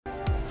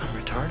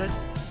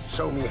started?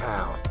 Show me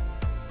how.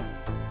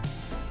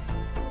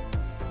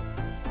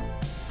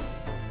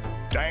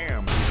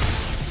 Damn.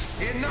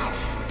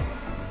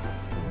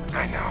 Enough!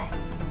 I know.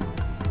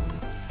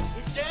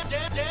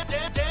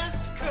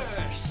 Death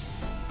curse.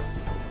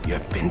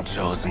 You've been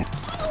chosen.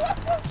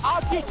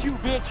 I'll get you,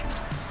 bitch.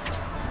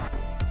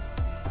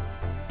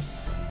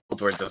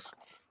 We're just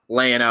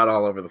laying out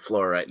all over the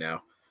floor right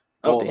now.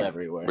 Gold damn.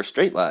 everywhere. We're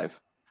straight live.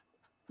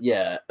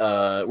 Yeah,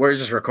 we're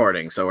just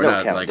recording, so we're No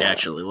not countdown. like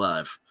actually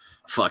live.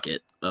 Fuck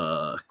it.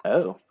 Oh.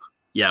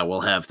 Yeah,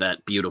 we'll have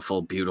that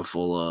beautiful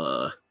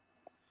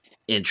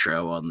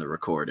intro on the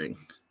recording.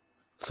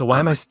 So why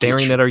am I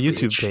staring at our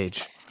YouTube bitch.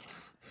 page?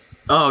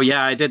 Oh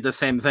yeah, I did the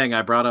same thing.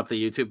 I brought up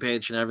the YouTube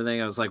page and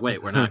everything. I was like,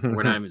 wait, we're not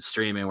even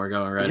streaming. We're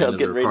going right Yeah, I was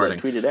into the getting ready to recording.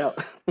 tweet it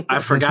out. I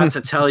forgot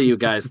to tell you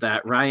guys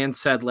that Ryan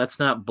said let's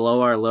not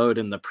blow our load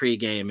in the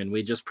pregame, and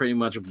we just pretty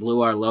much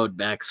blew our load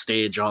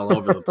backstage all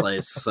over the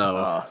place. So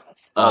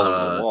All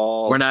over the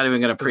walls. we're not even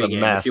going to It was a pregame.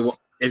 mess.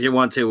 If you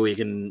want to, we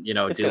can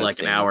It's do gonna like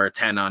an sting. hour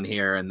 10 on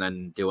here, and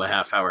then do a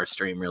half-hour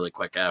stream really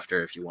quick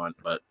after if you want.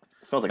 But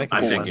It smells like I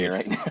a pool in figured. here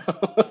right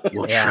now.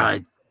 we'll Yeah.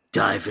 try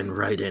diving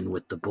right in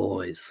with the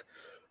boys.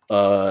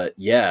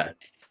 Yeah.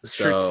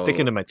 Shirt's So,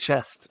 sticking to my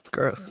chest. It's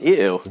gross.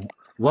 Ew.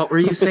 what were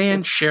you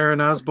saying? Sharon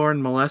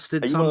Osbourne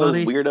molested Are you one of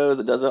somebody? those weirdos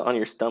that does it on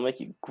your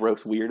stomach? You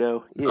gross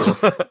weirdo. Ew.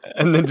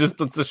 And then just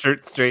puts the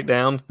shirt straight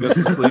down, goes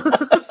to sleep.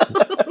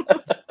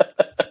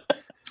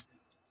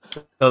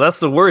 No, that's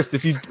the worst.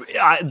 If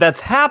that's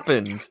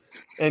happened,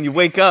 and you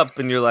wake up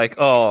and you're like,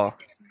 oh,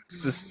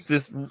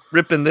 this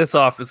ripping this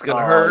off is gonna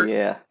Oh, hurt.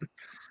 yeah.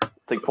 It's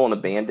like pulling a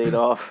band-aid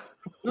off.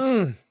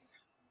 Mm.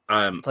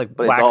 It's like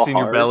But it's all waxing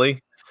your hard.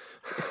 belly.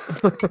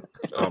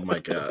 Oh my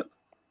god.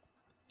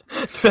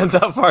 Depends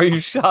how far you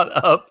shot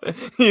up.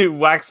 You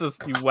wax a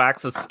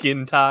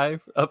skin tie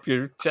up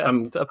your chest.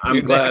 I'm up to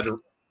your glad neck.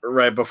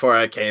 right before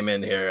I came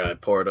in here,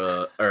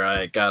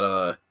 I got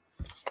a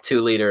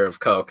 2 liter of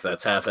Coke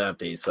that's half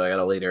empty. So I got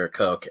a liter of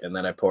Coke, and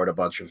then I poured a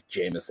bunch of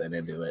Jameson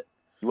into it.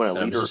 You want a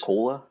I'm liter just- of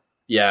cola?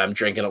 Yeah, I'm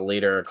drinking a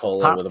liter of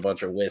cola Pop. with a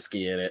bunch of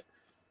whiskey in it,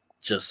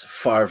 just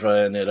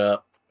farvaing it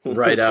up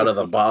right out of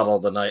the bottle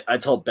the night. I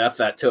told Beth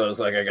that too. I was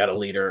like, I got a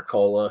liter of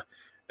cola,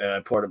 and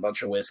I poured a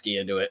bunch of whiskey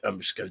into it. I'm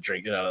just gonna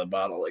drink it out of the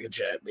bottle like a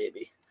giant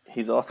baby.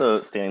 He's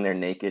also standing there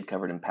naked,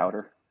 covered in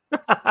powder.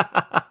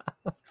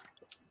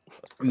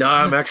 No,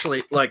 I'm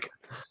actually like,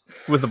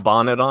 With a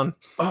bonnet on.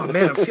 oh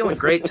man, I'm feeling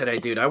great today,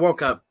 dude. I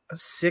woke up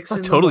 6 Oh,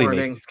 in totally the naked.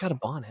 morning. He's got a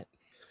bonnet.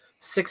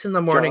 6 in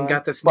the morning, John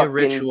got this new fucking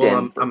ritual.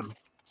 Denver.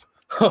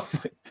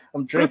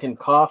 I'm drinking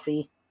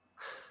coffee.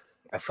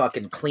 I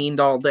fucking cleaned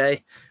all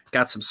day.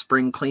 Got some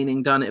spring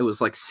cleaning done. It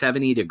was like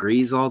 70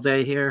 degrees all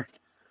day here.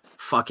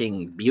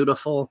 Fucking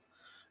beautiful.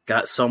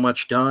 Got so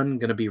much done.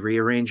 Gonna be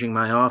rearranging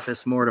my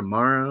office more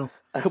tomorrow.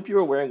 I hope you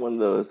were wearing one of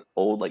those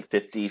old like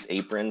 50s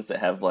aprons that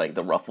have like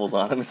the ruffles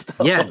on them and stuff.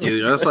 Yeah,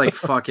 dude. I was like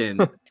fucking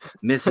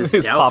Mrs.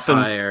 He's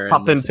Doubtfire. in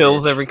popping this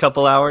pills bitch. every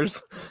couple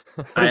hours.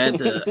 I had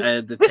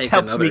to This take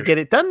helps another. me get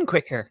it done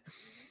quicker.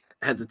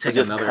 I had to take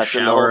just another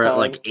cussing the whole shower at time?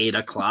 like 8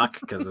 o'clock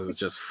because it was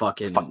just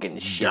fucking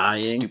shit,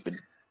 dying. stupid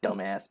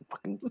dumbass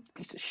fucking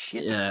piece of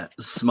shit. Yeah,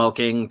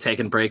 smoking,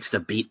 taking breaks to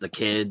beat the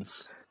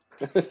kids.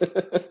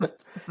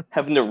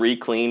 Having to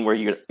re-clean where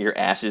your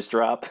ashes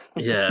dropped.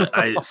 Yeah,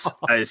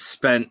 I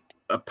spent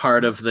a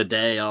part of the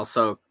day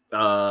also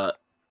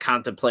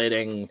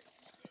contemplating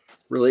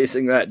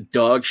releasing that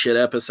dog shit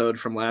episode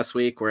from last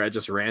week where I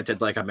just ranted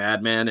like a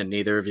madman and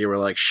neither of you were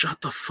like, shut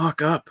the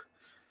fuck up.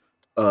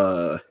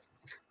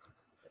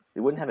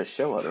 We wouldn't have a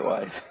show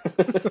otherwise.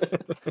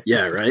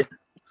 Yeah, right?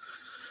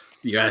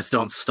 You guys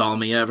don't stall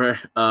me ever.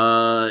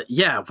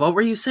 Yeah, what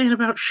were you saying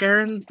about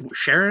Sharon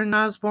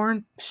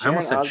Osbourne?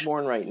 Sharon said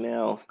Osbourne right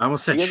now. I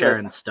almost said she has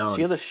Sharon a- Stone.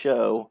 She has a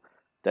show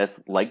that's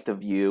like The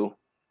View,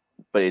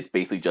 but it's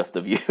basically just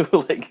The View.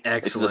 Like it's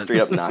Excellent. a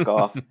straight up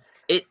knockoff.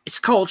 It's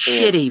called Yeah.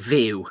 Shitty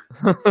View.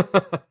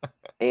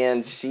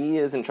 And she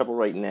is in trouble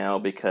right now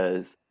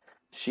because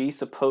she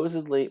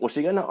supposedly,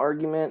 she got in an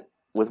argument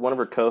with one of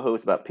her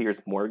co-hosts about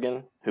Piers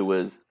Morgan, who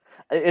was,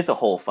 it's a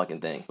whole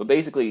fucking thing. But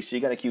basically, she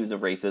got accused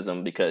of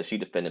racism because she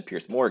defended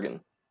Piers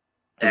Morgan.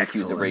 Who was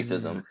accused of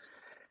Excellent. racism.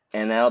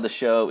 And now the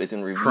show is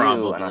in review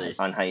Probably.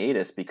 on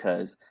hiatus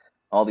because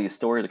all these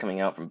stories are coming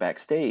out from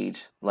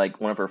backstage.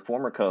 Like one of her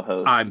former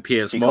co-hosts. I'm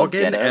Piers she called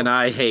Morgan, Ghetto. and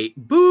I hate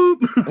boop.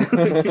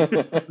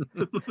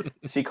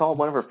 She called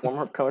one of her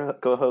former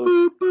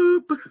co-hosts boop,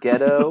 boop.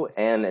 ghetto,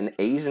 and an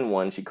Asian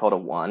one she called a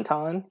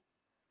wonton,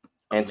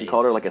 and she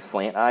called her like a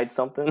slant-eyed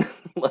something.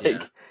 Like Yeah.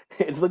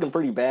 it's looking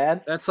pretty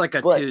bad. That's like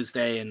a But-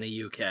 Tuesday in the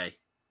UK.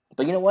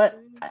 But you know what?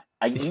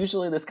 I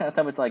usually this kind of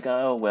stuff. It's like,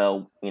 oh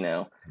well,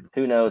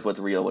 who knows what's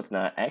real, what's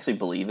not. I actually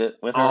believe it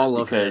with her All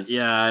of it. because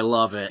Yeah, I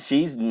love it.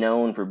 she's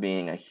known for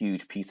being a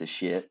huge piece of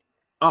shit.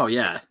 Oh,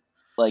 yeah.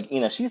 Like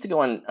she used to go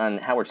on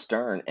Howard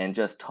Stern and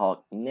just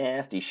talk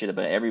nasty shit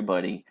about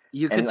everybody.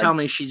 You And, could tell like-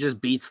 me she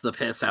just beats the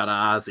piss out of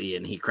Ozzy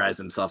and he cries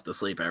himself to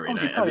sleep every Oh,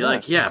 she night. I'd probably be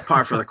like, does. yeah,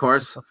 par for the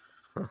course.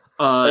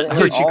 And,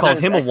 Dude, she all called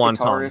his him a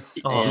ex-guitarists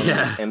wonton. Oh, and,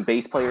 yeah. and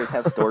bass players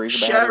have stories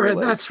about Sharon,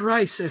 her. that's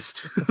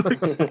racist.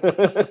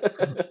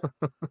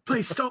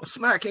 Please stop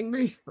smacking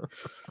me.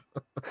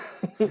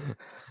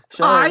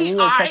 Sharon, you need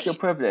to check your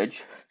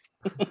privilege.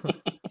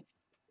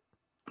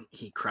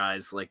 He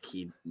cries like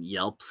he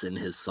yelps in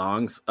his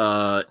songs.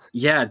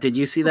 Yeah, did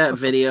you see that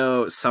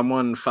video?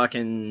 Someone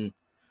fucking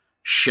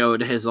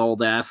showed his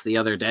old ass the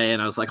other day,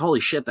 and I was like, holy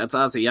shit, that's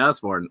Ozzy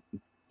Osbourne.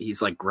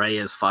 He's like gray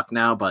as fuck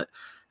now, but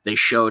they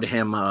showed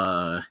him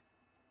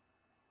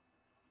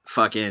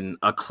fucking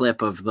a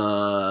clip of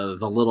the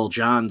Little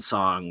John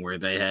song where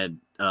they had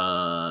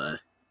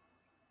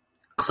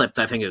clipped,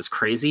 I think it was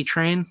Crazy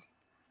Train.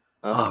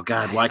 Oh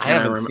god, why I can't I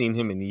haven't remember? seen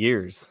him in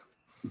years.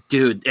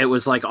 Dude, it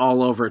was like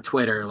all over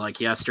Twitter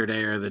like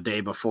yesterday or the day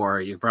before.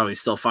 You probably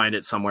still find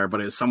it somewhere, but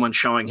it was someone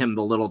showing him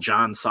the Little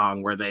John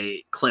song where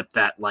they clipped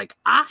that like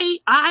I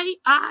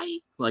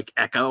like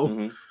echo.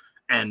 Mm-hmm.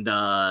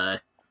 And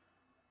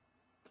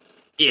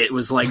it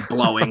was like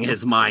blowing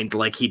his mind.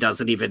 Like he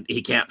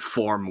can't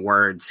form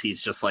words.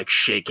 He's just like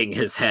shaking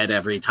his head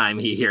every time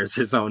he hears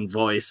his own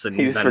voice. And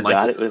He just then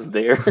forgot like it was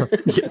there.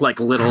 like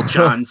Little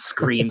John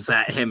screams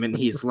at him and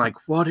he's like,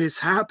 what is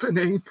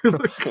happening?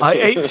 I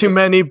ate too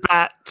many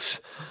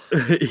bats.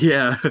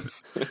 Yeah.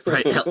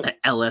 Right.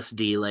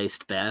 LSD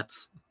laced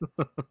bats.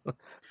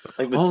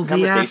 Like All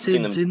the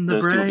conversation acids between in the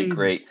those two would be brain.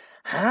 great.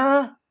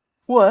 Huh?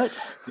 What?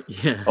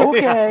 Yeah.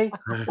 Okay.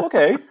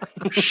 Okay.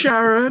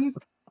 Sharon.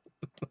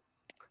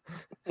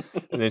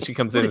 And then she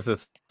comes in and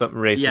says something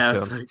racist Yeah. to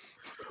It's him. like,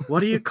 what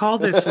do you call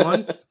this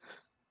one?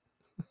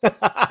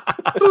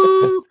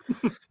 Boo,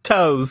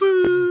 Toes.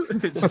 boo.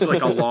 It's just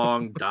like a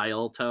long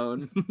dial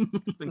tone.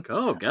 Like,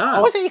 oh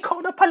god. Was he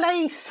called the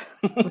police?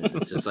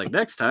 It's just like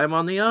next time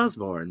on the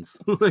Osbournes.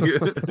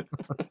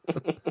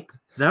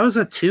 That was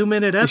a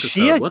 2-minute episode. Is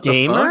she a what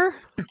gamer?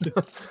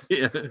 The fuck?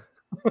 Yeah.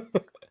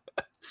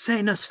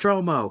 Say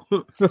Nostromo.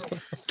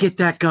 Get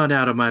that gun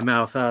out of my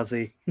mouth,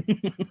 Ozzy.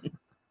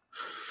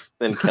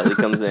 Then Kelly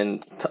comes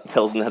in,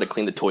 tells them how to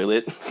clean the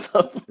toilet and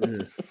stuff.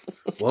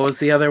 What was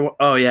the other one?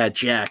 Oh yeah,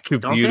 Jack. Two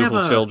Don't they have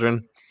beautiful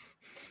children.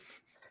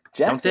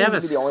 Jack Don't they seems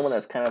have to a be the only one s-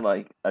 that's kind of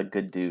like a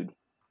good dude.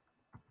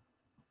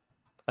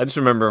 I just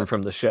remember him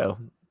from the show.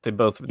 They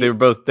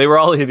were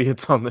all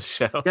idiots on the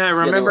show. Yeah, I Yeah,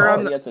 remember they were all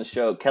on the idiots in the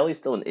show. Kelly's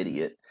still an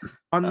idiot.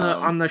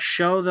 on the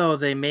show though,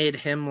 they made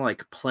him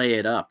like play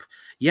it up.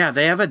 Yeah,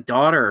 they have a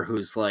daughter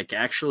who's like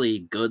actually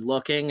good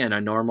looking and a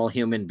normal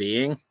human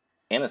being.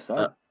 And a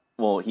son.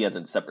 Well, he has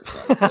a separate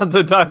son.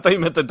 I thought you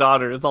meant the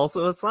daughter is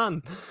also a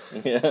son.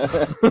 Yeah.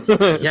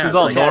 She's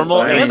all like,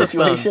 normal I mean, and a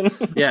son.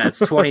 situation. Yeah, it's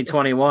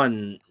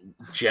 2021,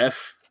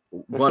 Jeff.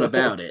 What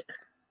about it?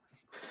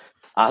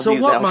 So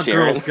Ozzy's what? now My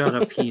Sharon. girl's got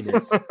a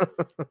penis.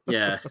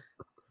 Yeah,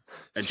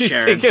 and She's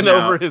Sharon's taking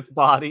now, over his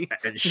body.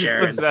 and She's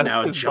Sharon's possessed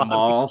now his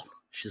Jamal.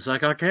 She's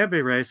like, I can't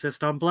be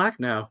racist. I'm black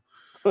now.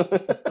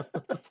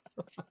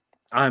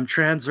 I'm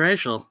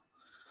transracial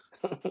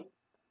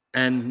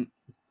and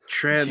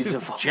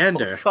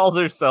transgender. Calls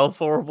herself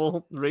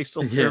horrible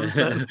racial terms.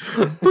 Yeah.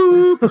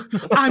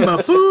 Boop. I'm a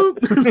boop.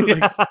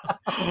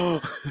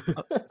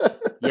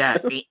 Yeah,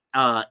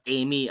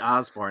 Amy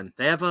Osbourne.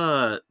 They have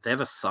a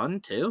son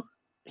too.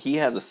 He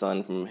has a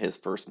son from his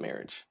first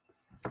marriage.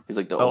 He's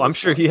like the Oh, I'm oldest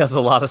sure son. he has a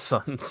lot of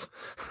sons.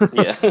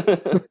 Yeah.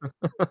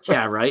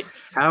 Yeah, right.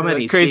 How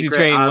many Crazy secret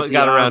Train Ozzy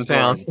got around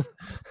Osbourne? town.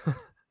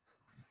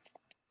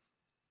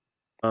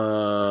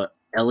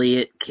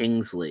 Elliot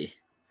Kingsley.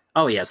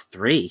 Oh, he has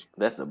 3.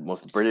 That's the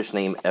most British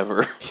name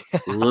ever.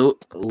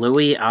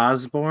 Louis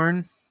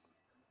Osborne.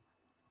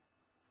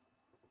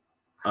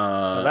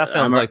 That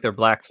sounds like their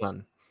black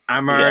son.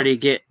 I'm already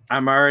getting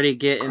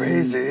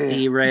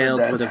Crazy, derailed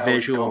but with a that's how it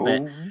visual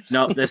bit. goes.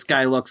 No, this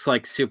guy looks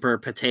like Super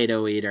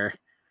Potato Eater.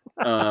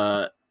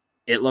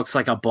 It looks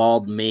like a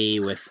bald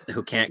me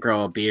who can't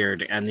grow a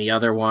beard, and the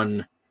other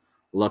one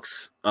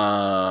looks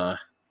like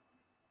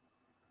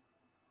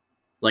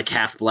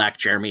half black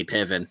Jeremy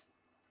Piven.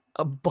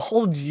 A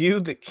bald you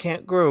that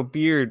can't grow a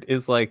beard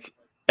is like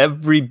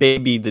every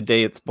baby the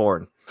day it's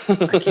born.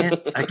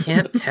 I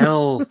can't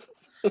tell.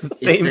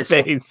 Same this-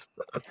 face.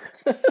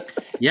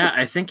 Yeah,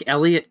 I think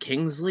Elliot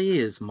Kingsley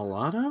is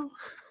mulatto.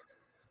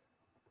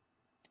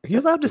 Are you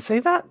allowed to say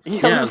that?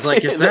 Yeah, I was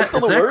like, is that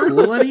still a word?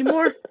 cool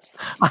anymore?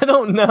 I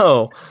don't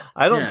know.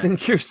 I don't Yeah.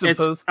 think you're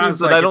supposed I to, was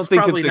but like, I don't it's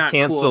think probably it's a not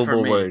cool for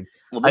cancelable me. word.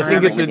 Well, I this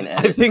think is it's making an, an I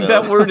edit, think so-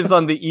 that word is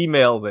on the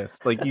email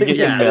list. Like you get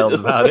Yeah. emailed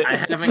about it. I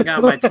haven't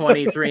got my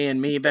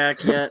 23andMe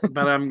back yet,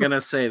 but I'm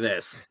gonna say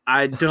this: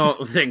 I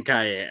don't think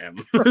I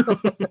am.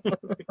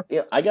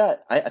 Yeah, I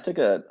took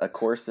a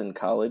course in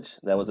college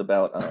that was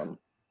about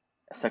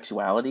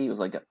sexuality. It was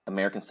like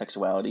American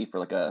sexuality for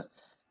like a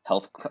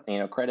health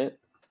credit.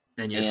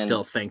 And you're And-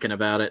 still thinking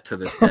about it to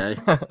this day.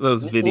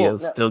 Those Well,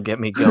 videos no. still get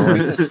me Reading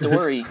going. the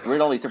story,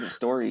 read all these different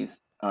stories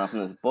from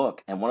this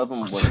book, and one of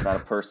them was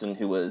about a person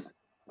who was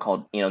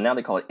called, now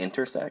they call it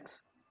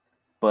intersex,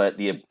 but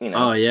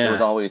Oh, yeah. it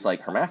was always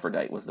like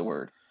hermaphrodite was the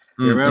word.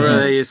 You remember Mhm.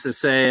 they used to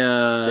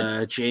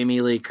say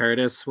Jamie Lee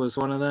Curtis was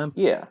one of them?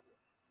 Yeah,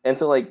 And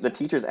so like the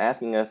teacher's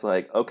asking us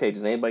like, okay,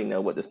 does anybody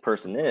know what this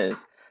person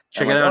is?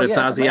 Check I'm it like, out. "Oh, It's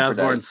yeah, Ozzy hermaphrodite."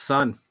 Osbourne's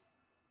son.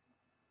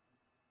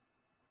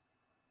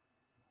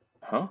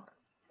 Huh?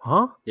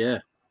 Huh? Yeah.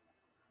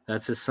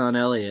 That's his son,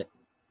 Elliot.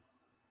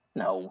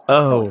 No.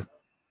 Oh.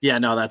 Yeah,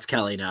 no, that's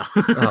Kelly now.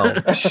 Oh.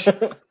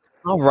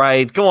 All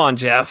right. Go on,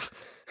 Jeff.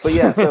 But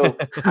yeah, so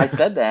I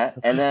said that,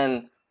 and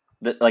then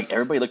like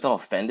everybody looked all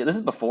offended. This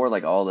is before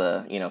like all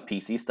the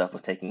PC stuff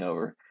was taking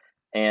over,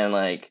 and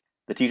like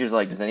the teacher's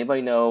like, "Does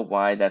anybody know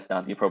why that's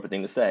not the appropriate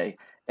thing to say?"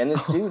 And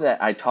this dude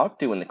that I talked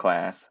to in the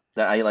class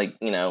that I like,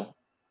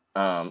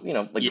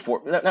 like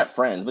before, not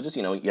friends, but just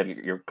you have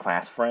your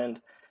class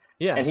friend.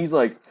 Yeah. And he's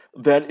like,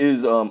 that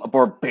is a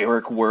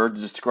barbaric word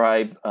to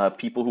describe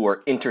people who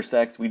are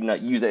intersex. We do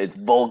not use it. It's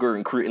vulgar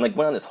and crude. And like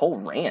went on this whole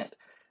rant.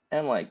 And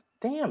I'm like,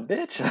 damn,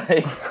 bitch.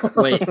 Like,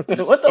 Wait,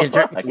 what the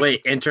fuck?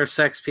 Wait,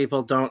 intersex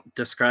people don't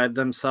describe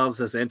themselves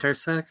as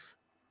intersex?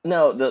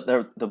 No,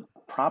 the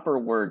proper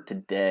word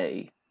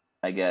today,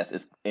 I guess,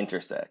 is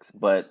intersex.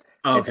 But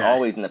it's Okay.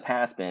 always in the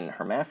past been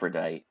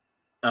hermaphrodite.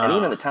 And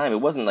even at the time,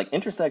 it wasn't like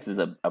intersex is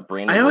a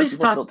brand new I word. always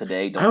People thought still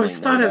today don't I always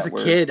really know thought as that a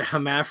word. kid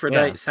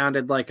hermaphrodite Yeah.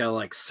 sounded like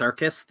a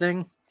circus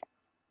thing,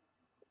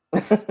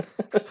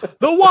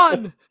 The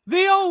one,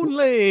 the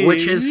only,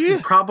 which is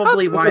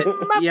probably why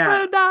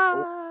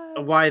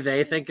hermaphrodite. why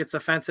they think it's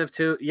offensive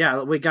too.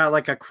 Yeah, we got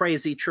like a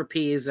crazy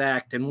trapeze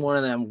act and one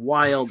of them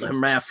wild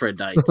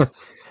hermaphrodites.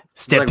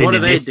 Step like, what into do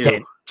they this do?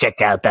 tent.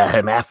 Check out the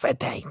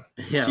hermaphrodite.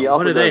 Yeah, She what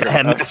also do they does do?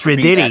 a trapeze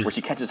Hermaphrodite. act where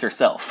she catches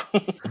herself.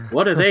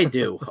 What do they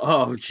do?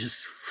 Oh,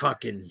 just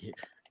fucking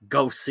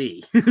go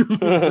see.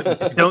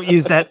 Just don't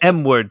use that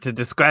M word to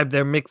describe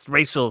their mixed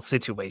racial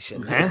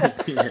situation. Huh?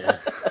 Yeah.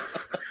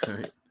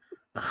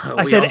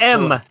 I said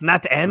M,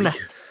 not N.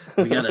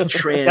 We got a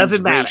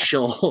Doesn't matter.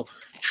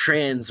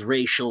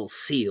 transracial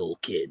seal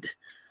kid.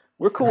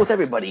 We're cool with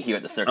everybody here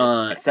at the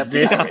circus, except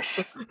this- the Irish.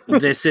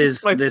 This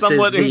is Like this is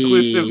somewhat the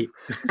inclusive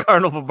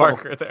Carnival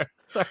Barker there.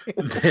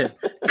 Sorry.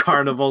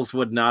 carnivals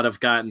would not have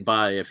gotten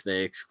by if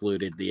they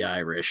excluded the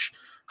Irish.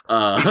 You're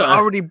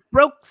already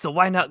broke, so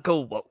why not go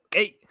woke?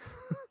 Hey.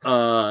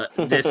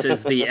 This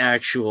is the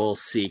actual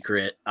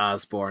secret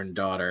Osborne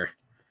daughter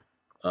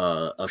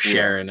of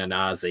Sharon and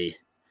Ozzy.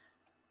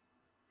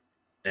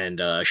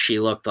 And she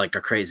looked like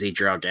a crazy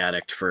drug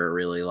addict for a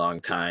really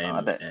long time.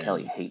 I bet and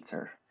Kelly hates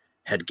her.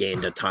 had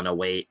gained a ton of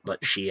weight,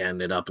 but she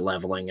ended up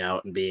leveling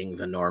out and being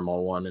the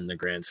normal one in the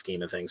grand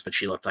scheme of things. But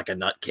she looked like a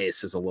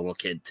nutcase as a little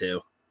kid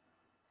too.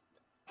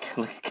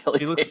 Kelly's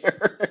She looks-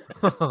 hair.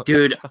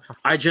 Dude,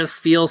 I just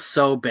feel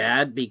so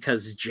bad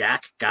because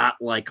Jack got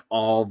like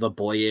all the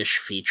boyish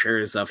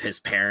features of his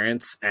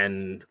parents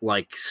and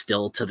like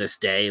still to this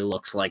day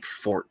looks like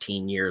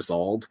 14 years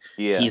old.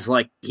 Yeah. He's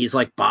like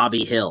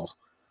Bobby Hill.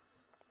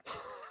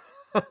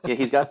 Yeah,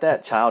 he's got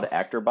that child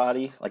actor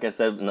body, like I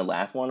said in the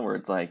last one, where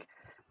it's like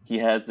he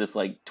has this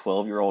like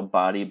 12-year-old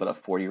body but a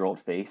 40-year-old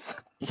face.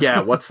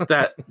 Yeah, what's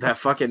that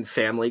fucking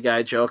Family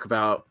Guy joke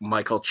about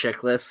Michael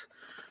Chiklis?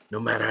 No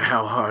matter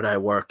how hard I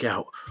work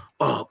out,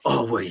 I'll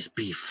always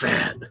be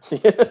fat.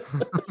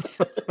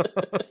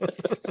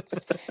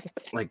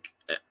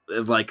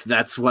 Like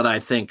that's what I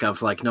think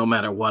of. Like, no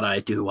matter what I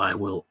do, I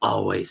will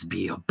always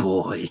be a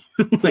boy.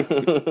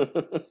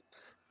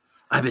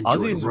 I've been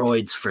Ozzy's- doing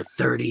roids for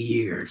 30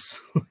 years.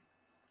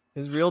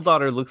 His real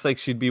daughter looks like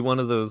she'd be one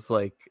of those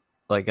like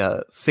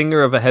a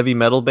singer of a heavy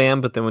metal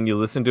band, but then when you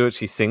listen to it,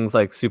 she sings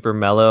like super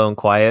mellow and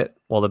quiet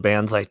while the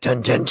band's like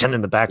chun chun chun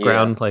in the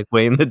background, like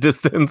way in the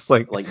distance,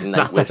 like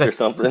Nightwish or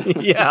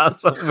something. yeah,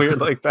 something weird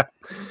like that.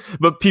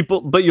 But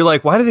you're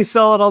like, why do they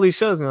sell out all these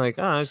shows? And you're like,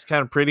 oh, it's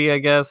kind of pretty, I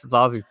guess. It's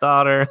Ozzy's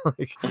daughter.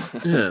 Like,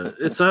 Yeah,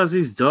 it's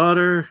Ozzy's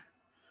daughter.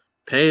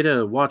 Pay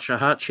to watch a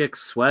hot chick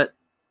sweat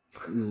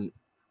in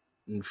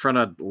front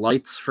of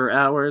lights for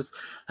hours.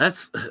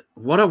 That's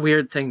what a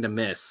weird thing to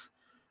miss.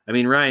 I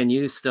mean, Ryan,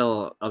 you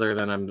still, other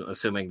than I'm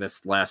assuming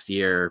this last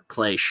year,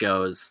 play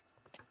shows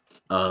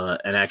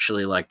and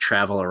actually like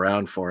travel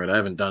around for it. I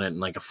haven't done it in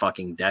like a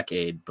fucking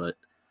decade, but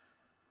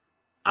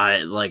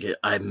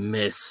I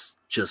miss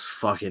just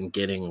fucking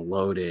getting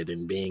loaded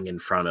and being in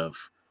front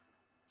of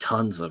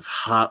tons of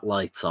hot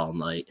lights all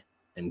night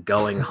and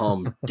going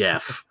home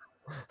deaf.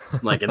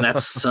 Like, and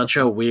that's such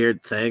a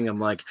weird thing. I'm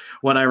like,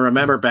 when I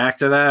remember back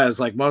to that, it's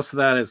like most of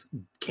that is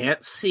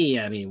can't see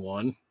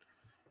anyone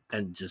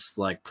and just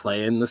like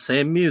playing the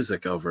same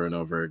music over and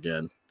over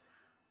again.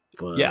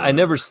 But yeah, I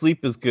never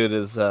sleep as good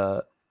as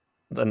a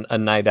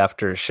night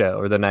after a show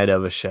or the night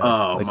of a show.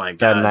 Oh Like, my that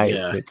God, night,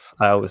 yeah.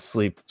 I always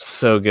sleep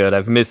so good.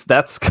 I've missed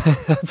that's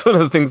one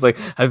of the things. Like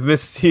I've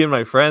missed seeing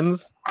my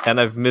friends, and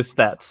I've missed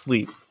that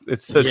sleep.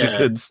 It's such Yeah. a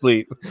good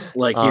sleep.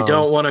 like you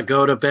don't want to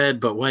go to bed,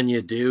 but when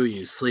you do,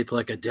 you sleep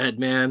like a dead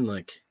man.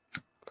 Like,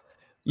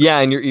 Yeah,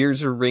 and your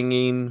ears are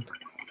ringing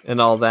and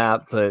all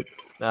that, but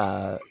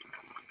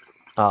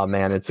oh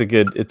man, it's a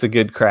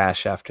good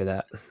crash after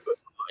that.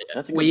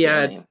 That's a good We band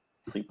had- name.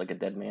 Sleep like a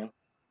dead man.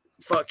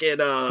 fucking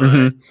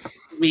Mhm.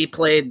 we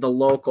played the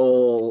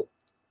local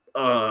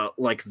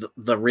like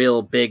the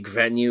real big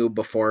venue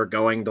before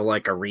going to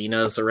like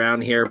arenas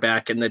around here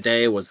back in the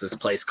day was this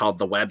place called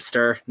the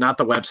Webster. Not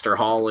the Webster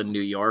Hall in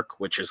New York,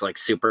 which is like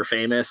super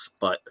famous,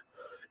 but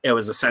it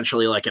was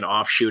essentially like an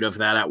offshoot of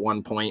that at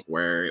one point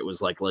where it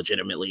was like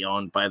legitimately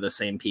owned by the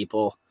same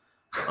people.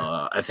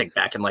 I think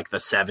back in like the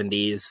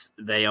 70s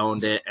they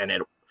owned it, and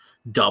it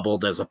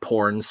doubled as a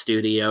porn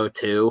studio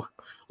too.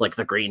 Like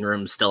the green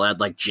room still had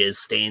like jizz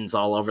stains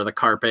all over the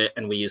carpet,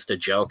 and we used to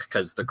joke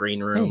because the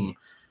green room,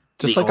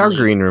 just like our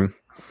green room.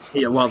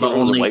 Yeah, well, the Green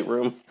room, only white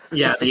room.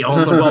 yeah, the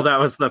only well, that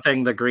was the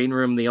thing. The green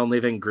room, the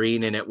only thing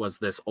green in it was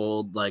this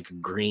old like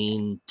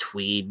green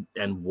tweed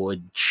and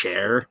wood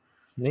chair.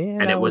 Yeah,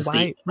 And it was the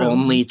white room.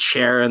 only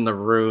chair in the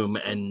room,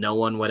 and no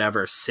one would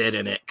ever sit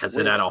in it because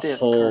it With had a stiff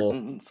hole.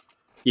 curtains.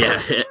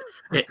 Yeah,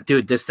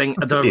 dude, this thing,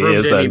 the It room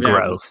is didn't a even have,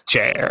 gross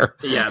chair.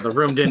 yeah, the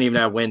room didn't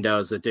even have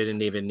windows. It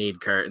didn't even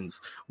need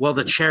curtains. Well,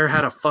 the chair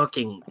had a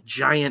fucking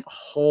giant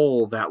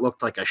hole that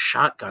looked like a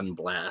shotgun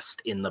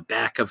blast in the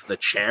back of the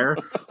chair.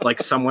 Like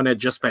someone had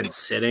just been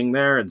sitting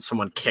there and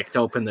someone kicked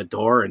open the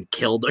door and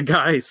killed a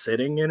guy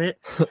sitting in it.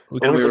 It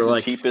And was we were the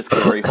like, cheapest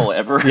glory hole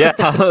ever. Yeah,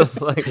 I was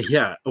like,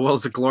 yeah, well, it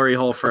was a glory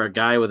hole for a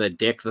guy with a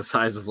dick the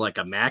size of like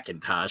a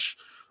Macintosh.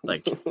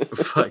 Like,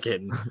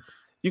 fucking.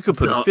 you could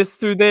put No. a fist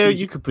through there.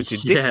 You could put your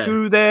dick Yeah.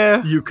 through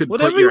there. You could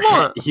Whatever put your you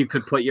want. head. You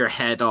could put your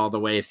head all the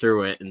way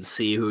through it and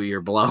see who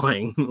you're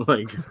blowing.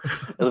 Like,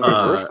 The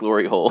reverse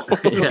glory hole.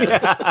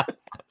 yeah.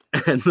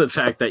 And the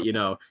fact that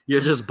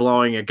you're just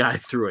blowing a guy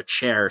through a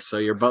chair, so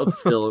you're both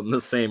still in the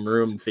same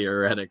room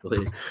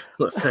theoretically,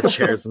 unless that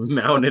chair's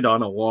mounted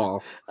on a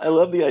wall. I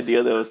love the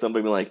idea though of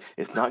somebody being like,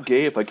 "It's not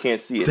gay if I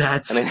can't see it,"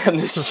 That's and then have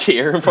this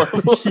chair in front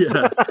of them.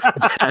 yeah.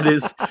 That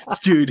is,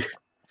 dude.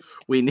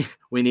 We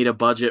need a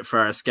budget for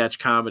our sketch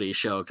comedy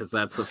show because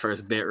that's the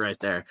first bit right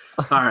there.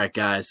 All right,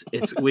 guys,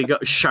 we go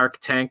Shark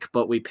Tank,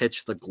 but we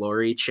pitch the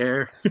glory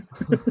chair.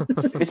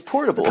 It's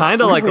portable.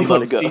 Kind of like a Wherever you wanna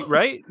love go. seat,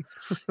 right?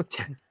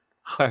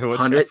 Sorry, what's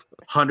 100 It's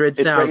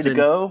ready to 100,000.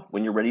 go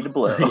when you're ready to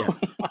blow. Yeah.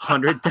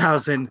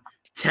 100,000,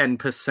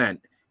 10%.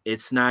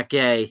 It's not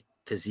gay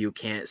because you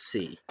can't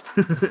see.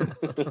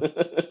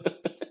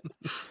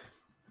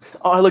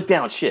 Oh, I look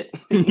down. Shit.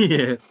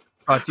 Yeah.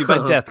 Brought to you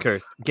by Death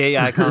Curse, Gay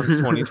Icons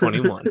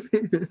 2021.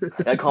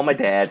 I call my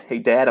dad. Hey,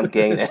 Dad, I'm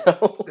gay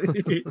now.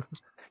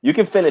 You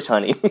can finish,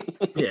 honey.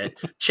 Yeah.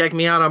 Check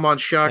me out. I'm on I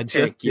Shark just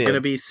Tank. You're did. going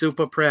to be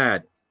super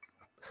proud.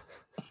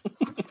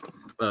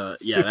 Yeah,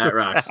 Super that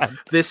rocks. bad.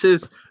 This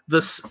is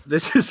the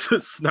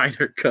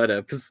Snyder Cut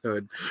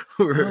episode.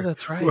 We're, Oh,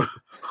 that's right. we're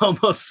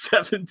almost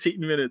 17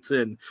 minutes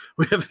in.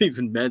 We haven't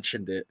even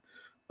mentioned it.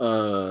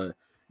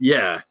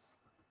 Yeah.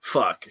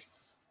 Fuck.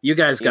 You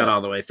guys got Yeah.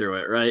 all the way through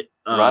it, right?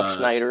 Rob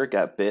Schneider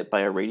got bit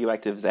by a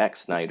radioactive Zack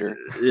Snyder,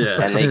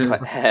 Yeah. and they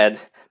had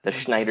the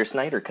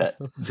Snyder cut.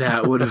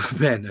 That would have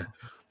been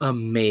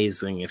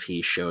amazing if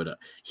he showed up.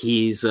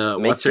 He's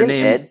what's her Making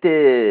name?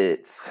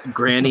 Edits.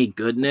 Granny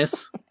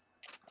Goodness.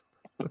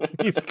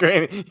 He's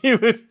great. He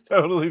would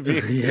totally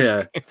be.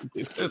 Yeah.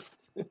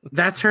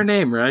 That's her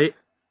name, right?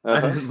 I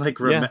Uh-huh. didn't like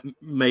Yeah.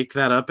 make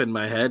that up in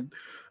my head.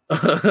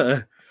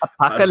 Yeah,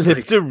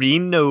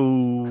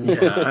 Apocalyptorino.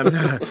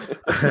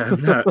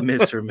 I'm not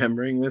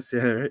misremembering this. Yeah,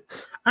 right?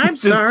 I'm He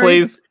just sorry.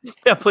 plays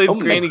Oh,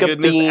 Granny Mega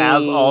Goodness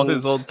as all his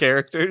Beans. old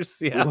characters.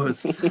 Yeah.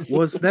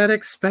 Was that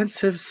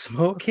expensive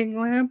smoking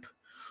lamp?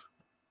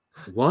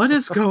 What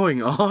is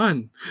going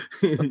on?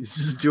 He's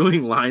just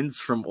doing lines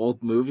from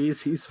old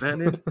movies he's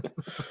been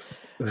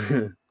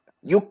in.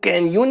 You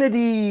can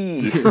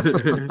unity.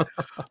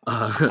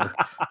 Uh,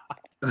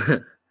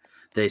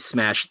 they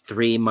smashed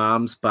 3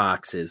 mom's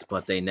boxes,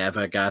 but they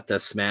never got to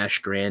smash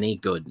Granny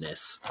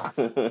Goodness.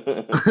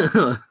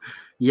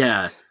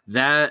 Yeah,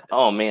 that.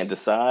 Oh man,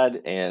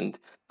 Desaad and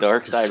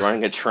Darkseid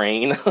running a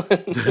train.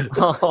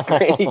 Oh.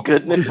 Granny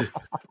Goodness.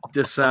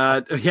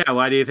 Decide. Yeah,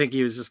 why do you think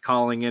he was just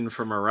calling in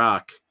from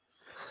Iraq?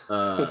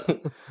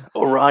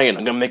 Orion,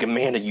 I'm gonna make a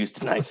man of you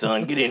tonight,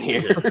 son. Get in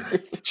here.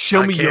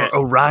 Show I me your can't-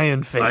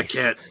 Orion face.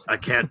 I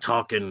can't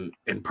talk in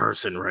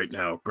person right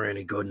now.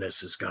 Granny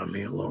Goodness has got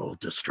me a little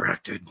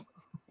distracted.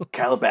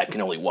 Calabat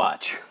can only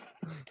watch.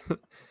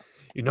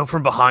 You know,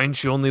 from behind,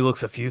 she only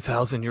looks a few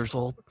thousand years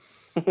old.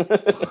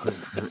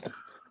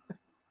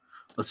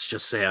 Let's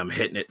just say I'm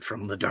hitting it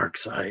from the dark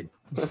side.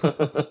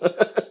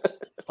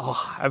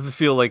 Oh, I have a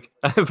feeling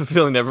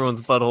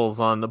everyone's buttholes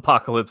on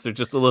Apocalypse are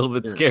just a little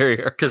bit Yeah.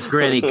 scarier. Because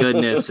Granny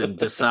Goodness and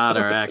Desaad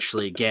are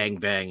actually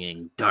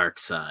gangbanging dark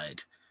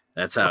side.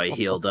 That's how he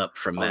healed up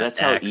from Oh, that that's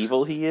how axe.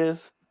 evil he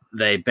is.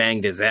 They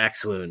banged his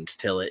axe wound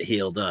till it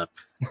healed up.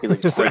 He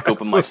like break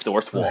open my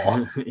source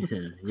wall. Yeah.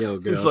 Yo,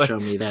 girl, like- show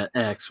me that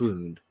axe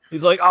wound.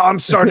 He's like, oh, I'm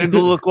starting to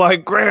look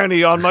like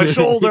Granny on my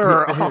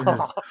shoulder.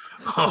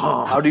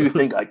 How do you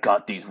think I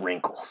got these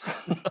wrinkles?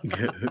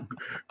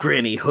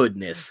 Granny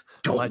Hoodness,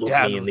 don't My look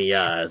dad me in was the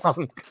eyes.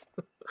 drunk.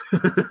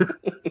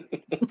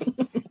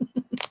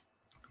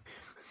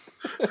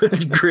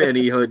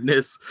 Granny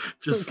Hoodness,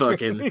 just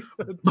fucking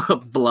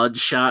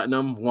bloodshotting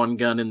him. One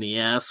gun in the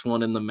ass,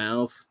 one in the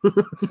mouth.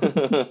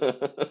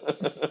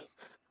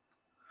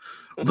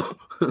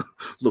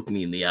 Look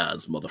me in the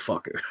eyes,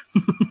 motherfucker.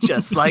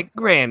 Just like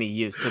Granny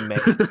used to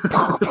make.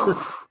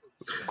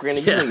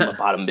 Granny, you ain't my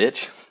bottom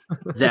bitch.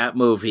 That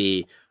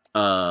movie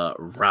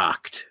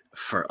rocked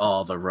for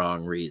all the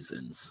wrong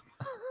reasons.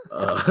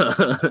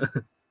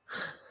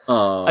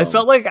 I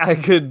felt like I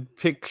could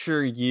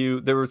picture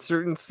you. There were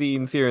certain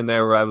scenes here and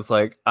there where I was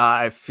like,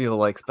 I feel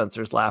like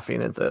Spencer's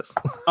laughing at this.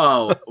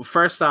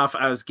 First off,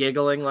 I was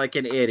giggling like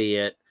an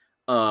idiot.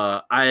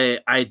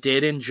 I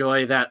did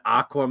enjoy that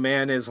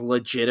Aquaman is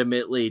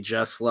legitimately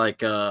just like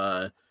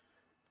the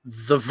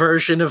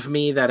version of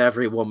me that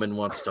every woman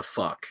wants to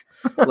fuck.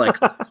 Like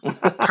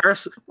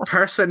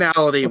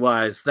personality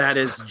wise, that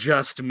is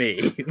just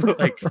me.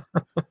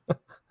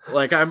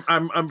 Like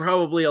I'm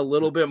probably a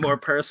little bit more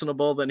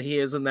personable than he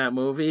is in that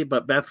movie,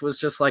 but Beth was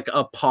just like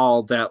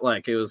appalled that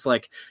like it was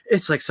like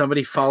it's like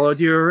somebody followed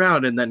you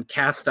around and then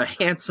cast a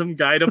handsome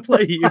guy to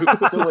play you.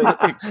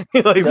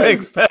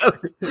 Thanks,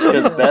 Beth.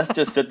 Does Beth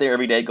just sit there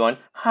every day going,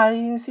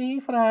 "Hi, see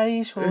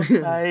fries,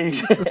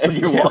 as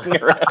you're walking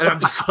around? And I'm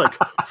just like,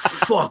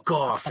 fuck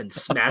off, and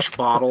smash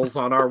bottles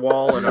on our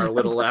wall in our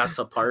little ass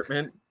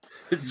apartment.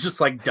 It's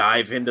just like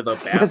dive into the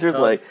bathtub. Spencer's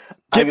like,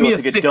 Get me a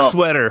thick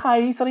sweater.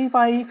 Hi, sorry,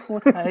 bye.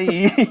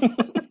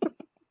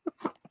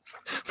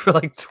 For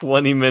like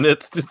 20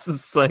 minutes, just the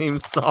same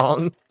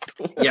song.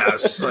 Yeah,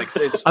 it's just like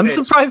I'm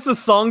surprised the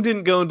song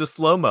didn't go into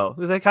slow-mo.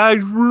 It's like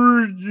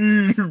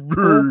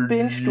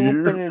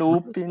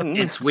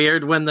It's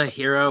weird when the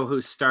hero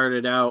who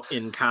started out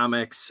in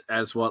comics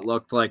as what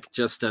looked like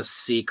just a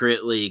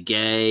secretly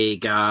gay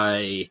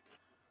guy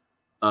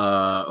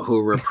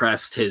who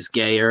repressed his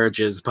gay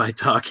urges by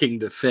talking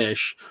to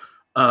fish,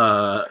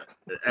 and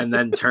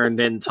then turned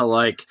into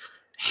like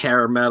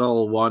hair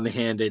metal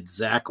one-handed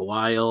Zach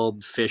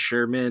Wilde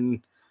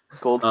fisherman.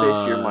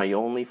 Goldfish, you're my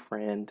only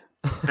friend.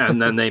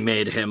 And then they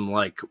made him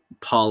like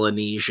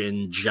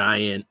Polynesian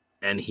giant,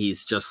 and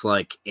he's just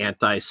like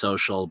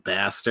antisocial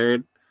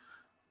bastard.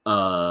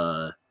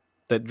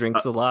 That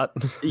drinks a lot.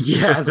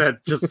 Yeah,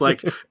 that just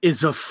like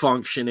is a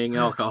functioning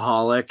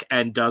alcoholic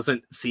and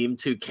doesn't seem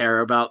to care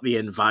about the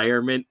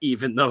environment,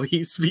 even though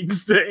he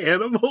speaks to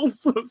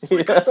animals. So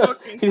like,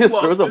 he just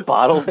throws a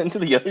bottle into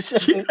the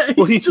ocean. Yeah,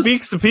 well, he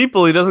speaks to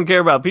people. He doesn't care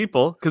about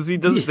people because he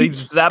doesn't.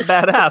 He's that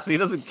badass. He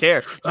doesn't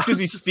care. Just because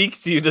he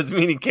speaks to you doesn't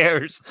mean he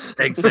cares.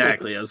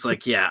 Exactly. I was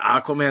like, yeah,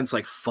 Aquaman's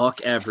like fuck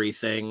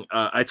everything.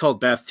 I told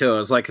Beth too. I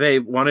was like, they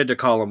wanted to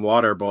call him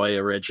Waterboy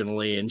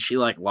originally, and she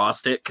like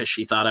lost it because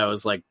she thought I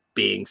was like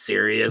being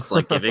serious,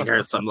 like giving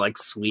her some like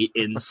sweet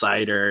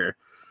insider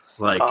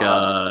like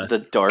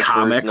the dark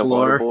comic version of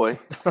lore. Waterboy.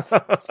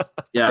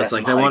 Yeah, it's That's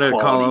like they wanted to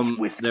call high-quality him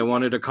whiskey. they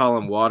wanted to call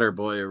him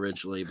Waterboy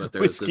originally, but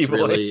there was Whiskey this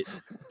boy.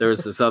 there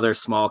was this other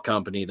small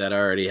company that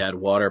already had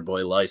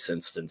Waterboy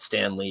licensed, and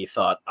Stan Lee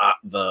thought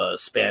the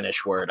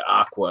Spanish word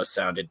aqua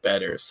sounded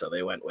better, so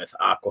they went with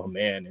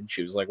Aquaman, and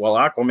she was like, well,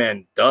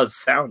 Aquaman does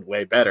sound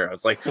way better. I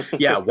was like,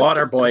 yeah,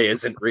 Waterboy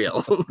isn't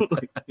real.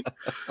 Like,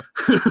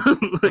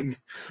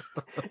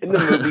 In the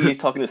movie, he's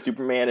talking to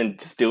Superman and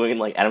just doing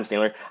like Adam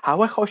Sandler.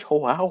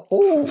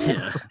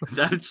 yeah,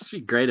 that would just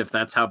be great if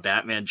that's how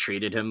Batman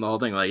treated him the whole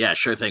thing. Like, yeah,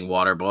 sure thing,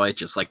 Waterboy,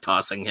 just like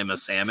tossing him a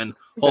salmon.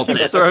 Hold He's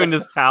this. throwing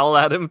his towel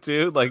at him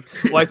too, like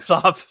wipes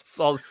off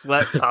all the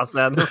sweat, toss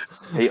at him.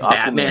 Hey,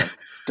 Batman. Aquaman.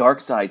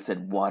 Darkseid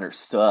said water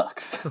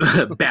sucks.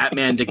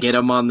 Batman, to get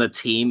him on the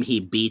team, he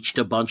beached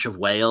a bunch of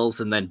whales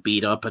and then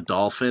beat up a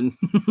dolphin.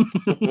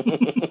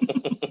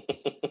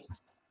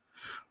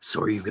 So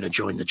are you going to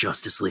join the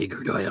Justice League,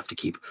 or do I have to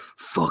keep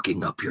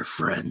fucking up your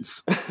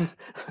friends?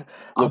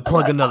 I'll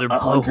plug another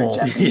 100 blowhole.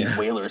 Japanese Yeah.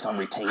 whalers on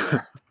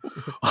retainer.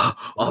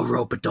 I'll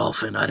rope a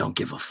dolphin. I don't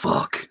give a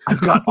fuck. I've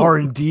got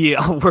R&D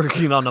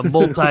working on a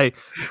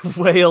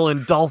multi-whale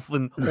and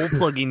dolphin hole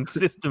plugging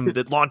system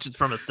that launches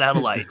from a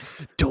satellite.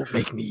 Don't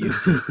make me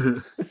use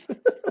it.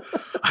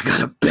 I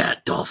got a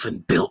bat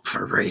dolphin built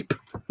for rape.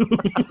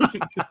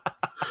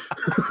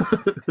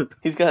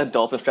 He's got a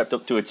dolphin strapped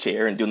up to a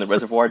chair and doing the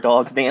Reservoir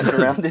Dogs dance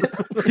around it.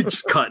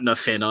 Just cutting a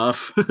fin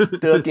off.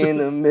 Stuck in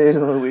the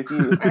middle with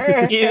you.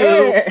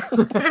 Yeah.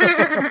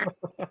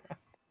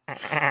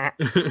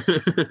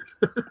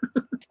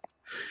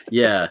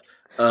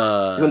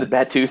 Doing the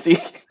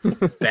Batusi.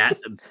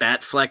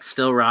 Batfleck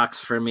still rocks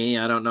for me.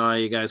 I don't know how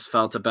you guys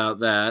felt about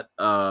that.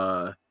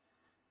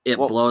 It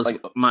Well, blows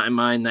like- my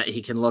mind that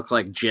he can look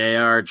like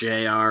JR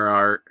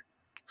art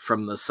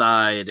from the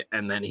side,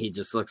 and then he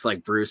just looks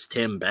like Bruce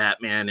Timm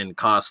Batman in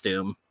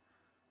costume.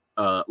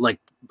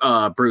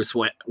 Bruce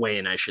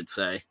Wayne, I should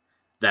say.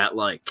 That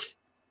like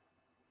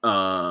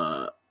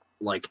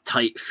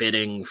tight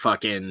fitting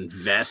fucking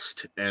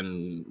vest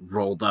and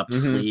rolled up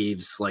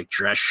sleeves, like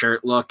dress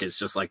shirt look is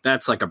just like,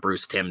 that's like a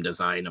Bruce Timm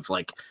design of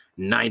like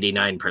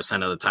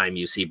 99% of the time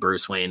you see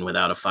Bruce Wayne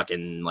without a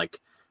fucking like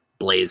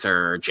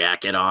blazer or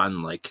jacket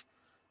on. Like,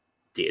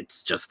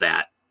 it's just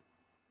that.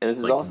 And this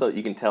is Like- also,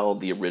 you can tell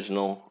the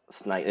original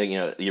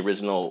the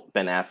original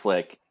Ben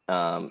Affleck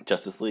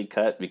Justice League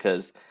cut,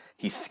 because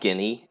he's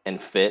skinny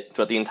and fit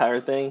throughout the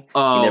entire thing.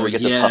 Oh, He never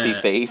gets yeah. a puffy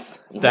face.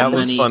 That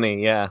was Many-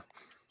 funny, yeah.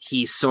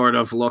 he sort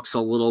of looks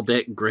a little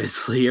bit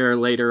grislier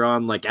later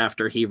on, like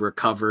after he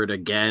recovered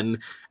again.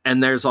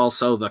 And there's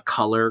also the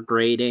color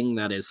grading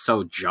that is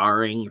so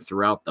jarring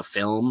throughout the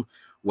film,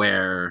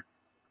 where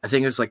I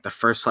think it was like the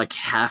first like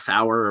half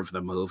hour of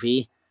the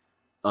movie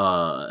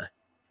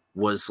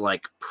was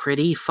like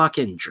pretty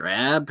fucking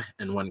drab,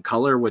 and when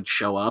color would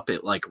show up,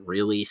 it like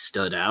really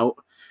stood out.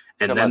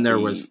 And then there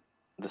was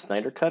the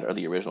Snyder cut or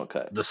the original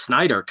cut? The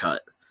Snyder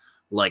cut.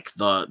 Like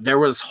there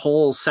was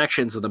whole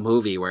sections of the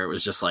movie where it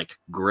was just like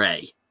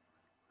gray.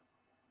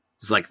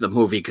 It's like the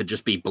movie could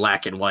just be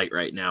black and white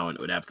right now and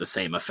it would have the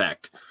same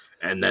effect.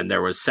 And then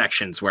there was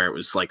sections where it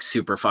was like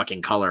super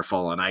fucking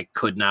colorful, and I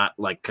could not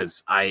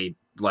because I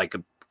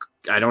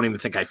don't even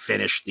think I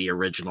finished the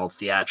original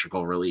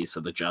theatrical release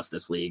of the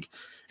Justice League.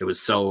 It was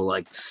so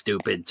like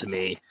stupid to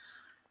me.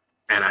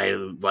 And I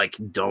like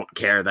don't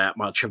care that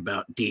much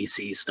about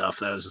DC stuff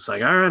that I was just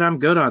like, all right, I'm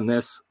good on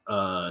this.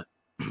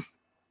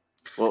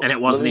 Well, and it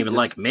wasn't even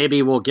like,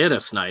 maybe we'll get a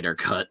Snyder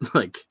cut.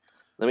 Like,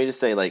 let me just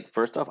say, like,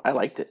 first off, I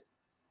liked it.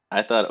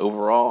 I thought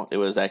overall it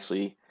was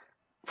actually,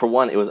 for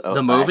one, it was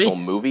the movie? actual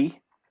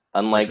movie.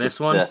 Unlike this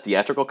the, one? the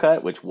theatrical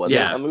cut, which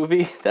wasn't a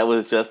movie. That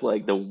was just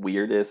like the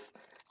weirdest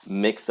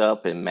mix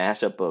up and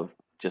mashup of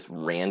just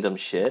random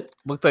shit.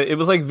 Looked like it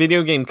was like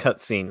video game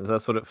cutscenes.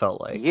 That's what it felt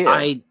like.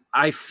 Yeah.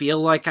 I feel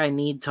like I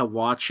need to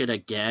watch it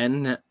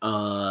again.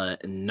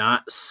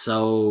 Not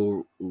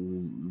so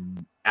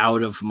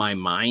out of my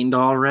mind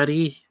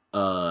already.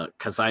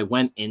 Because I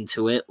went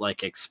into it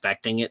like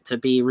expecting it to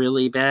be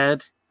really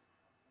bad.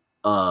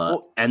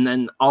 And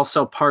then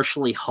also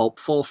partially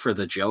hopeful for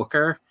the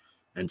Joker.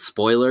 And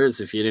spoilers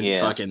if you didn't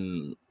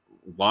fucking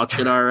watch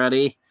it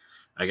already.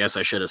 I guess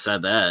I should have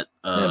said that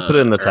put it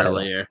in the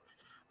earlier.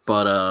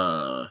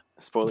 But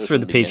spoilers it's for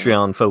the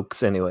Patreon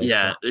folks anyway.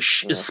 Yeah,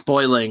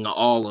 spoiling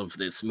all of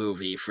this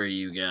movie for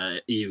you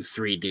guys, you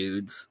three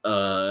dudes.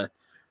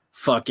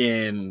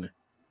 Fucking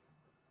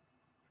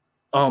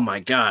oh my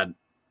god.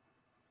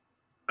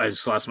 I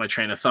just lost my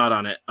train of thought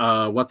on it.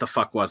 What the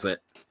fuck was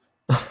it?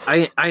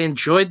 I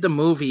enjoyed the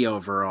movie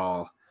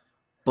overall,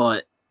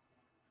 but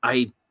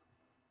I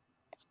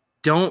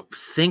don't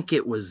think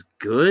it was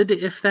good,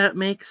 if that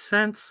makes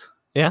sense.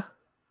 Yeah.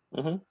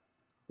 Mm-hmm.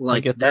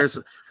 Like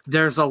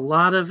there's a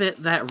lot of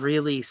it that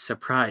really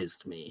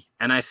surprised me.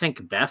 And I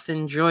think Beth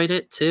enjoyed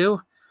it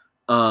too.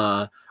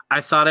 I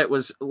thought it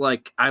was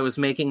like I was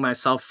making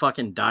myself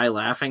fucking die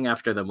laughing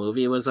after the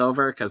movie was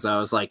over, because I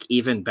was like,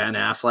 even Ben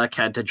Affleck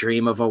had to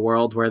dream of a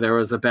world where there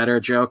was a better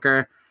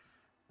Joker.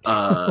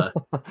 Because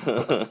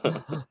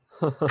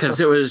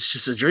it was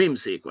just a dream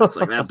sequence.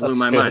 Like, that blew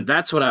my mind.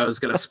 That's what I was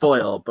going to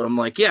spoil. But I'm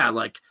like, yeah,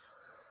 like,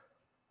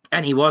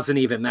 and he wasn't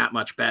even that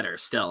much better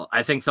still.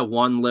 I think the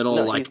one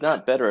little, he's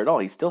not better at all.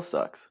 He still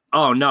sucks.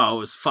 Oh, no, it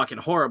was fucking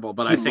horrible.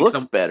 But I think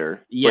looks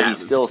better. Yeah, but he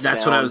still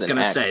that's what I was going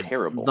to say.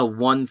 Terrible. The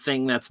one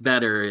thing that's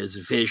better is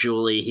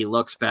visually he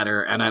looks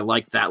better. And I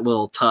like that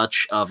little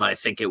touch of, I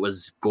think it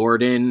was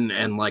Gordon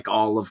and like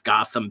all of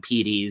Gotham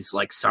PD's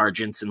like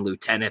sergeants and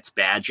lieutenants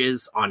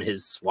badges on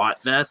his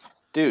SWAT vest.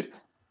 Dude,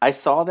 I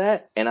saw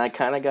that and I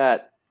kind of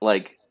got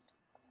like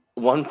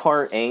one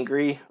part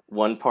angry,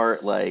 one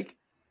part like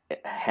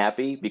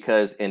happy,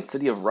 because in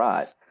City of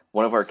Rot,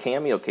 one of our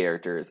cameo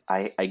characters,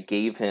 I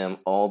gave him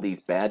all these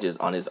badges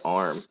on his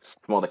arm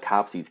from all the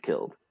cops he's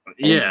killed. And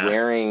he's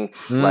wearing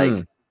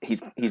like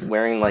he's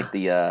wearing like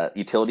the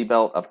utility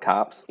belt of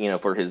cops, you know,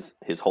 for his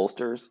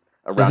holsters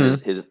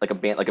around his like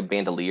a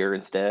bandolier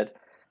instead.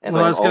 And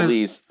so all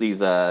these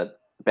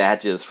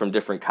badges from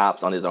different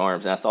cops on his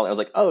arms, and I saw it, I was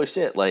like, oh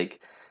shit,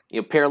 like,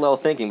 you know, parallel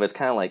thinking, but it's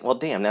kind of like, well,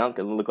 damn, now it's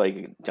gonna look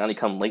like Johnny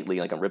Come Lately,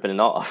 like I'm ripping it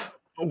off.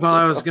 Well,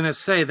 I was gonna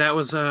say that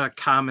was a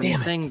common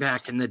thing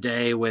back in the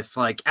day with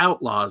like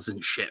outlaws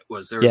and shit.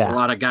 Was there was a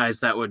lot of guys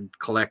that would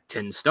collect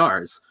 10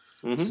 stars.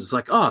 This is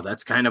like, oh,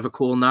 that's kind of a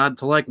cool nod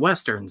to like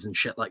westerns and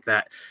shit like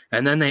that.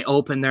 And then they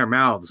opened their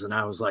mouths, and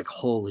I was like,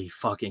 holy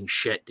fucking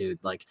shit, dude!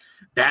 Like,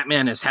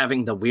 Batman is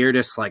having the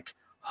weirdest like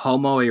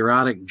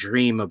homoerotic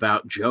dream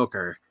about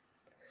Joker.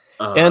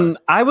 And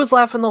I was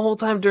laughing the whole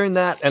time during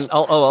that. And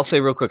I'll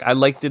say real quick, I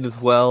liked it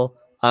as well.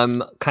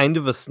 I'm kind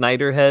of a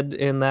Snyder head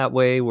in that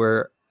way,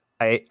 where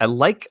I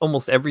like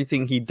almost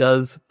everything he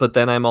does, but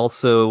then I'm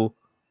also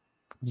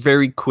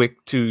very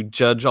quick to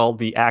judge all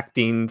the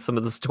acting, some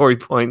of the story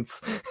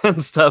points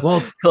and stuff,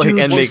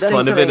 and make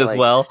fun of it as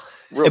well.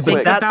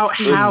 Think about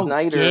how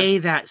gay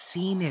that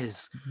scene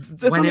is.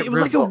 It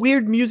was like a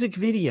weird music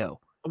video.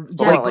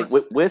 Yeah, like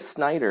with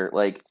Snyder,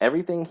 like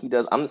everything he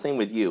does, I'm the same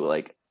with you.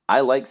 Like,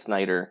 I like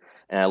Snyder,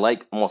 and I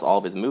like almost all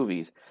of his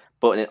movies,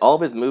 but in all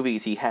of his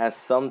movies, he has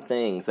some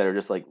things that are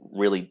just like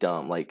really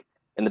dumb. Like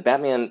in the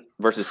Batman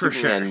versus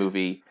Superman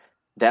movie,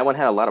 that one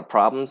had a lot of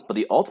problems, but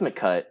the Ultimate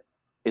Cut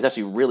is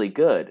actually really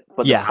good.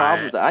 But the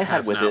problems that I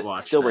had with it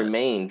still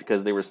remained,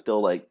 because they were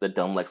still like the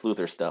dumb Lex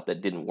Luthor stuff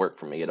that didn't work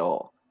for me at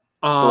all.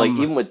 So like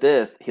even with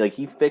this,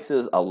 he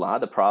fixes a lot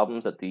of the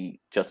problems that the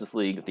Justice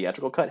League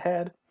theatrical cut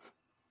had,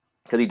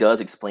 because he does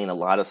explain a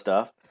lot of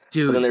stuff.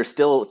 Dude, but then there's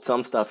still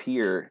some stuff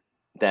here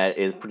that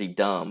is pretty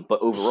dumb,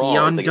 but overall, he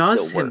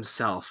undoes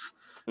himself.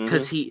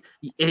 because he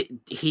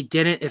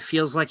didn't. It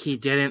feels like he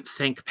didn't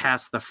think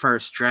past the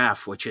first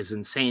draft, which is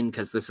insane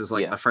because this is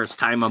like the first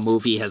time a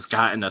movie has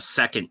gotten a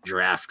second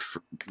draft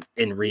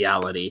in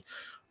reality.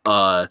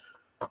 But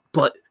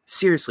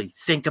seriously,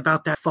 think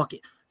about that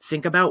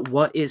think about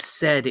what is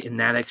said in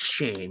that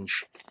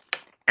exchange,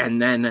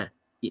 and then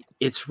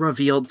it's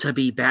revealed to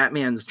be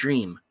Batman's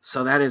dream.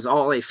 So that is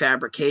all a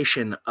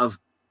fabrication of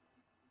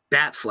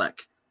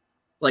Batfleck.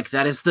 Like,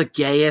 that is the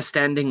gayest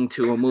ending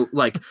to a movie.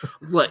 Like,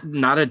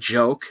 not a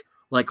joke.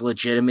 Like,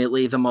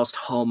 legitimately the most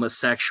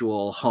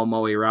homosexual,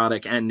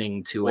 homoerotic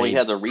ending to Well, a he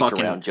has a reach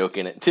fucking around joke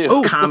in it too.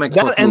 Oh, comic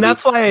book and movie.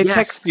 that's why I Yes,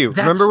 text you. that's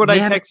Remember what I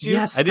text you?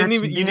 yes, I didn't that's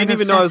even you didn't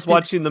even know I was manifested.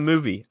 watching the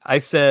movie. I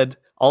said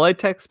all I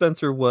text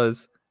Spencer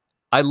was,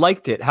 "I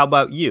liked it. How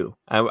about you?"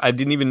 I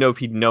didn't even know if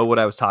he'd know what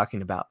I was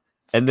talking about.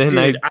 And then Dude,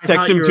 I I text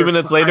thought him you 2 were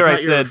minutes fu- I later. I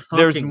thought you were said,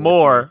 "There's fucking with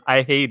more. me."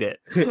 I hate it."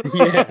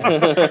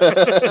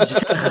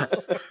 Yeah.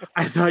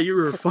 I thought you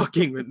were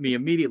fucking with me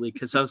immediately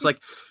because I was like,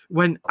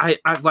 when I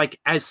like,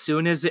 as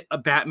soon as a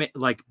Batman,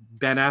 like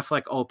Ben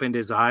Affleck opened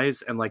his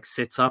eyes and like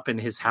sits up in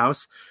his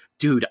house,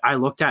 dude, I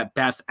looked at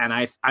Beth and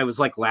I was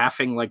like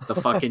laughing like the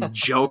fucking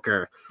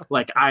Joker.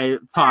 Like, I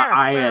thought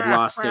I had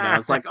lost it. I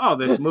was like, oh,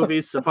 this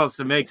movie's supposed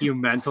to make you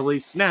mentally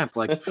snap.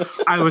 Like,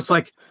 I was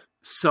like,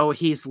 so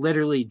he's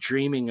literally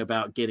dreaming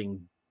about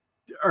getting,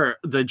 or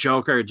the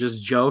Joker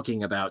just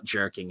joking about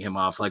jerking him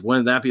off. Like,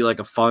 wouldn't that be like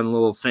a fun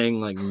little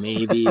thing? Like,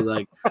 maybe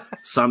like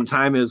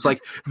sometime it was like,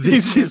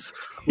 this is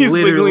He's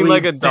literally wiggling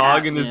like a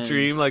dog in his Batman's-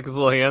 dream, like his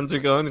little hands are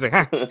going. He's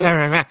like,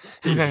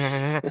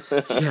 Yeah,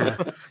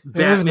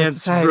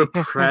 Batman's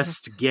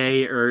repressed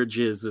gay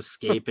urges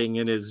escaping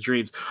in his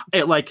dreams.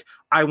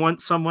 I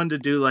want someone to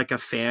do like a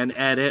fan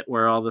edit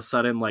where all of a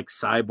sudden like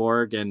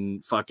Cyborg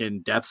and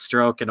fucking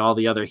Deathstroke and all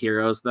the other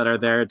heroes that are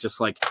there just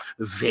like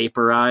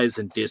vaporize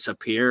and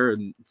disappear,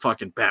 and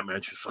fucking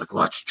Batman's just like,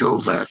 let's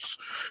do this.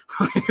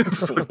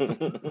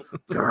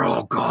 They're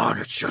all gone.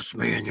 It's just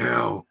me and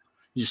you.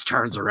 He just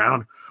turns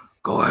around.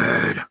 Go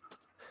ahead.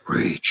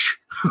 Reach.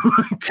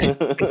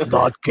 It's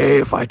not gay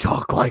if I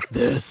talk like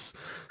this.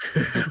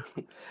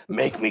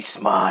 Make me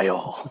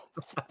smile.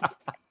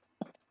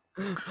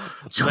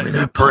 Tell me Let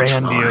that me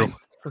brand punchline.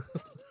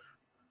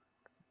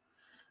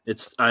 you.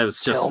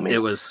 Tell me, it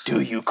was do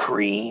you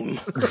cream?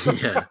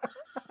 yeah.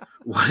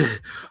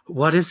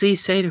 What does he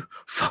say to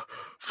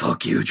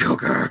fuck you,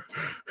 Joker?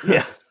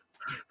 Yeah.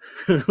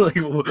 Like,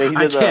 He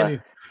I says,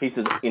 can't. he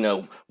says,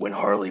 when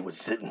Harley was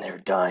sitting there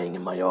dying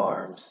in my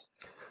arms,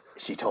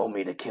 she told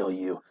me to kill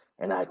you,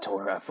 and I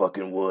told her I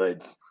fucking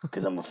would,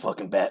 because I'm a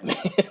fucking Batman.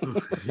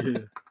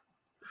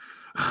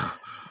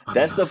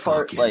 That's the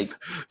part, like,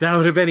 that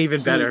would have been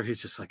even better if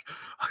he's just like,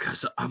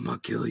 because I'm gonna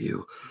kill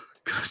you,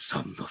 because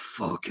I'm the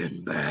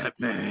fucking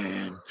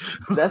Batman.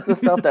 that's the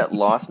stuff that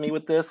lost me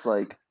with this.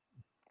 Like,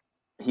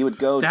 he would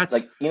go, That's-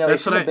 like, it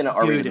that's should what have been an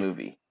R-rated dude,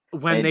 movie.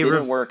 When And they it didn't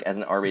rev- work as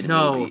an R-rated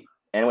No, movie.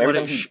 And what every it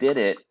time he sh- did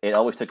it, it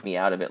always took me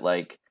out of it.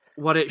 Like,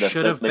 What it the-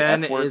 should the- have the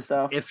been F-word is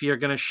stuff. if you're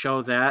going to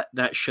show that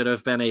should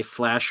have been a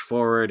flash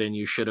forward, and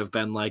you should have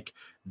been like,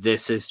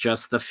 this is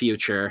just the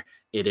future.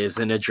 It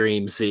isn't a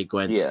dream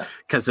sequence. yeah.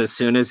 Because as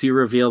soon as you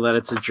reveal that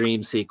it's a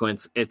dream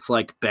sequence, it's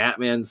like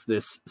Batman's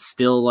this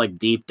still like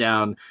deep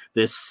down,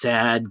 this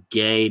sad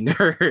gay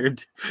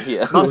nerd.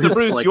 Yeah. Master It's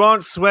Bruce, like- you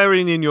aren't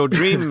swearing in your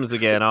dreams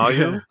again, are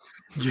you?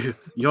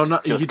 You're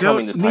not. Just you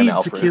coming don't this time, need to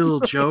Alfred. kill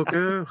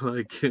Joker.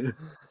 Like,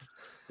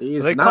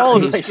 he's They not. call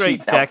it a He straight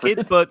shoots Alfred.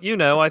 jacket, but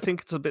I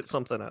think it's a bit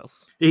something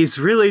else. He's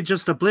really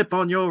just a blip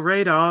on your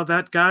radar.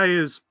 That guy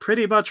is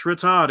pretty much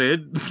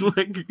retarded.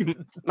 Like,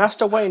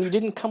 Master Wayne, you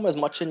didn't come as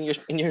much in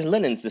your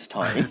linens this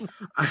time.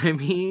 I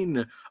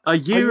mean, a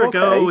year you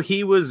ago, okay?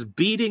 he was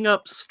beating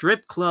up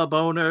strip club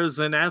owners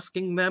and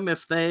asking them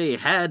if they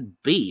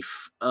had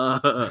beef.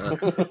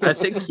 I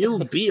think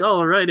he'll be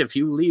all right if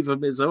you leave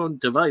him his own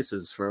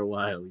devices for a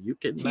while. You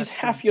can. He's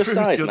half your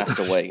size,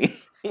 Master Wayne.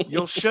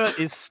 Your shirt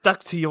is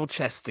stuck to your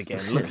chest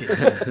again. Look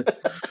at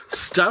it.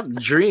 Stop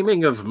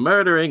dreaming of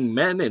murdering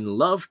men in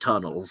love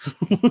tunnels.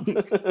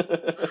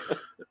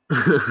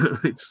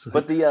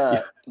 But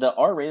the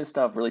R-rated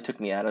stuff really took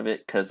me out of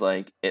it because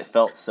like it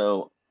felt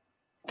so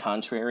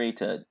contrary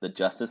to the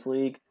Justice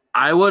League.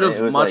 I would It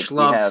have was much like, we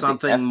loved have the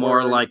something more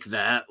F-word. like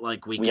that.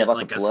 Like we We get have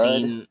lots like of a blood.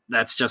 scene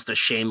that's just a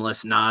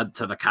shameless nod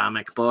to the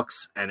comic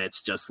books, and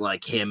it's just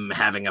like him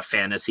having a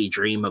fantasy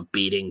dream of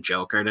beating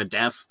Joker to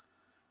death.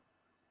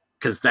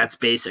 Because that's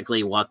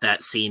basically what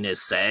that scene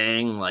is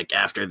saying. Like,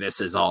 after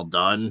this is all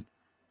done,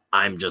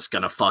 I'm just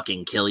gonna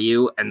fucking kill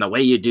you. And the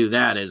way you do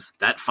that is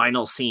that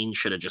final scene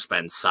should have just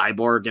been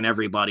Cyborg and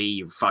everybody.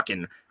 You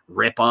fucking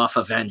rip off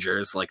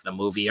Avengers like the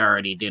movie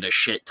already did a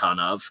shit ton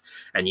of.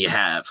 And you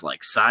have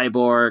like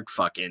Cyborg,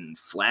 fucking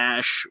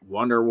Flash,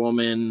 Wonder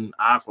Woman,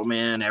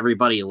 Aquaman,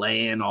 everybody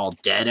laying all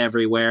dead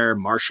everywhere,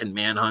 Martian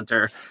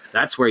Manhunter.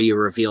 That's where you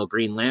reveal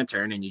Green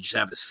Lantern and you just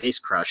have his face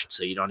crushed,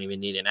 so you don't even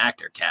need an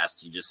actor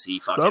cast. You just see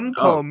fucking Some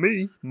call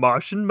me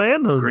Martian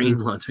Manhunter. Green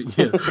Lantern.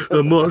 Yeah,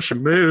 the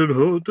Martian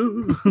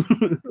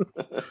Manhunter.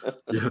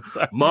 Yeah.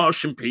 Sorry.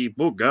 Martian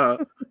people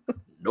got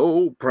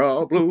no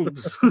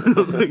problems.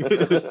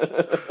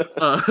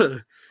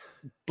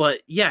 But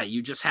yeah,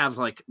 you just have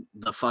like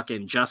the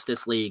fucking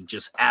Justice League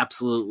just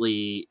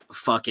absolutely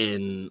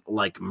fucking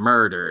like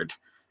murdered.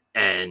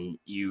 And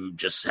you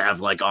just have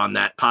like on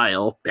that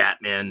pile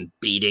Batman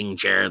beating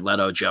Jared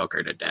Leto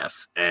Joker to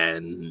death,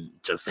 and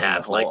just And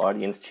have the whole like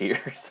audience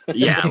cheers.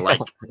 yeah,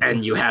 like,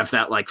 and you have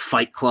that like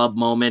Fight Club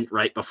moment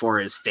right before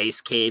his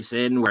face caves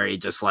in where he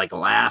just like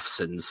laughs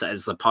and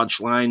says the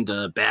punchline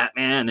to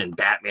Batman, and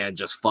Batman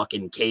just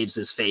fucking caves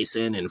his face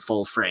in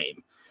full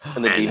frame.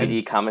 And the And-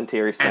 DVD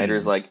commentary,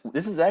 Snyder's and- like,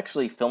 "This is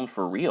actually filmed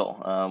for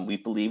real. We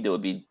believed it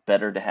would be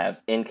better to have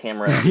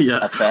in-camera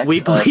Yeah, effects we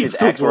of believe his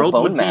the actual world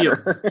bone would be a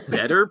matter."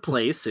 better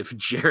place if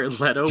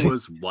Jared Leto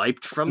was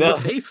wiped from No. the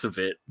face of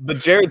it. But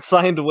Jared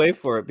signed away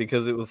for it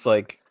because it was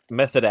like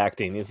method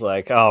acting. He's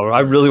like, "Oh, I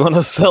really want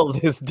to sell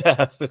this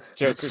death." This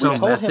Joker. It's so We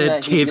told him method,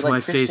 that he'd cave be like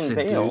my Christian face in,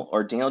 Bale dude.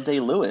 or Daniel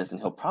Day-Lewis,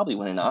 and he'll probably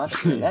win an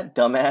Oscar. And that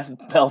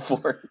dumbass fell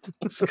for it.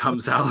 Just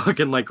comes out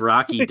looking like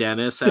Rocky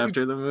Dennis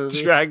after the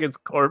movie. Drag his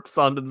corpse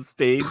onto the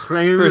stage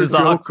Playing for the his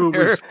Joker Oscar.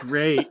 was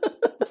great.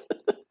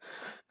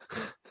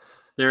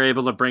 They're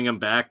able to bring him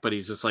back, but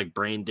he's just like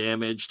brain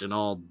damaged and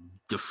all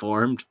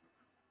deformed.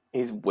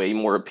 He's way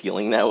more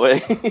appealing that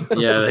way.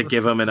 Yeah, they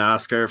give him an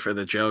Oscar for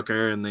the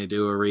Joker, and they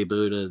do a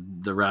reboot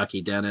of the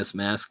Rocky Dennis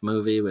mask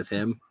movie with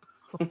him.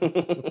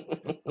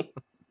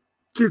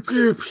 To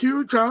give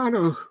huge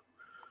honor.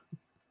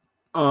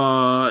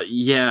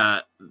 Yeah.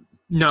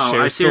 No,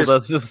 Cher I still seriously,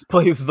 does this,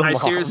 plays the I mom.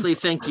 seriously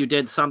think you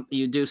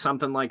do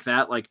something like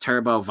that, like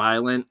Turbo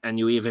Violent, and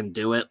you even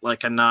do it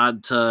like a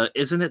nod to,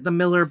 isn't it the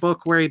Miller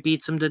book where he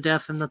beats him to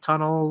death in the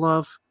Tunnel of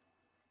Love?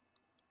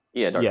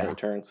 Yeah, Dark Yeah. Knight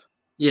Returns.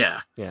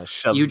 Yeah. Yeah,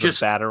 shoves You the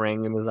just-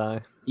 batarang in his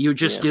eye. You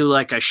just Yeah. do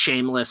like a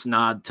shameless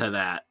nod to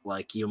that.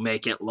 Like you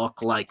make it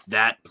look like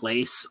that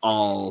place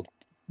all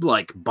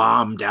like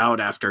bombed out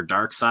after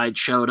Darkseid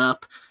showed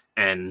up,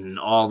 and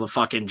all the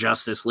fucking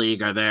Justice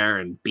League are there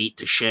and beat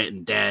to shit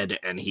and dead,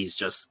 and he's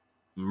just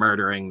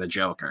murdering the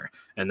Joker.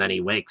 And then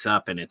he wakes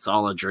up and it's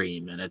all a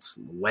dream, and it's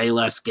way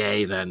less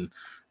gay than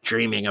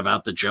dreaming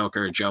about the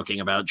Joker joking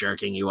about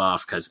jerking you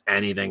off, because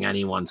anything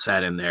anyone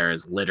said in there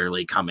is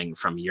literally coming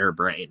from your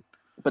brain.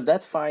 But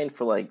that's fine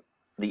for like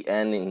the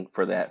ending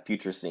for that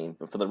future scene.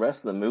 But for the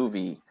rest of the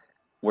movie,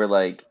 where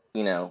like,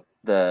 you know,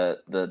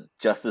 the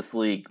Justice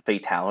League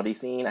fatality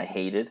scene, I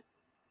hated.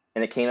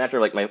 And it came after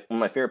like one of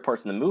my favorite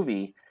parts of the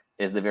movie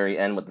is the very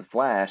end with the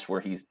Flash, where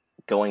he's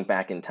going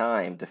back in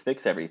time to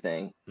fix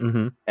everything. Mm-hmm.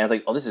 And it's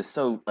like, oh, this is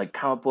so like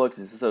comic books.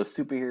 This is so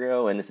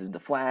superhero, and this is the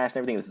Flash and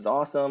everything. This is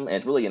awesome, and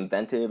it's really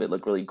inventive. It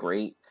looked really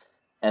great.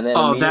 And then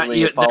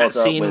immediately it that follows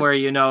up scene with where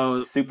you know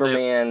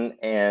Superman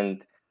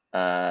and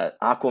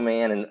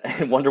Aquaman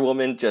and Wonder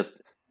Woman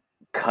just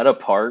cut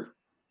apart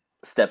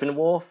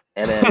Steppenwolf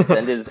and then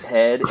send his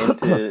head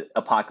into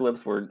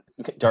Apocalypse, where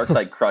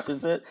Darkseid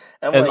crushes it.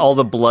 And, And all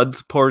the blood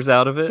pours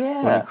out of it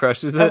when Yeah. he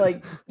crushes I'm it.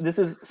 like, this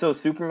is so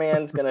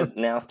Superman's gonna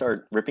now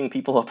start ripping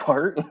people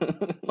apart.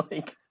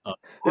 Like, Of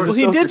this Well, is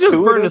he so did just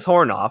burn gratuitous. his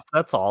horn off.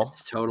 That's all.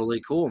 it's totally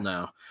cool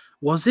now.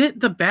 Was it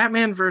the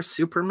Batman vs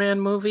Superman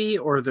movie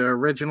or the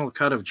original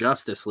cut of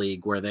Justice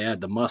League where they had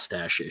the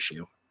mustache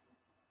issue?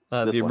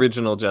 This The one.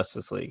 original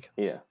Justice League.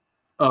 Yeah.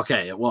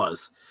 Okay, it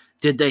was.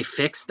 Did they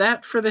fix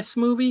that for this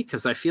movie?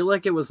 Because I feel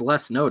like it was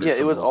less noticeable.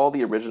 Yeah, it was all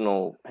the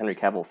original Henry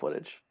Cavill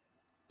footage.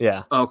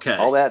 Yeah. Okay.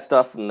 All that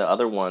stuff from the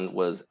other one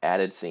was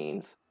added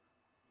scenes,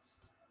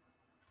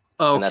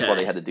 Okay. and that's why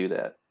they had to do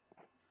that.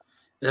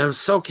 I was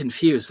so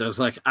confused. I was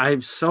like,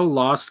 I'm so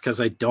lost because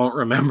I don't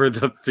remember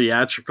the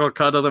theatrical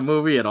cut of the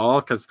movie at all.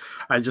 Because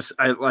I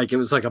like it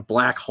was like a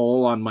black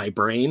hole on my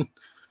brain.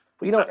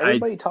 Well, you know, I-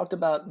 everybody talked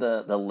about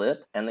the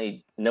lip,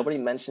 and nobody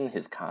mentioned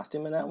his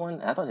costume in that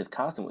one. I thought his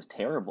costume was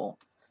terrible.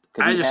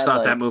 'Cause I he just had, thought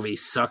like, that movie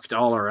sucked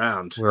all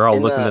around. We're all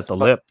In looking the- at the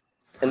lip.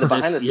 in the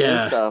behind the scenes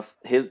Yeah. stuff.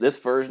 This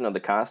version of the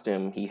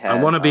costume, he had.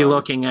 I want to be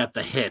looking at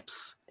the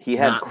hips. He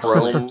had not the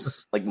chrome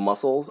lips. like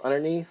muscles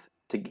underneath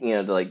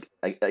to like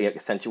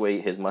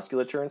accentuate his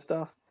musculature and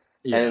stuff.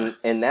 Yeah. And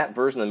in that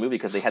version of the movie,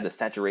 because they had the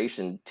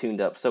saturation tuned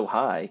up so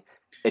high,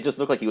 it just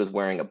looked like he was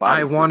wearing a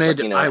I bodysuit, wanted,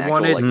 like, an I actual,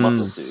 wanted, like,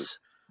 muscle suit.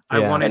 I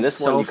Yeah. wanted And this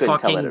one so you couldn't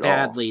tell that fucking at all.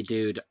 badly,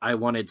 dude. I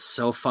wanted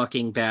so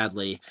fucking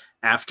badly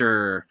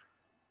after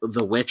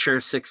The Witcher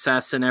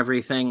success and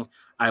everything.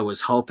 I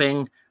was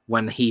hoping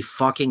when he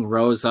fucking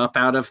rose up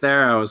out of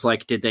there, I was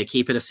like, did they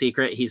keep it a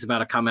secret? He's about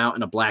to come out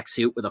in a black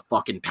suit with a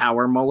fucking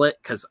power mullet.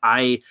 Because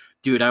I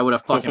would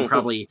have fucking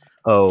probably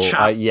Oh,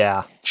 Chop.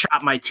 yeah.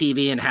 chop my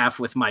TV in half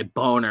with my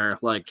boner.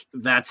 Like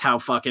that's how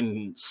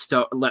fucking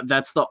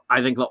that's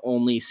I think the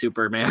only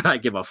Superman I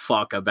give a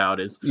fuck about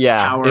is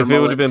Yeah. Power If it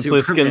would have been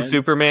mullet Pliskin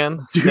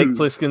Superman, Snake Dude.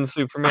 Plissken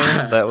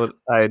Superman, that would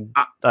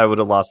I would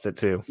have lost it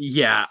too.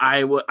 yeah.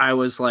 I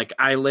was like,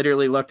 I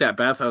literally looked at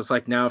Beth. I was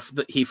like, now if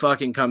he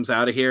fucking comes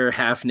out of here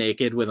half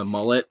naked with a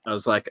mullet, I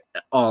was like,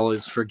 all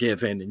is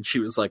forgiven. And she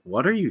was like,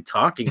 what are you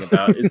talking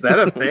about? Is that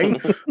a thing?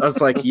 I was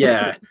like,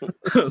 yeah.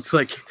 I was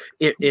like,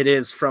 it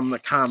is from the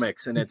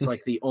comics, and it's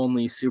like the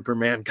only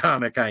Superman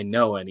comic I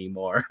know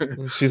anymore.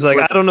 She's like,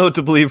 I don't know what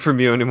to believe from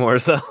you anymore.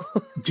 So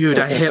Dude,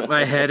 I hit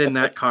my head in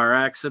that car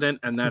accident,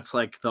 and that's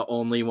like the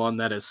only one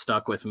that has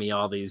stuck with me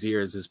all these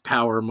years is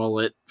Power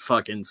Mullet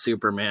fucking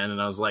Superman.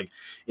 And I was like,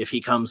 if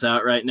he comes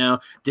out right now,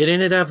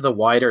 didn't it have the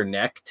wider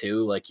neck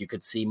too? Like you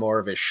could see more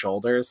of his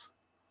shoulders.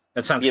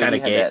 That sounds kind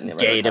of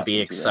gay to be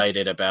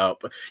excited about.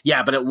 But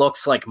yeah, but it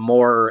looks like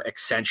more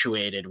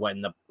accentuated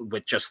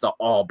with just the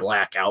all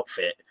black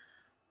outfit.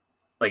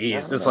 Like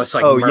it's just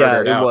like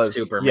murdered out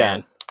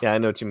Superman. Yeah, I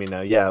know what you mean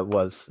now. Yeah, it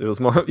was. It was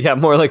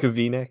more like a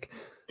V-neck.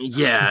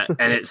 Yeah,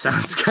 and it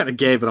sounds kind of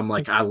gay, but I'm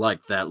like, I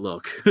like that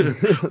look.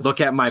 Look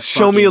at my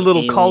show me a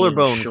little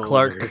collarbone, shoulders.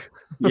 Clark.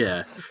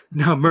 Yeah,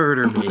 now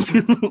murder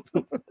me.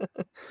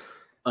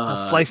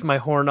 Slice my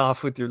horn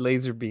off with your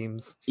laser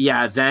beams.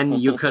 Yeah, then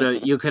you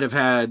could have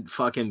had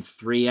fucking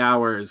 3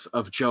 hours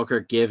of Joker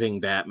giving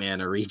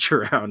Batman a reach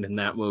around in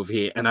that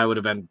movie, and I would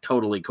have been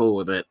totally cool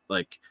with it.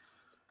 Like,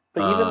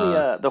 but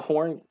even the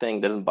horn thing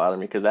doesn't bother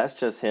me because that's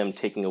just him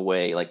taking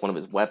away like one of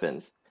his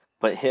weapons.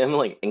 But him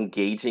like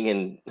engaging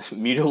and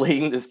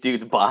mutilating this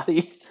dude's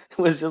body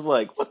was just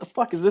like, what the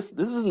fuck is this?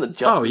 This isn't the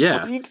Justice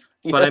League.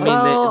 But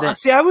know? I mean,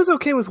 see, I was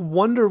okay with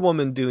Wonder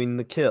Woman doing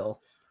the kill.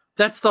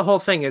 That's the whole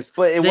thing.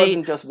 But it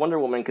wasn't just Wonder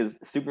Woman because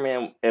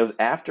Superman. It was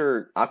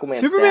after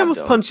Aquaman. Superman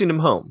was punching him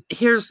home.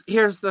 Here's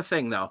the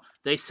thing, though.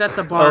 They set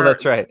the bar. Oh,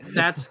 that's right.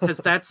 That's because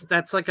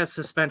that's like a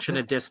suspension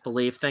of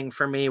disbelief thing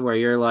for me, where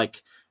you're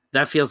like,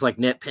 that feels like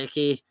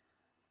nitpicky.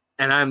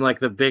 And I'm like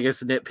the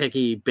biggest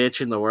nitpicky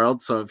bitch in the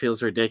world, so it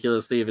feels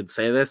ridiculous to even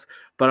say this.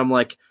 But I'm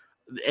like,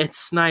 it's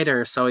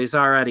Snyder, so he's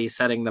already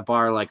setting the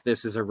bar like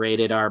this is a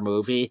rated R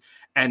movie.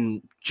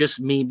 And just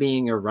me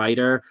being a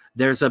writer,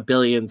 there's a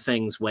billion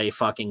things way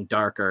fucking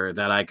darker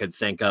that I could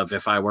think of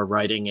if I were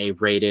writing a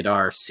rated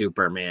R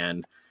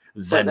Superman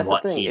than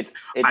what he.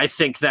 I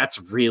think that's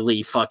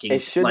really fucking.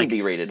 It shouldn't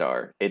be rated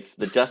R. It's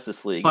the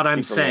Justice League. But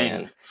I'm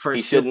Superman. saying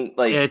he shouldn't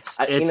like.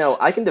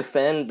 I can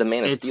defend the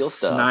Man of Steel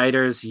stuff. It's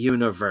Snyder's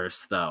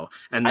universe, though,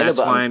 and that's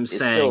why I'm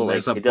saying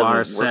there's a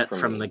bar set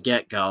from the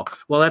get-go.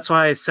 Well, that's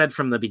why I said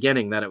from the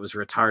beginning that it was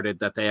retarded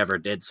that they ever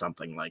did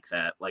something like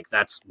that. Like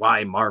that's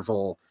why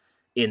Marvel,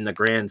 in the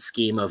grand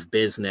scheme of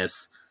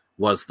business,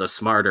 was the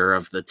smarter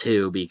of the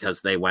two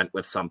because they went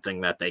with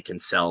something that they can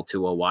sell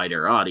to a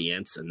wider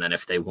audience. And then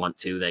if they want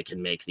to, they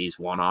can make these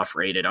one-off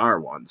rated R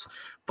ones.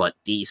 But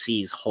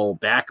DC's whole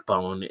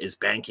backbone is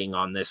banking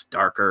on this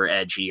darker,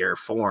 edgier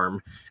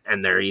form.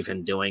 And they're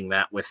even doing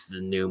that with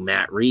the new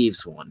Matt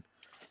Reeves one.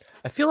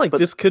 I feel like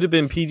this could have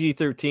been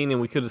PG-13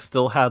 and we could have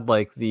still had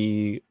like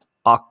the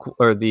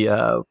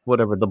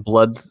the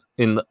bloods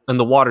in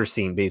the water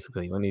scene,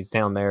 basically when he's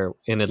down there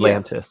in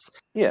Atlantis.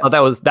 Yeah. That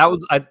was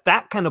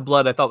that kind of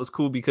blood I thought was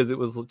cool because it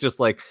was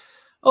just like,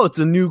 oh, it's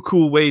a new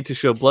cool way to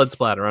show blood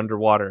splatter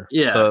underwater.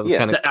 Yeah, so it was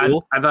kind of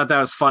cool. I thought that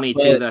was funny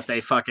too that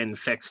they fucking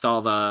fixed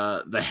all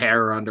the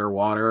hair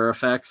underwater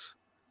effects.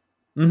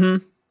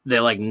 Mm-hmm. They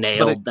like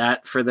nailed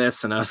that for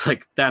this, and I was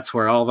like, that's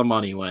where all the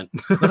money went.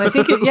 But I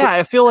think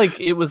I feel like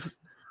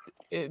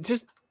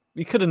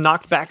you could have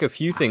knocked back a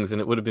few things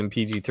and it would have been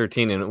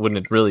PG-13 and it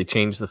wouldn't have really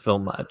changed the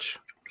film much.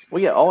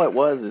 Well, yeah, all it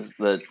was is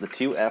the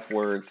two F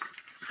words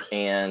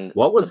and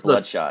what was the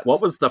Bloodshot.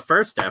 What was the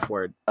first F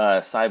word?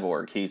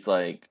 Cyborg. He's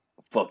like,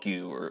 fuck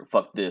you or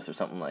fuck this or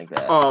something like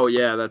that. Oh,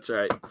 yeah, that's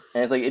right.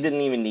 And it's like, it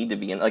didn't even need to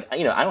be in, like,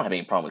 I don't have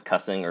any problem with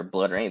cussing or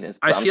blood or anything.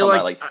 But I feel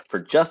like for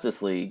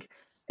Justice League,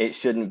 it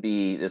shouldn't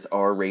be this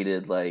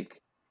R-rated,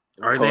 like,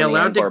 Are they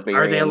allowed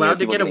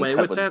to get away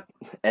with that?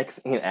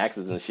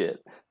 Axes and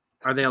shit.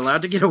 Are they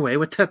allowed to get away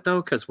with that,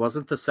 though? Because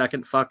wasn't the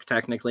second fuck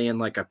technically in,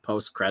 like, a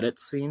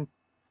post-credits scene?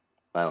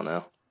 I don't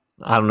know.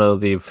 I don't know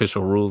the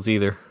official rules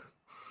either.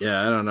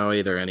 Yeah, I don't know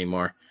either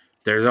anymore.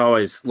 There's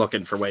always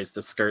looking for ways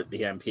to skirt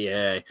the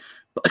MPAA.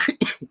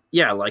 But,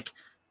 yeah, like,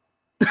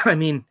 I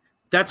mean,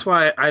 that's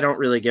why I don't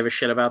really give a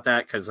shit about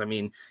that, because, I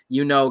mean,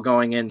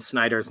 going in,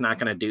 Snyder's not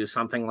going to do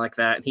something like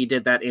that. He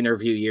did that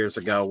interview years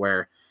ago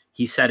where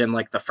he said in,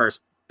 like, the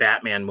first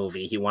Batman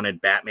movie, he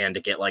wanted Batman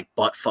to get, like,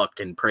 butt-fucked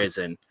in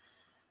prison.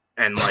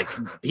 And, like,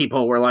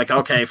 people were like,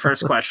 okay,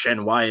 first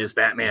question, why is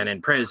Batman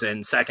in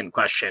prison? Second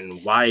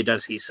question, why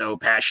does he so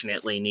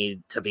passionately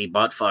need to be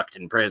butt-fucked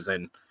in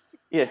prison?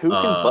 Yeah, who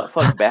can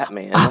butt-fuck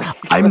Batman?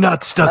 I'm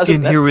not stuck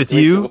in here with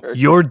you. Work?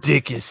 Your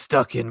dick is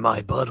stuck in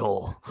my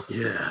butthole.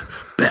 Yeah,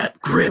 bat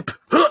grip.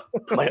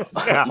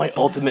 my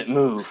ultimate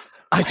move.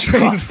 I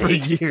trained for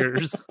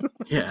years.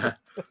 Yeah,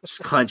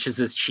 just clenches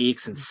his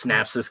cheeks and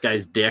snaps this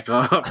guy's dick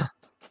off.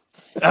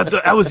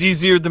 That was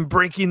easier than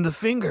breaking the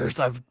fingers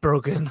I've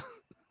broken.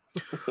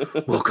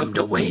 Welcome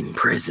to Wayne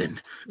Prison.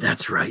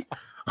 That's right.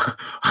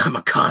 I'm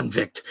a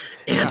convict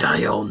and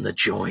I own the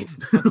joint.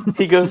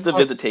 He goes to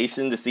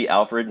visitation to see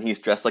Alfred and he's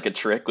dressed like a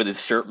trick with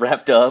his shirt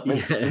wrapped up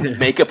and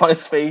makeup on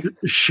his face.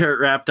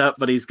 Shirt wrapped up,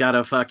 but he's got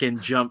a fucking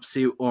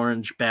jumpsuit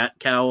orange bat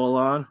cowl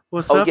on.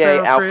 What's up, okay,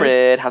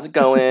 Alfred? How's it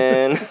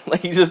going?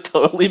 Like, he just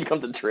totally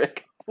becomes a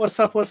trick. What's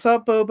up,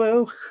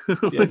 Bobo? Yeah,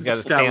 he's got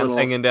his pants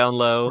hanging down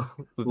low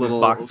with his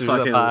boxers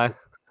up high.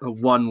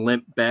 One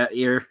limp bat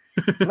ear.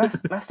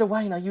 Master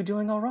Wayne, are you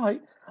doing all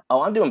right?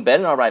 Oh, I'm doing better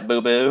than all right,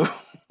 boo-boo.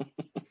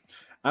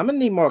 I'm gonna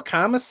need more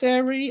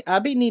commissary. I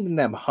be needing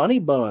them honey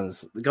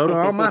buns. Go to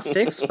all my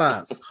thick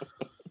spots.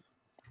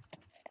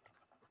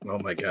 Oh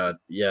my god.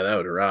 Yeah, that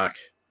would rock.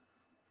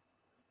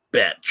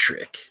 Bat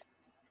trick.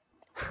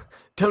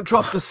 Don't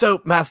drop the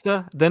soap,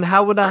 master. Then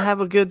how would I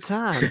have a good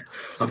time?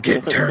 I'm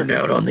getting turned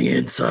out on the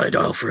inside,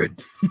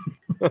 Alfred.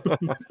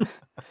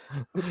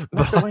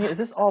 Master Wayne, is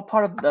this all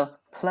part of the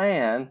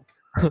plan?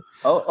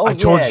 Oh, I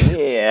told you.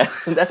 yeah.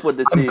 That's what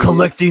this I'm is.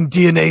 collecting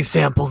DNA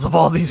samples of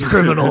all these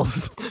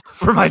criminals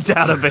for my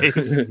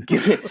database.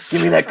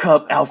 Give me that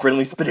cup, Alfred. Let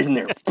me spit it in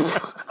there.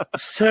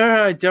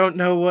 Sir, I don't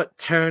know what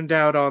turned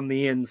out on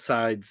the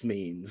insides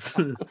means.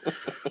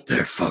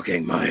 They're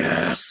fucking my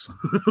ass.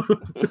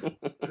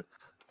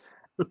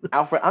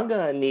 Alfred, I'm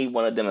gonna need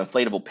one of them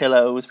inflatable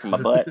pillows for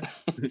my butt.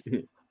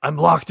 I'm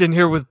locked in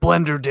here with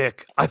Blender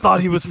Dick. I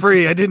thought he was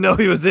free. I didn't know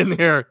he was in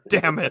here.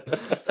 Damn it.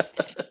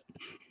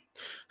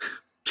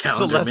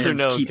 Calendar lesser Man's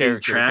known keeping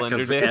character, track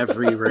Blender of Dick.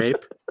 every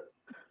rape.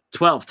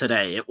 12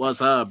 today. It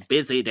was a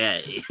busy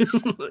day.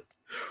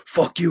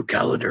 Fuck you,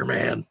 Calendar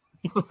Man.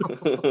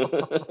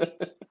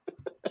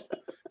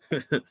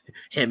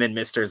 Him and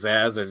Mr.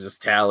 Zaz are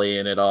just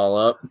tallying it all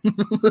up.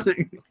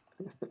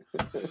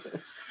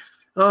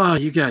 Oh,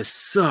 you guys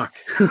suck.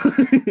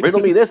 Riddle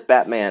me this,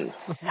 Batman.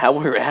 How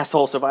will your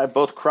asshole survive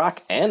both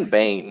Croc and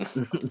Bane?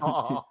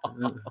 Oh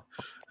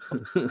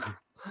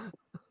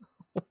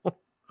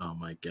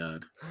my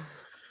god.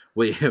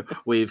 We've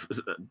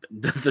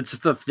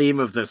just the theme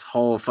of this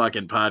whole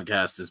fucking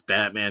podcast is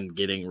Batman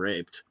getting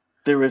raped.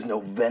 There is no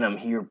venom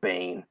here,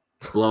 Bane.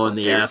 Blowing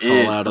the There asshole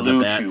is out of the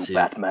Blue bat Chew, suit.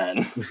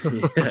 Batman.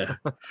 Yeah,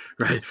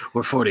 right.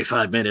 We're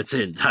 45 minutes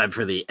in. Time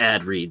for the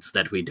ad reads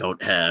that we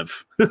don't have.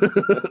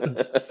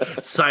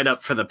 Sign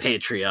up for the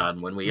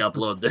Patreon when we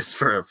upload this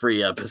for a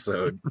free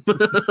episode.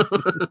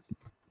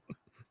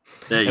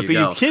 There you And for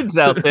go. you kids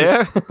out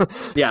there,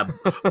 Yeah,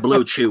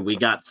 Blue Chew, we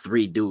got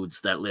 3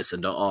 dudes that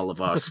listen to all of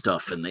our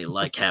stuff and they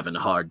like having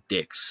hard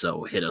dicks,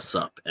 so hit us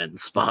up and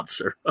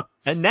sponsor us.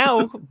 and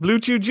now Blue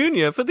Chew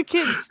Jr. for the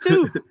kids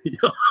too.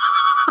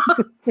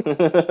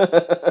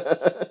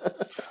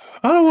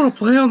 I don't want to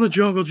play on the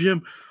jungle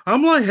gym.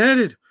 I'm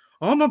lightheaded.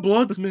 All my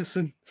blood's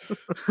missing.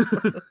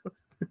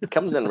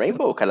 Comes in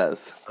rainbow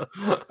colors.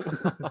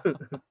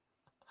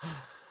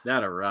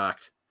 That'd have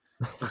rocked.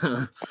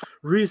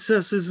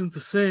 Recess isn't the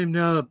same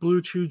now that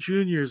Blue Chew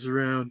Jr.'s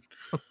around.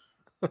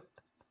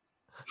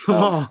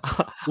 Oh,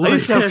 I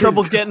used to have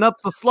trouble lightheaded 'cause getting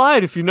up the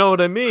slide, if you know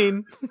what I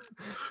mean.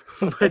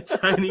 my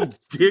tiny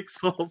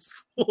dick's all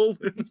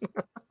swollen.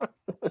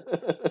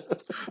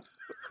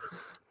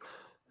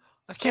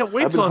 I can't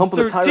wait I've till been I'm humping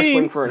the tire 13.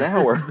 swing for an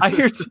hour. I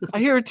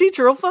hear a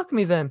teacher will fuck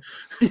me then.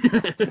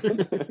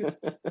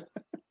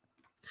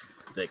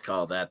 They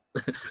call that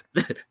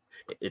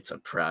it's a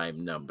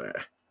prime number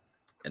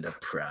and a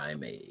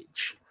prime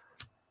age.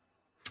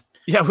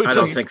 Yeah, which I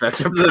don't like, think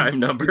that's a the- prime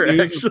number, the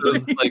news actually. of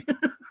those, like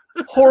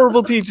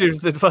horrible teachers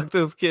that fuck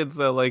those kids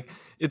though. Like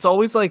it's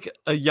always like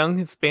a young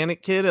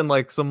Hispanic kid and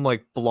like some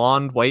like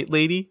blonde white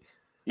lady.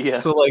 Yeah.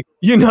 So like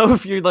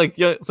if you're like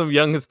some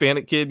young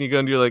Hispanic kid and you go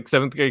into your like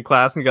 7th grade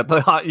class and you got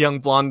the hot young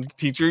blonde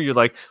teacher, you're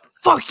like,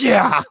 fuck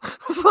yeah,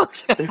 fuck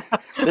yeah.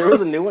 There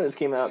was a new one that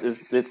came out.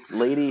 This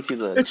lady, she's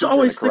a. It's teacher at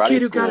always a the karate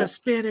kid who got a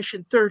school. Spanish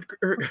in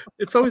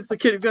it's always the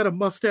kid who got a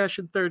mustache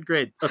in 3rd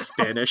grade. A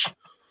Spanish.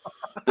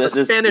 This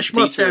Spanish teacher,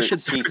 mustache in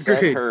she 3rd sent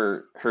grade.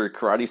 her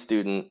karate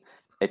student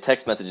a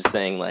text message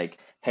saying like,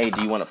 "Hey,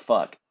 do you want to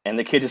fuck?" And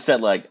the kid just said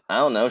like, "I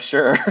don't know,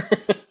 sure."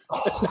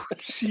 Oh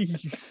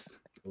jeez.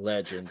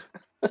 Legend.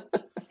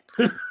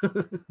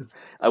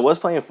 I was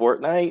playing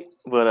Fortnite,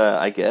 but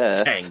I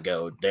guess.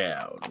 Tango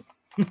down.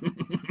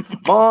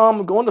 Mom,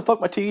 I'm going to fuck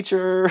my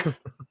teacher.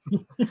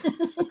 I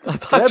I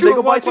thought you big were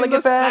a bite when watching I the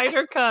get back?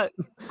 Snyder Cut.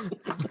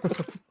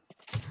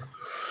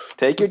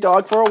 Take your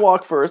dog for a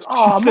walk first. She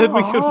Oh, said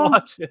we could Mom.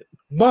 watch it.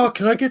 Ma,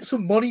 can I get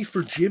some money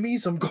for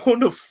Jimmy's? I'm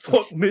going to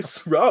fuck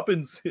Miss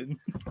Robinson.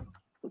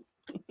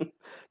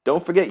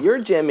 Don't forget your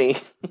Jimmy.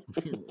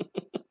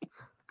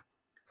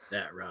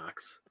 That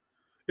rocks.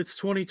 It's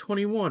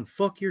 2021.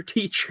 Fuck your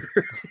teacher.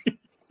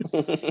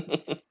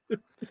 It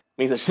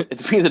means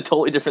a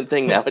totally different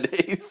thing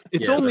nowadays.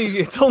 It's Yeah,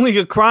 it's only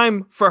a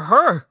crime for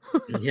her.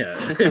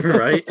 Yeah,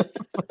 right?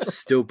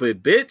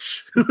 Stupid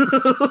bitch.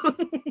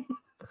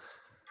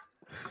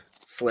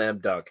 Slam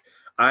dunk.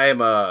 I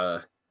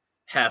am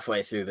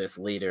halfway through this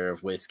liter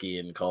of whiskey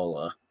and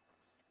cola.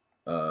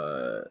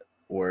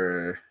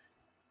 We're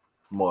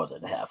more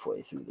than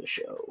halfway through the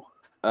show.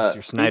 It's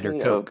your Snyder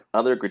Speaking Coke. of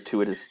other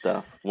gratuitous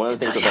stuff, one of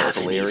the things I thought was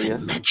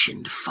hilarious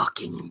mentioned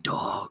fucking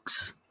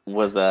dogs.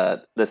 was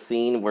the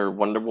scene where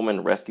Wonder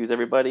Woman rescues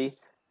everybody,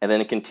 and then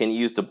it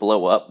continues to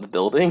blow up the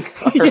building.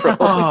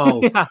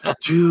 Oh, Yeah.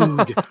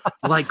 dude.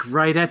 Like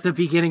right at the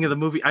beginning of the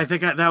movie. I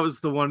think that was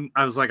the one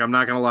I was like, I'm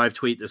not going to live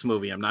tweet this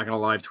movie. I'm not going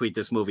to live tweet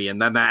this movie.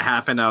 And then that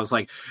happened. I was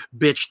like,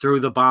 bitch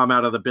threw the bomb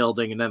out of the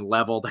building and then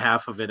leveled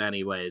half of it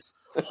anyways.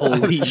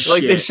 Holy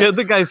Like they shit. showed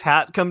the guy's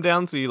hat come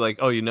down, so you like,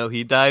 oh, you know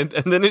he died,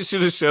 and then it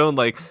should have shown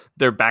like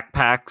their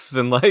backpacks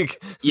and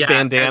like Yeah,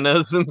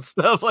 bandanas and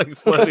stuff like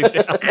floating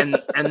down.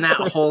 And that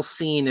whole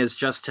scene is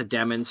just to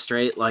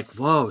demonstrate like,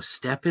 whoa,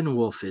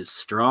 Steppenwolf is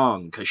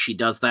strong, because she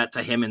does that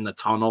to him in the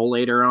tunnel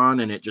later on,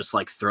 and it just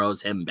like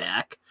throws him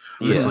back.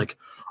 It's Yeah. like,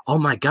 oh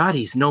my god,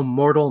 he's no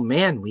mortal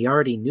man. We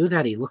already knew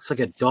that. He looks like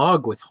a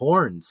dog with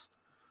horns.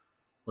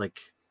 Like,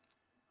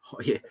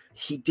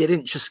 he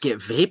didn't just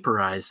get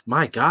vaporized.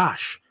 My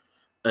gosh.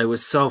 It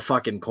was so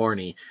fucking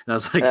corny. And I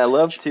was like, And I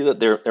love too that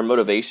their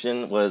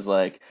motivation was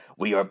like,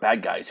 we are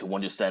bad guys who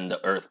want to send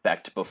the Earth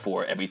back to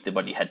before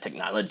everybody had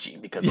technology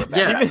because we're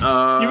bad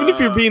guys. Even if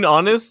you're being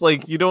honest,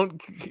 like you don't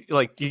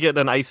like you get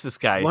an ISIS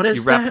guy, What is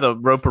you wrap that? the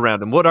rope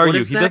around him. What are What you?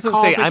 is He that doesn't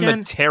say called I'm again?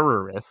 a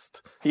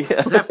terrorist.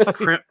 Yeah.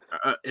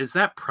 is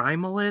that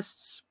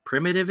primalists,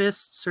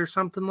 primitivists, or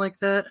something like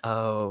that?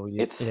 Oh,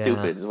 yeah. It's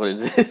stupid is what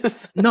it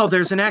is. No,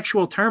 there's an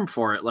actual term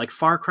for it. Like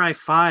Far Cry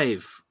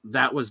 5,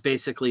 that was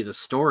basically the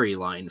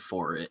storyline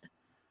for it.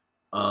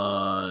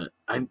 I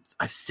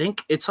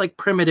think it's like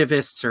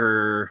primitivists,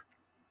 or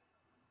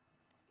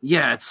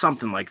yeah, it's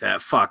something like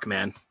that. Fuck,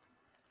 man.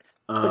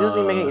 It doesn't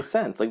even make any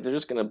sense. Like they're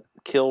just gonna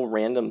kill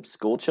random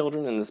school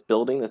children in this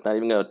building that's not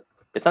even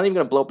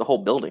gonna blow up the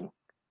whole building.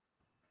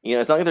 You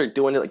know, it's not like they're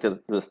doing it like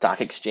the stock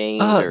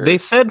exchange. Or... They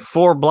said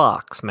 4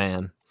 blocks,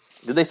 man.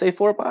 Did they say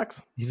 4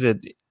 blocks? He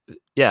said,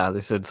 yeah,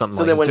 they said something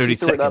So like then when 30 she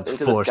threw it up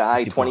seconds. into the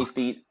sky, forced 20 blocks.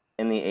 feet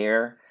in the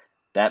air,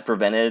 that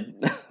prevented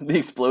the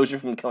explosion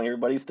from killing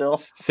everybody still?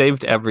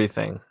 Saved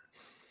everything.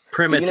 But,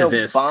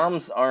 Primitivist.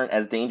 bombs aren't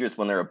as dangerous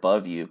when they're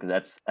above you,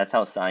 because that's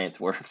how science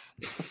works.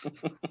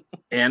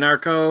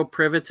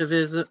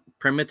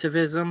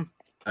 Primitivism.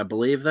 I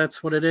believe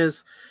that's what it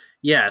is.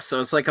 Yeah, so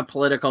it's like a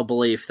political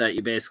belief that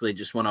you basically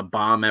just want to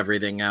bomb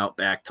everything out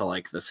back to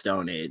like the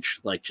Stone Age,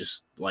 like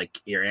just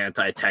like you're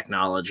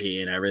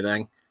anti-technology and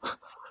everything.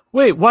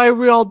 Wait, why are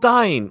we all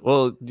dying?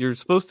 Well, you're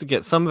supposed to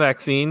get some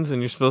vaccines,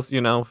 and you're supposed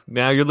to,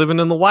 now you're living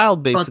in the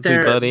wild, basically,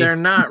 But buddy. they're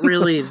not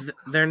really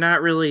they're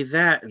not really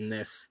that in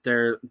this.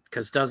 They're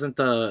because doesn't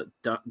the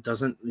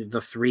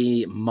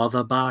 3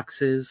 mother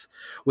boxes,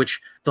 which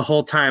the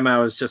whole time I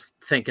was just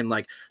thinking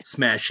like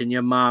smashing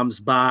your mom's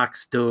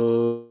box,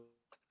 dude.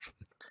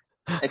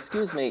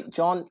 Excuse me,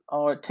 John,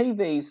 are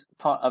TVs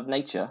part of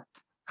nature?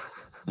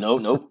 No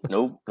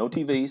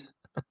TVs.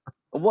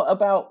 What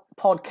about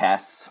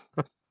podcasts?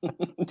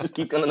 Just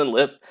keep going on the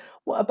list.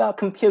 What about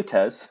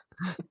computers?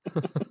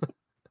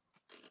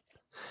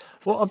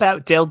 What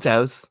about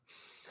dildos?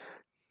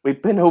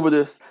 We've been over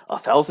this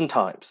 1,000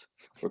 times.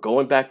 We're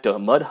going back to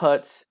mud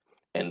huts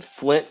and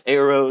flint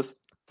arrows.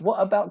 What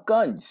about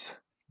guns?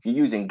 You're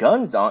using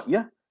guns, aren't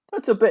you?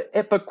 That's a bit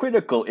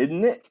hypocritical,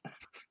 isn't it?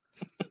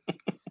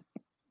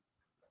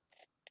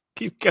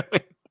 Keep going.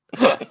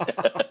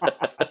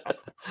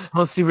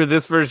 Let's see where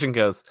this version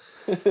goes.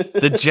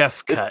 The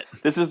Jeff cut.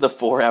 This is the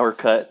 4-hour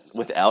cut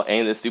without any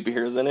of the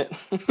superheroes in it.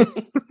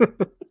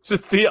 It's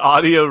just the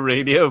audio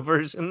radio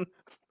version.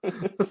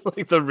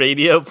 Like the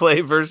radio play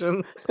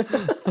version.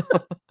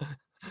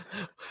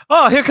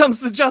 Oh, here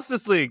comes the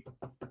Justice League.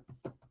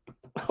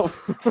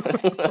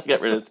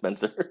 Get rid of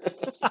Spencer.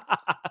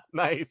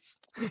 Nice.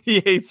 He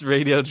hates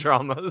radio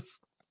dramas.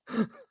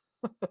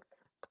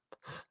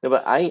 No,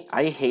 but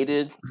I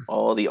hated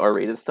all the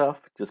R-rated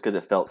stuff just because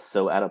it felt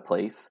so out of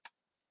place.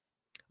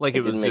 Like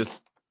it was didn't make- just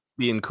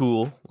being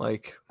cool.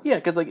 Like, Yeah,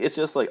 because like it's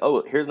just like,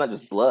 oh, here's not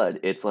just blood;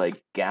 it's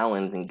like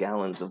gallons and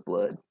gallons of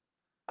blood.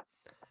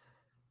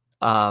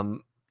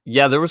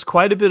 yeah, there was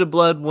quite a bit of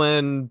blood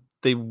when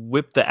they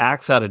whipped the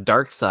axe out of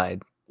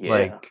Darkseid. Yeah.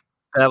 Like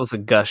that was a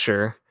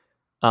gusher.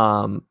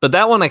 But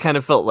that one I kind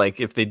of felt like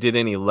if they did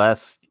any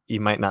less, you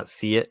might not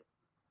see it.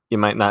 You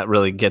might not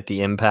really get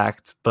the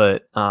impact.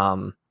 But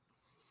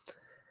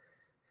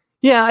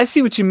yeah, I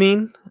see what you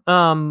mean.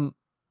 I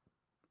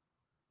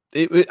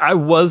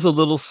was a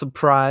little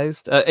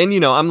surprised,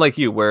 and I'm like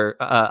you, where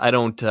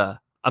I'm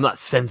not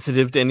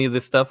sensitive to any of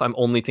this stuff. I'm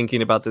only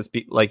thinking about this,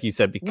 like you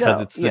said, because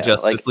No, it's the yeah,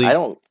 Justice like, League. I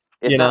don't.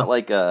 It's you not know?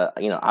 like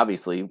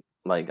obviously,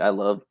 like I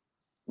love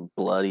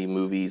bloody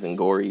movies and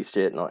gory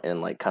shit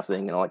and like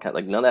cussing and all that kind.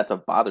 Like none of that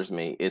stuff bothers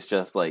me. It's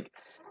just like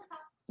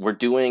we're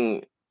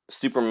doing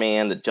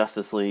Superman, the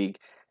Justice League,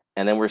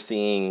 and then we're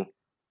seeing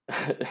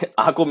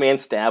Aquaman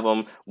stab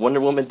him, Wonder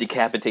Woman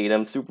decapitate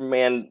him,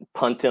 Superman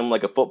punt him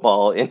like a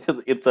football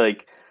into. It's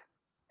like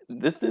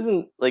this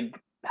isn't like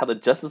how the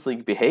Justice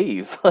League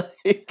behaves.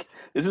 Like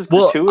this is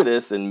Well,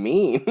 gratuitous and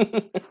mean.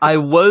 I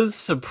was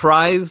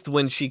surprised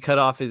when she cut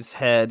off his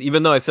head,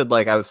 even though I said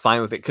like I was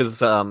fine with it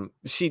because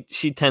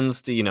she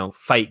tends to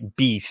fight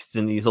beasts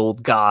and these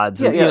old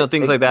gods and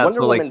things like that. Wonder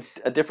So like Woman's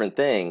a different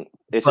thing.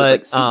 It's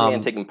But, just like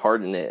Superman taking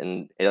part in it,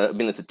 and I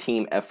mean it's a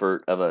team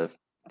effort of a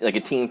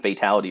team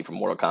fatality from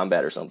Mortal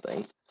Kombat or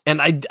something.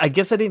 And I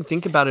guess I didn't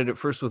think about it at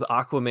first with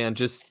Aquaman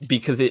just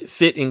because it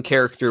fit in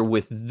character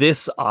with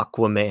this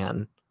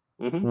Aquaman,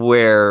 Mhm.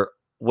 where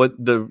what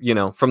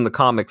from the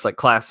comics, like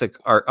classic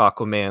art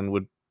Aquaman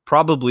would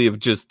probably have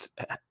just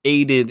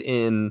aided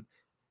in,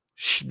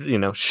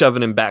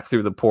 shoving him back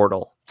through the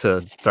portal.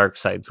 to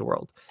Darkseid's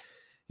world.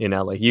 You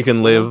know, like you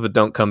can live but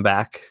don't come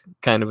back,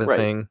 kind of a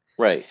thing.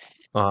 Right.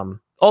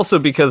 Also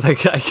because I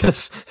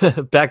guess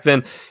back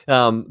then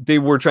they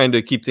were trying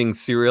to keep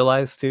things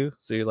serialized too.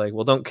 So you're like,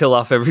 well, don't kill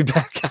off every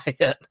bad guy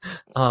yet.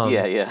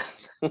 Yeah.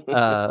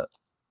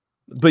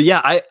 But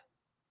yeah,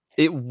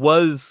 it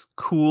was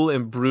cool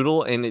and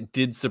brutal, and it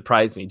did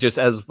surprise me. Just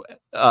as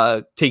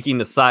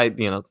taking aside,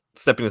 you know,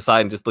 stepping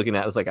aside and just looking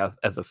at it as like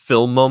as a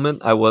film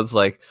moment, I was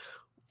like,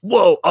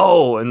 whoa,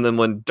 oh, and then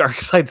when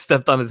Darkseid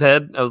stepped on his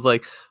head, I was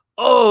like,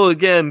 oh,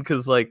 again,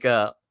 because like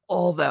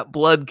all that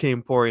blood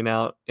came pouring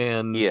out,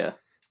 and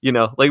you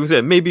know, like we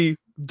said, maybe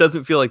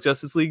doesn't feel like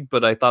Justice League,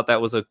 but I thought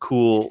that was a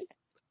cool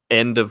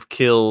end of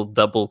kill,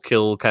 double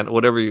kill, kind of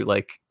whatever you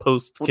like,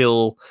 post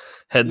kill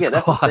head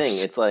squash. That's the thing.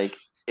 It's like,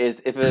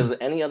 if it was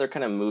any other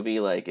kind of movie,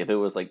 like if it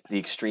was like the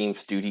Extreme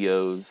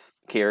Studios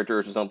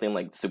characters or something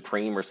like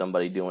Supreme or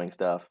somebody doing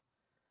stuff,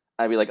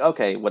 I'd be like,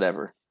 okay,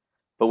 whatever.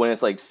 But when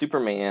it's like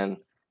Superman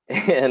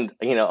and,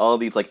 you know, all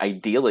these like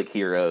idyllic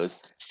heroes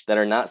that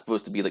are not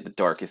supposed to be like the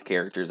darkest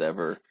characters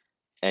ever,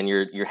 and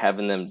you're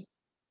having them,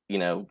 you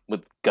know,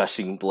 with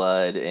gushing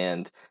blood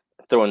and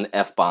throwing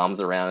F-bombs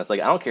around, it's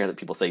like, I don't care that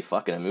people say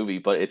fuck in a movie,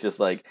 but it's just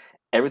like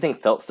everything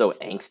felt so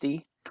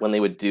angsty when they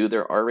would do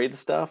their R-rated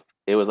stuff.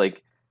 It was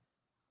like,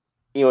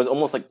 you know, it was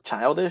almost like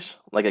childish,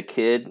 like a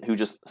kid who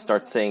just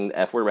starts saying the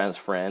F word around his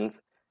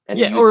friends and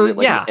uses it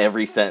like in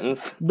every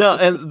sentence. No,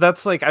 and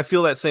that's like, I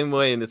feel that same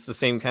way, and it's the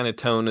same kind of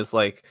tone as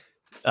like,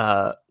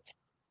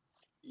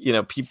 you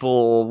know,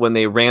 people when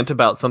they rant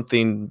about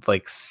something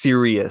like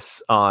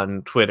serious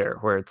on Twitter,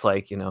 where it's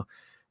like, you know,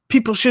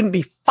 people shouldn't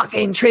be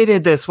fucking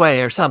treated this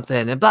way or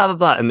something, and blah blah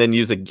blah, and then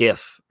use a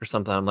GIF or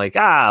something. I'm like,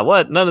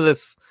 what? None of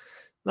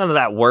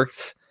that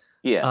worked.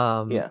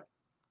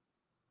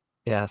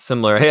 Yeah,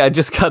 similar. Hey, I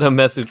just got a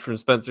message from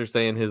Spencer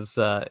saying his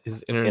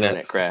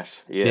internet crash.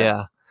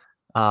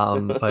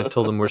 But I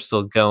told him we're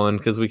still going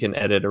because we can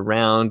edit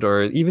around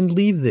or even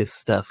leave this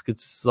stuff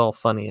because this is all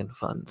funny and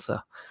fun. So,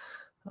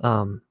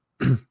 but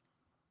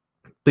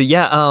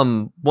yeah,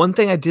 one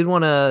thing I did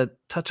want to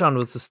touch on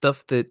was the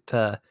stuff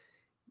that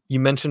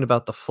you mentioned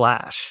about the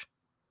Flash.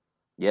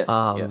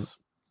 Yes.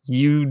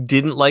 You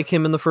didn't like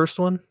him in the first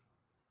one?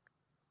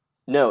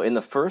 No, in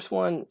the first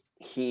one,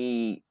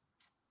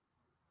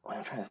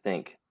 I'm trying to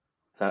think.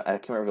 So I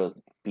can't remember if it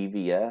was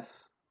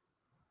BVS.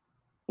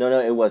 No,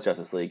 it was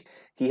Justice League.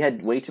 He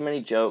had way too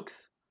many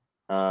jokes.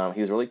 He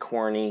was really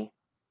corny,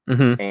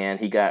 and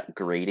he got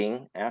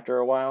grating after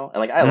a while. And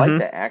like, I like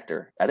that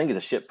actor. I think he's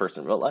a shit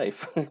person in real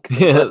life.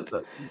 That's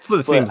what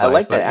it seems like. I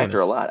like that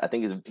actor a lot. I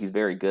think he's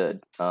very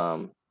good.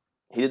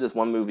 He did this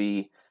one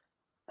movie.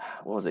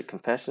 What was it?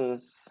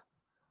 Confessions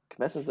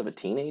of a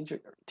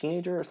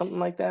Teenager or something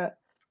like that.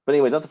 But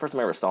anyways, that's the first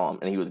time I ever saw him,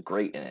 and he was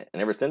great in it.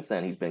 And ever since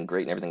then, he's been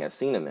great in everything I've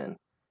seen him in.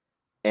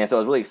 And so I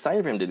was really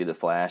excited for him to be the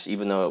Flash,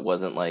 even though it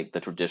wasn't like the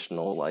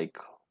traditional like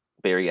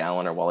Barry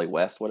Allen or Wally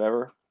West,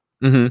 whatever.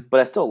 But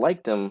I still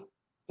liked him,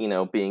 you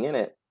know, being in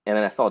it. And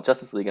then I saw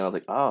Justice League, and I was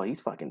like, oh, he's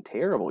fucking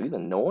terrible. He's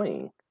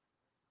annoying.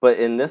 But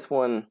in this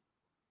one,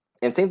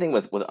 and same thing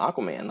with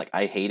Aquaman. Like,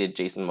 I hated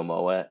Jason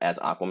Momoa as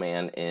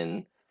Aquaman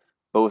in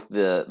both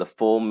the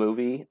full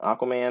movie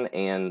Aquaman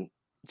and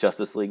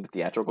Justice League, the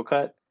theatrical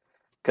cut.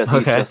 Because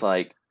he's just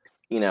like,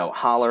 you know,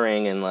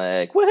 hollering and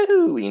like,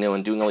 woohoo, you know,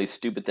 and doing all these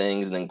stupid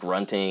things and then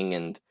grunting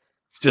and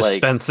it's just like,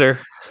 Spencer.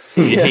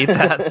 You hate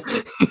that.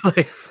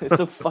 It's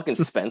so fucking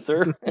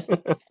Spencer.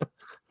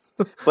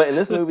 But in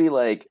this movie,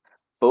 like,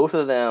 both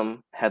of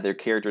them had their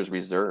characters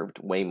reserved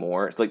way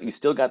more. It's like you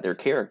still got their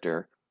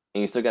character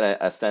and you still got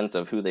a sense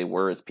of who they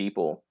were as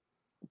people.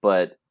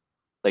 But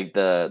like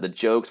the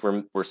jokes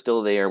were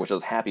still there, which I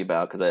was happy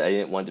about because I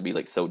didn't want it to be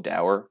like so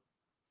dour.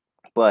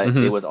 But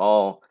it was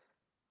all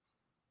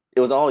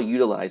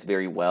utilized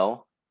very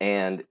well,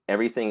 and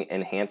everything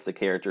enhanced the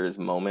characters'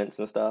 moments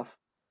and stuff.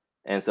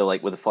 And so,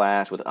 like with the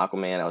Flash, with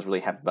Aquaman, I was really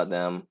happy about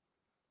them.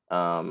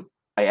 I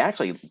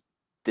actually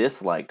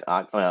disliked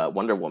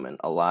Wonder Woman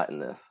a lot in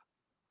this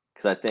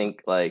because I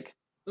think like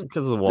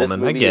because of the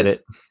woman, I get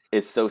it.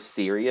 It's so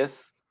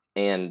serious,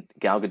 and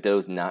Gal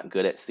Gadot's not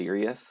good at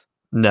serious.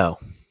 No.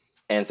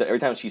 And so every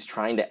time she's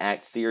trying to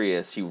act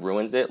serious, she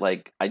ruins it.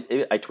 Like I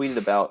tweeted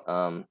about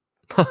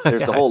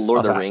there's the whole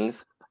Lord of the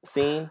Rings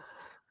scene.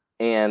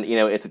 And, you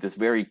know, it's this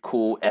very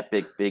cool,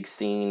 epic, big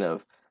scene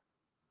of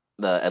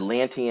the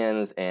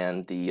Atlanteans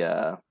and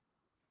the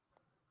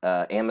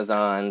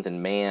Amazons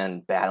and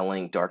man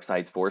battling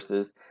Darkseid's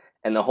forces.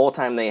 And the whole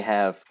time they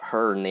have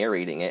her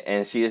narrating it.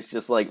 And she is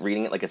just like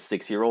reading it like a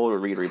 6-year-old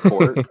would read a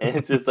report. And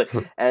it's just like,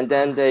 and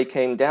then they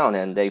came down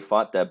and they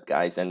fought the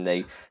guys and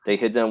they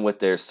hit them with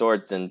their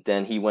swords. And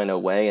then he went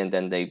away and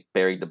then they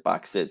buried the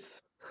boxes.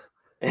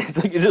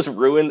 It's like it just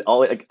ruined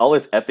all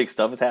this epic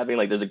stuff is happening.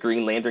 Like there's a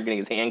Green Lantern getting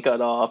his hand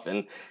cut off,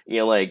 and you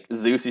know, like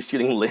Zeus is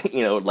shooting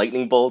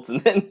lightning bolts,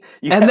 and then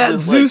that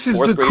Zeus is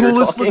the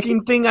coolest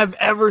looking thing I've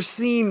ever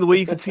seen. The way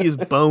you could see his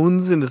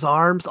bones and his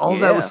arms, all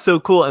that was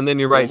so cool. And then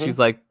you're right, she's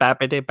like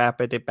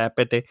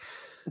bappity,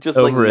 just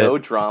like no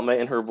drama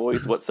in her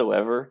voice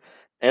whatsoever.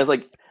 And it's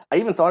like I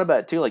even thought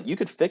about it too. Like, you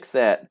could fix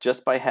that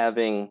just by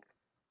having,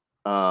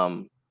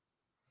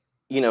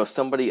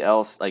 somebody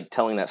else like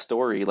telling that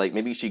story. Like,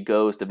 maybe she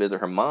goes to visit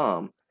her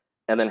mom,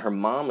 and then her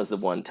mom is the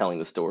one telling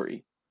the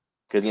story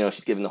because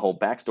she's giving the whole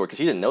backstory because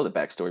she didn't know the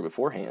backstory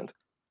beforehand.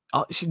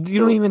 You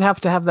don't even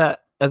have to have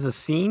that as a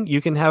scene.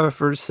 You can have her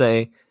first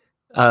say,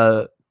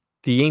 the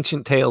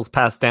ancient tales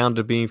passed down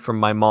to me from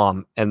my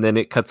mom, and then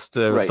it cuts to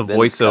the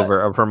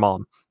voiceover of her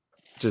mom.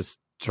 Just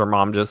her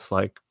mom just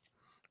like,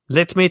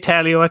 let me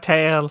tell you a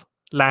tale,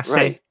 lassie.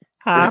 Right.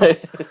 Huh?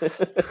 Right.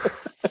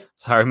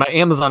 Sorry, my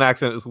Amazon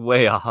accent is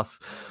way off.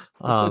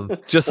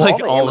 Just Well,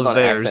 like all all the of Amazon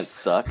theirs. accents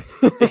suck.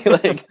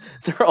 Like,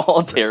 they're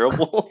all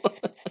terrible.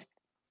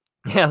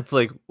 Yeah, it's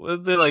like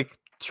they're like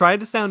try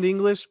to sound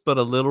English, but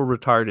a little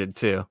retarded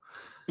too.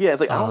 Yeah,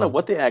 it's like I don't know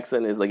what the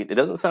accent is. Like, it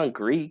doesn't sound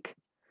Greek.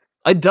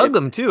 I dug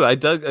them too.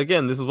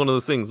 Again, this is one of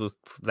those things with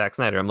Zack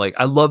Snyder. I'm like,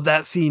 I love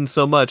that scene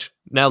so much.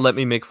 Now let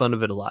me make fun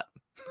of it a lot.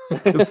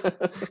 Because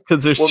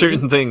there's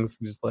certain things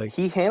just like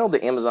he handled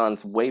the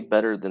Amazons way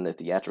better than the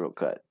theatrical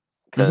cut.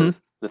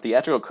 Because the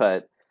theatrical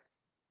cut,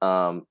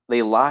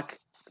 they lock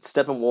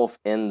Steppenwolf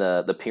in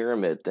the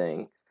pyramid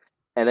thing,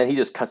 and then he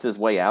just cuts his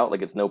way out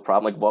like it's no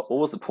problem. Like, what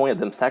was the point of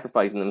them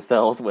sacrificing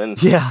themselves when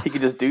he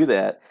could just do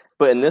that?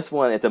 But in this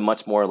one, it's a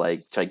much more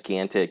like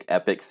gigantic,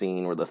 epic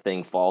scene where the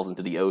thing falls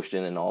into the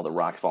ocean and all the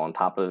rocks fall on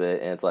top of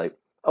it, and it's like,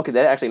 okay,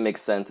 that actually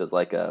makes sense as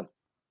like a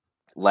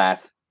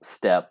last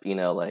step,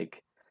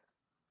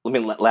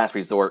 last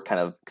resort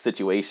kind of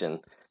situation.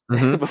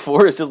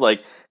 Before it's just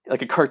like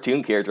a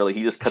cartoon character, like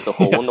he just cuts a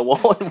hole in the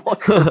wall and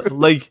walks through.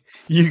 Like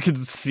you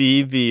could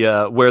see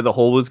the where the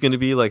hole was going to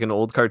be, like in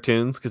old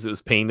cartoons, because it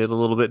was painted a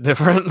little bit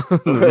different.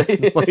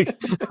 Right. Like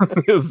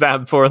it was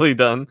that poorly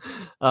done.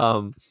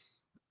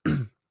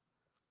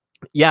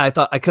 Yeah, I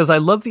thought because I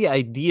love the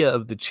idea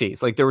of the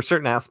chase. Like there were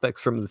certain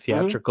aspects from the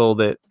theatrical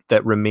that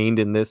remained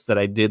in this that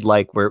I did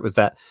like, where it was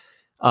that.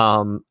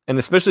 And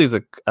especially as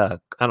I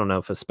don't know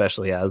if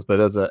especially but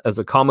as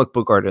a comic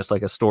book artist,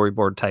 like a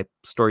storyboard type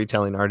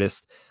storytelling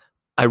artist,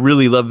 I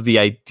really love the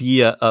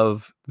idea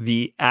of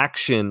the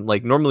action.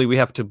 Like normally we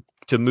have to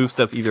move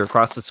stuff either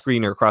across the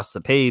screen or across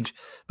the page,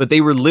 but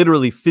they were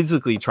literally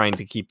physically trying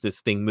to keep this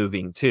thing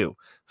moving too.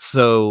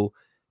 So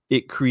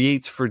it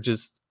creates for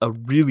just a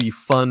really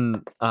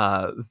fun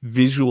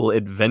visual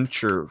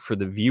adventure for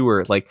the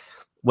viewer. Like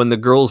when the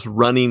girl's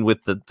running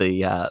with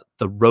the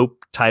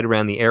rope tied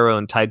around the arrow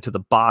and tied to the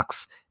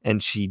box,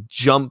 and she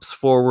jumps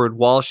forward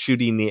while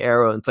shooting the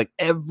arrow. And it's like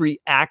every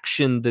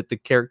action that the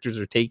characters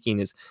are taking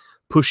is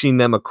pushing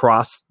them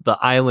across the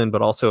island,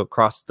 but also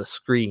across the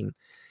screen.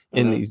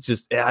 And it's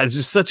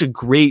just such a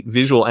great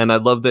visual. And I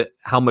love that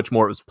how much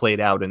more it was played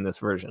out in this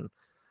version.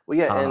 Well,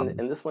 yeah,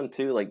 and this one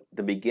too, like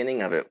the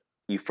beginning of it,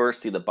 you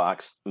first see the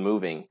box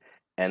moving,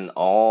 and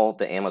all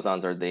the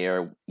Amazons are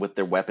there with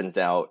their weapons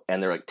out,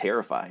 and they're like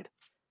terrified.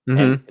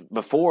 And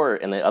before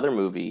in the other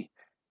movie,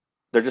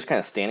 they're just kind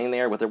of standing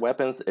there with their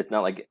weapons. It's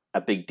not like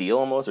a big deal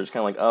almost. They're just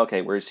kind of like, oh,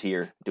 okay, we're just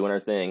here doing our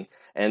thing.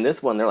 And in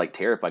this one, they're like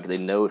terrified because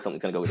they know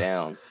something's going to go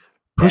down.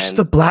 Push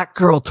the black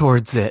girl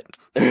towards it.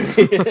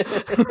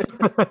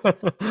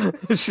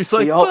 She's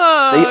like, they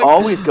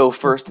always go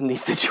first in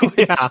these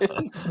situations. Yeah.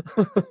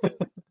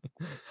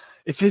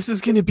 If this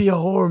is going to be a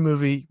horror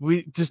movie,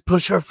 we just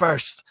push her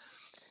first.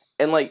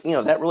 And like,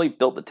 that really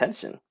built the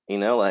tension,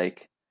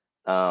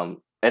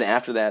 and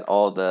after that,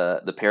 all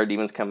the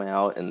parademons come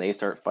out and they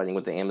start fighting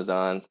with the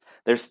Amazons.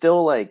 There's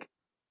still like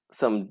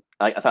some,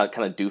 I thought,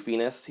 kind of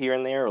doofiness here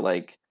and there.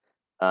 Like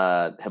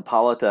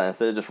Hippolyta,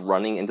 instead of just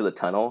running into the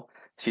tunnel,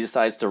 she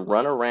decides to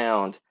run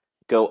around,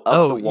 go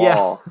up the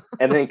wall,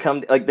 and then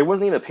come. Like there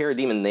wasn't even a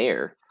parademon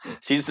there.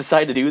 She just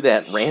decided to do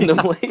that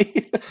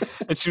randomly.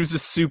 And she was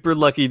just super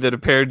lucky that a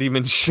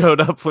parademon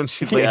showed up when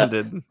she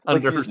landed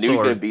under her sword. Knew he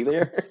was going to be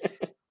there.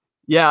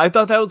 Yeah, I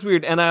thought that was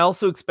weird, and I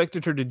also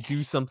expected her to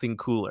do something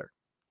cooler.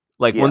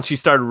 Like once she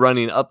started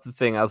running up the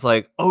thing, I was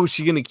like, "Oh, is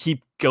she gonna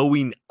keep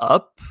going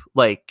up?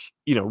 Like,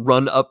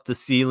 run up the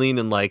ceiling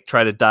and like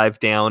try to dive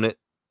down at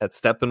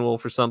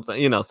Steppenwolf or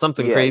something?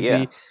 Something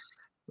crazy."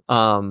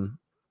 Yeah.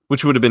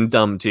 Which would have been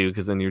dumb too,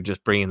 because then you're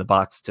just bringing the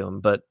box to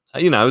him. But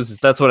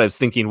that's what I was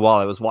thinking while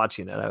I was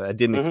watching it. I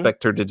didn't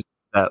expect her to do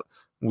that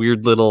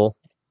weird little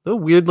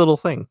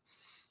thing.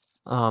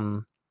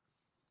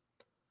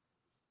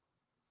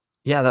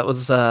 Yeah, that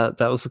was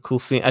a cool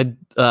scene.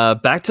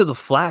 Back to the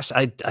Flash.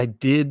 I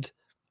did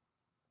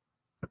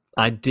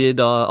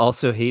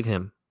also hate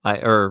him. I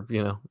don't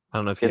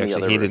know if you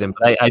actually hated him,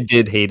 but I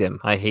did hate him.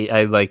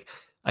 I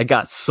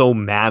got so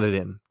mad at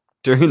him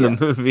during the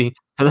movie,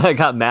 and then I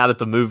got mad at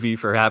the movie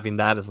for having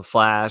that as a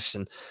Flash.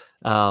 And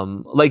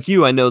like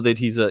you, I know that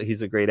he's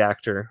a great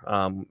actor,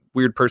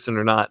 weird person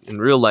or not in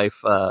real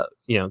life,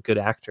 good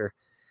actor.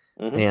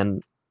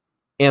 And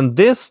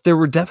there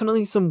were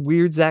definitely some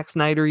weird Zack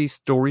Snyder-y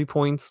story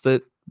points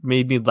that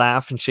made me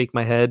laugh and shake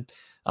my head.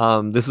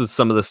 This was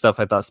some of the stuff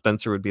I thought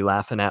Spencer would be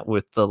laughing at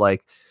with the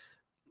like,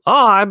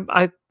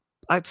 oh,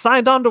 I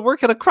signed on to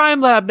work at a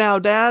crime lab now,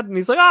 Dad. And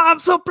he's like, oh, I'm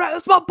so proud.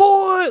 That's my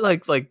boy.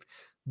 Like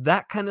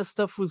that kind of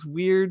stuff was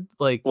weird.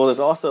 Like, well, there's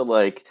also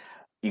like,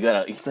 you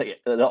gotta. He's like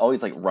they're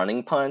always like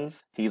running puns.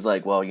 He's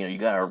like, well, you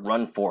gotta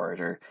run for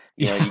it, or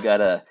you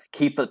gotta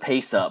keep the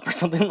pace up, or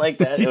something like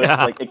that. It was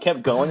just like it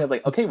kept going. I was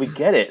like, okay, we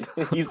get it.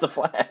 He's the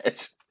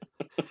Flash.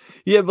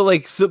 Yeah,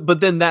 but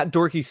then that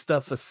dorky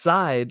stuff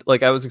aside,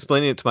 like I was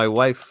explaining it to my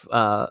wife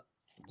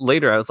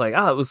later, I was like,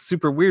 it was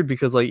super weird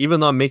because like even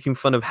though I'm making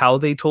fun of how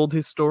they told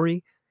his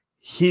story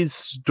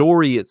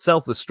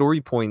itself, the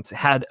story points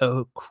had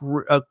a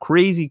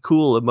crazy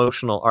cool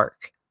emotional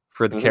arc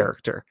for the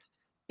character,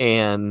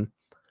 and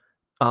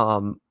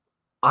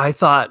I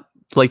thought,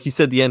 like you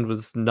said, the end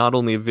was not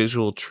only a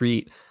visual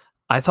treat.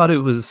 I thought it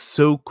was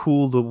so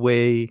cool the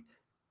way,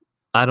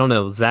 I don't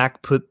know,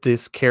 Zach put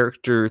this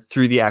character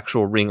through the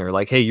actual ringer.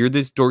 Like, hey, you're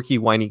this dorky,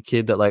 whiny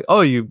kid that like,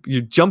 oh, you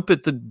jump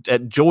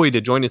at joy to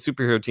join a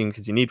superhero team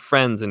because you need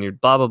friends and you're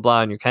blah, blah,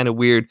 blah, and you're kind of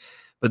weird.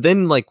 But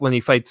then like when he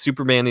fights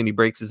Superman and he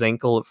breaks his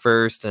ankle at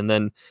first, and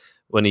then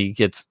when he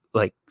gets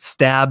like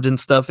stabbed and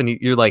stuff, and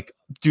you're like,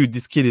 dude,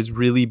 this kid is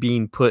really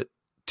being put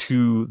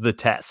to the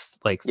test,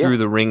 like through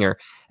the ringer.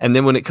 And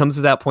then when it comes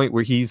to that point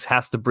where he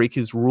has to break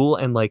his rule,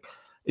 and like,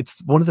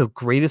 it's one of the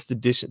greatest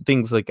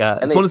things. Like,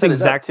 it's one of the things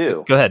Zach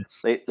too. Go ahead.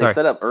 They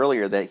set up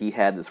earlier that he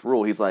had this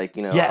rule. He's like,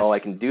 oh, I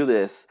can do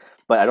this,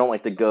 but I don't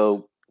like to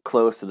go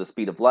close to the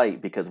speed of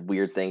light because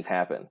weird things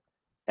happen.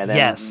 And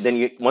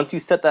then, once you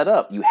set that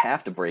up, you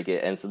have to break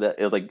it. And so that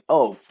it was like,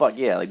 oh fuck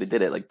yeah, like they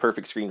did it, like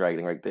perfect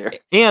screenwriting right there.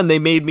 And they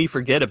made me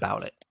forget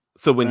about it.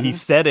 So when he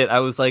said it, I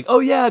was like, oh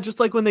yeah, just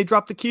like when they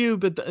dropped the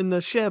cube in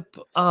the ship.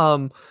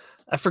 I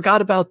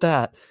forgot about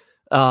that.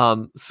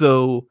 But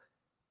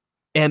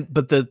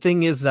the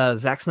thing is,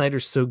 Zack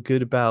Snyder's so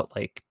good about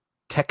like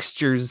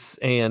textures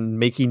and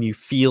making you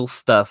feel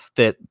stuff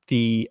that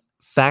the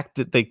fact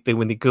that they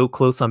when they go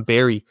close on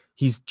Barry,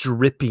 he's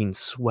dripping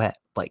sweat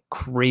like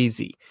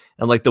crazy,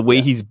 and like the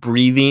way he's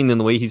breathing and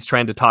the way he's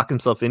trying to talk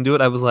himself into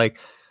it, I'm like,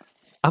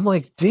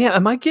 damn,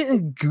 am I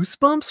getting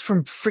goosebumps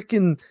from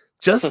freaking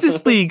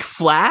Justice League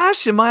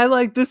Flash? Am I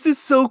like, this is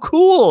so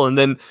cool? And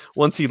then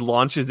once he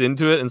launches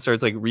into it and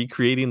starts like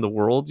recreating the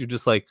world, you're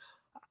just like,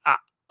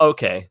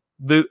 okay.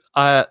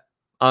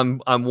 I'm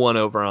won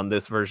over on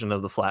this version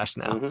of the Flash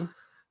now.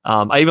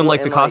 I even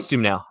like the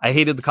costume now. I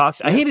hated the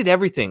costume. I hated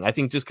everything. I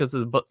think just because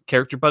the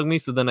character bugged me,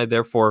 so then I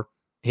therefore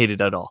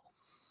hated it all.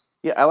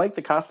 Yeah, I like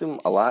the costume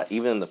a lot,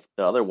 even in the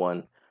other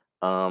one.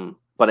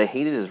 But I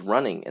hated his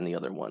running in the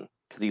other one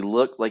because he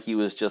looked like he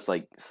was just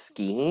like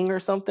skiing or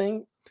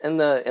something in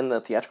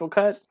the theatrical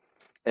cut.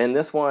 And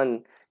this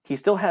one, he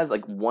still has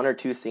like one or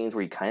two scenes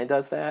where he kind of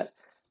does that,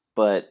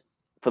 but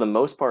for the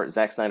most part,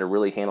 Zack Snyder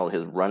really handled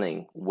his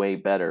running way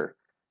better,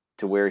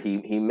 to where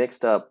he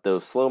mixed up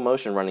those slow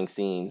motion running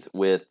scenes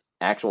with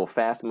actual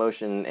fast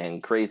motion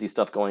and crazy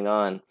stuff going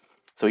on.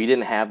 So he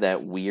didn't have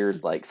that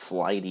weird, like,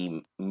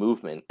 slidey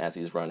movement as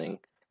he's running.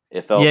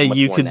 It felt much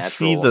you more could natural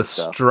see the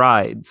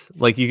strides.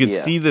 Like, you could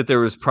see that there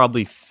was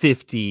probably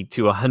 50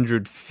 to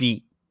 100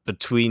 feet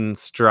between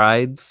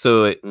strides.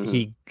 So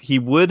he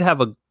would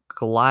have a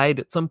glide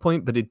at some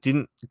point, but it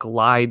didn't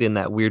glide in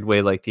that weird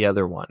way like the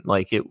other one.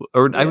 Like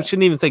I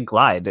shouldn't even say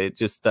glide. It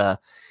just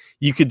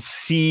you could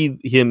see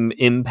him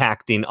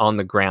impacting on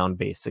the ground,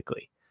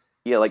 basically.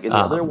 Yeah, like in the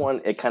other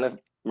one, it kind of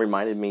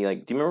reminded me,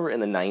 like, do you remember in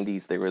the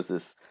 90s there was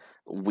this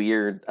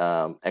weird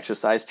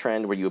exercise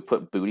trend where you would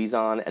put booties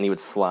on and you would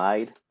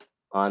slide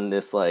on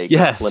this like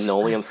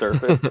linoleum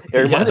surface? It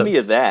reminded me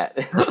of that.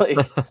 Like,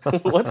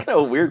 what kind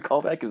of weird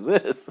callback is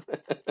this?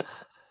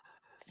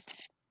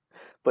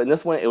 But in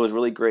this one, it was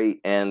really great,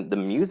 and the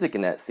music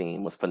in that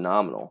scene was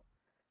phenomenal,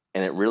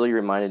 and it really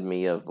reminded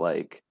me of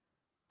like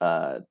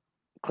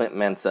Clint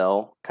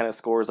Mansell kind of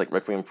scores, like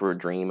Requiem for a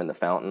Dream and The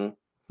Fountain,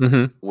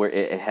 where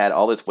it had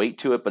all this weight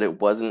to it, but it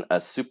wasn't a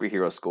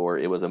superhero score.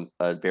 It was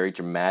a very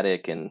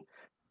dramatic and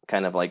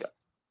kind of like,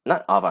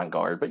 not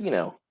avant-garde, but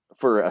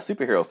for a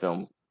superhero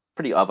film,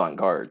 pretty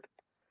avant-garde.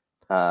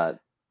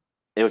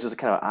 It was just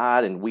kind of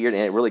odd and weird,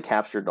 and it really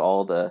captured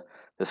all the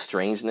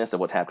strangeness of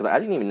what's happening. Because I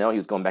didn't even know he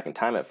was going back in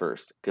time at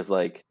first. Because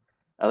like,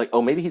 I was like,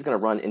 oh, maybe he's going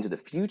to run into the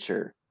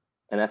future,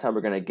 and that's how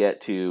we're going to get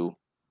to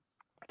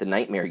the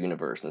Nightmare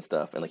universe and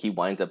stuff. And like, he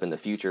winds up in the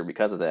future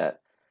because of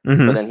that.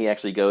 But then he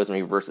actually goes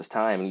and reverses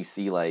time, and you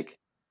see like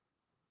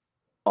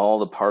all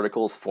the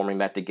particles forming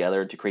back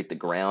together to create the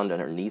ground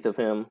underneath of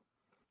him,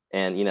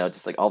 and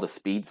just like all the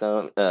speed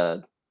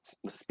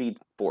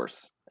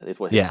force is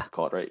what it's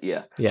called, right?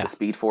 Yeah. The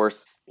speed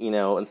force,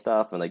 and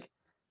stuff, and like.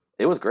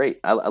 It was great.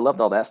 I loved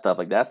all that stuff.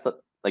 Like, that's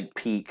like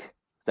peak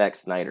Zack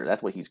Snyder.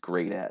 That's what he's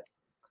great at.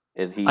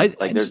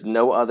 There's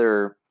no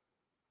other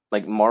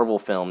like Marvel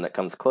film that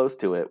comes close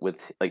to it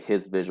with like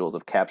his visuals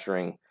of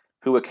capturing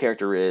who a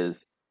character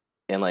is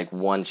in like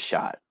one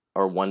shot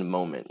or one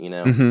moment.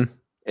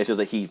 It's just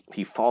like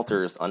he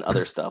falters on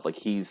other stuff. Like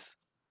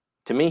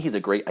to me, he's a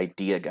great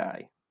idea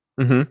guy,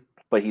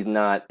 but he's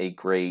not a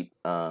great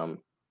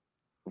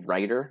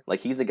writer. Like,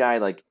 he's the guy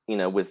like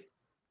with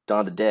Dawn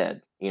of the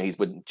Dead. He's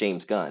with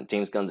James Gunn.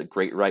 James Gunn's a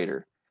great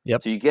writer.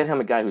 Yep. So you get him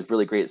a guy who's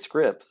really great at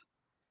scripts,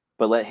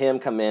 but let him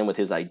come in with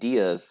his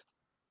ideas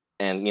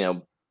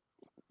and,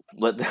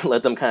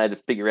 let them kind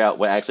of figure out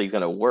what actually is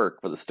going to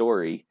work for the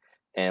story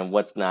and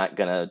what's not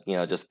going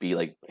to, just be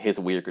like his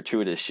weird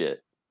gratuitous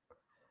shit.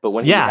 But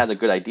when he has a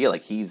good idea,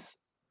 like he's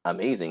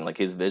amazing, like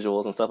his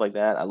visuals and stuff like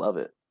that. I love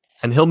it.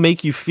 And he'll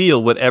make you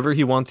feel whatever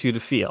he wants you to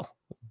feel,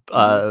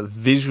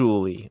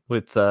 visually,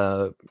 with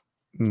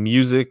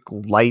music,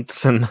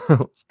 lights, and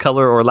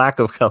color or lack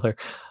of color.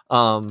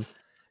 The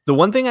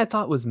one thing I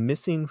thought was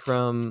missing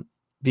from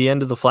the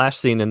end of the Flash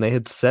scene, and they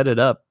had set it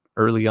up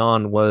early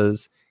on,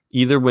 was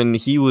either when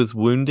he was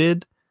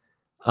wounded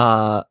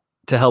to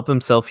help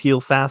himself heal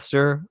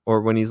faster,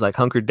 or when he's like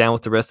hunkered down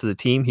with the rest of the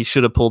team, he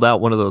should have pulled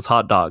out one of those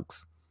hot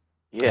dogs.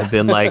 Yeah. And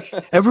been like,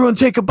 everyone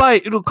take a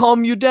bite. It'll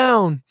calm you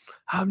down.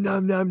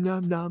 Nom, nom,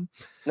 nom, nom.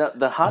 Now,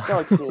 the hot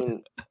dog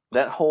scene,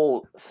 that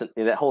whole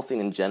scene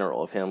in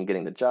general of him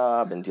getting the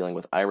job and dealing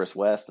with Iris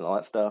West and all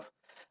that stuff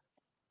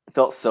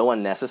felt so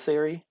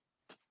unnecessary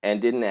and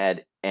didn't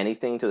add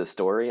anything to the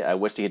story. I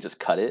wish he had just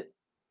cut it,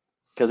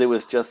 because it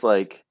was just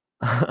like,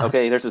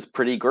 okay, there's this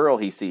pretty girl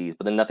he sees,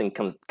 but then nothing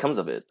comes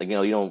of it. Like,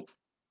 you don't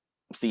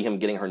see him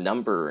getting her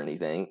number or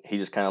anything. He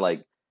just kind of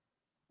like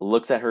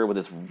looks at her with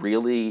this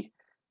really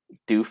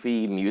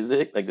doofy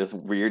music, like this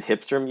weird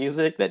hipster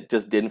music that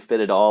just didn't fit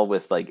at all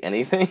with like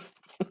anything.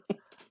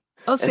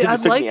 Oh, see, I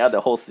took me out of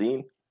the whole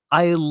scene.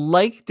 I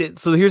liked it.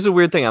 So here's a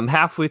weird thing. I'm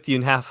half with you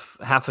and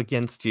half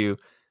against you.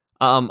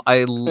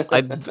 I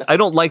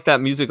don't like that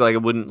music. Like I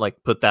wouldn't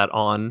like put that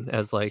on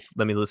as like,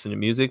 let me listen to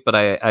music. But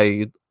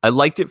I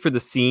liked it for the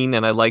scene,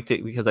 and I liked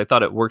it because I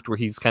thought it worked where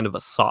he's kind of a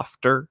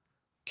softer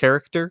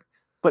character.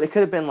 But it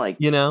could have been like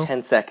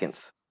 10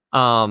 seconds.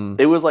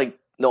 It was like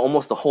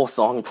almost the whole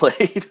song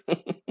played.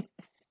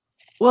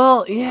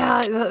 Well,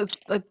 yeah,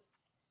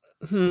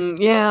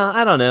 yeah.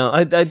 I don't know.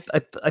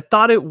 I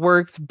thought it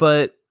worked,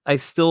 but I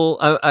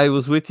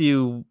was with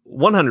you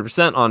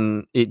 100%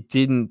 on it.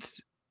 Didn't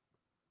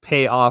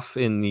pay off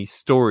in the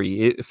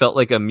story. It felt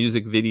like a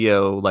music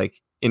video,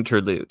 like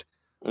interlude,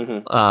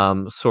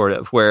 sort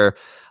of, where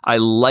I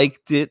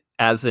liked it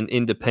as an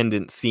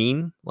independent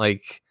scene.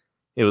 Like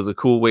it was a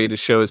cool way to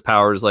show his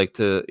powers, like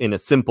in a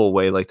simple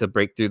way, like to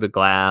break through the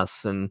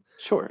glass and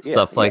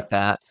stuff like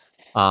that.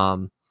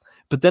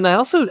 But then I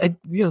also,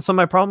 some of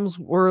my problems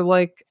were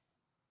like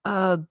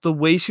the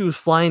way she was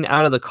flying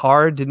out of the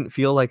car didn't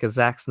feel like a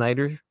Zack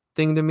Snyder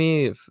thing to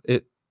me.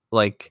 It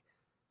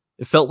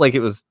felt like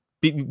it was,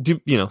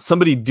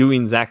 somebody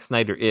doing Zack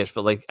Snyder-ish,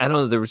 but like, I don't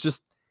know, there was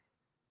just,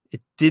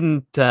 it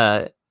didn't,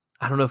 I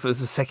don't know if it was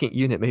the second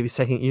unit, maybe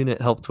second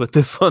unit helped with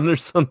this one or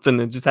something.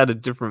 It just had a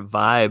different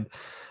vibe.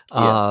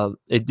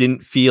 It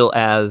didn't feel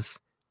as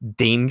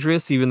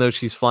dangerous, even though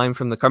she's flying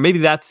from the car. Maybe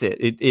that's it.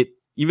 It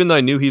even though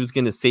I knew he was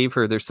going to save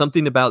her, there's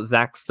something about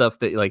Zack's stuff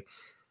that like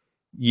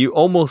you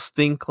almost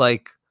think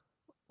like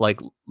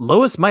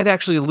Lois might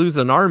actually lose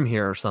an arm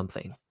here or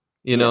something,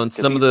 and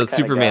some of the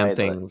Superman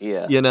things, he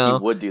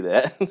would do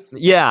that.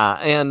 Yeah.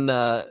 And,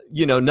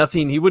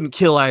 nothing, he wouldn't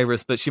kill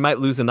Iris, but she might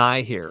lose an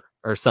eye here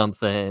or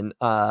something.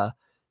 But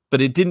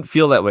it didn't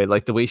feel that way.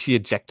 Like the way she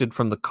ejected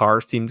from the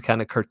car seemed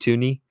kind of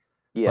cartoony,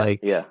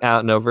 out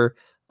and over.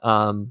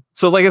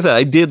 So like I said,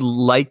 I did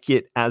like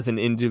it as an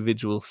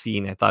individual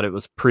scene. I thought it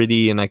was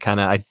pretty, and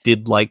I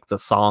did like the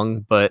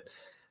song, but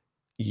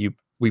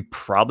we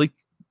probably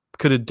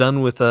could have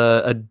done with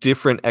a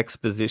different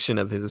exposition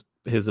of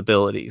his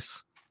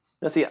abilities.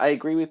 Now, see, I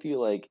agree with you,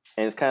 like,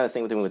 and it's kind of the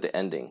same thing with the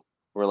ending,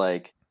 where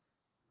like,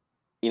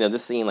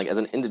 this scene, like as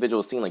an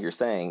individual scene, like you're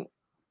saying,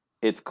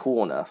 it's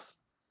cool enough.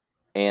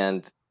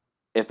 And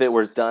if it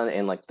was done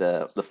in like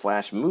the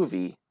Flash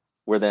movie,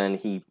 where then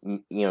he,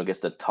 gets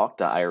to talk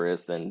to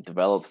Iris and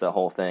develops the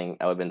whole thing,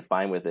 I would have been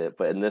fine with it.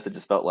 But in this, it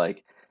just felt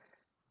like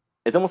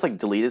it's almost like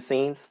deleted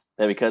scenes.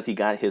 That because he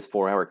got his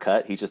 4-hour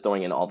cut, he's just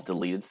throwing in all the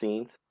deleted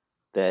scenes.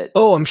 That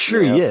I'm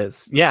sure he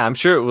is. Yeah, I'm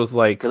sure it was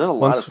like, because there's a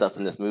lot of stuff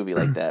in this movie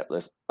like that.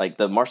 There's like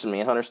the Martian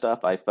Manhunter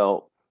stuff. I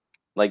felt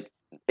like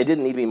it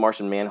didn't need to be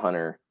Martian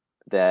Manhunter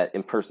that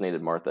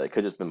impersonated Martha. It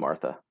could have just been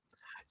Martha.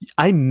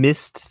 I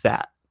missed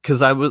that.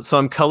 Because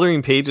I'm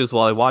coloring pages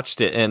while I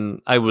watched it,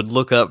 and I would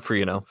look up for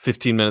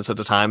 15 minutes at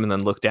a time, and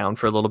then look down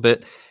for a little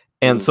bit,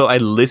 and so I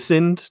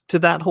listened to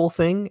that whole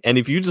thing. And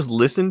if you just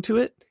listen to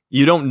it,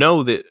 you don't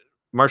know that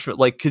Marshall,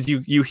 like, because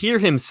you hear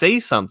him say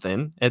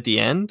something at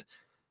the end,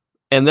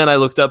 and then I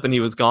looked up and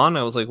he was gone.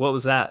 I was like, what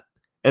was that?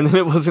 And then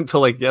it wasn't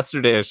until like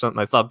yesterday or something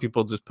I saw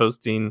people just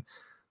posting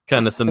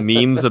kind of some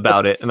memes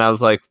about it, and I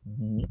was like,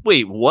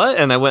 wait, what?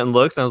 And I went and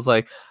looked, and I was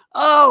like,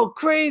 oh,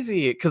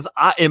 crazy, because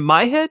in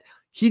my head,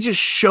 he just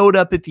showed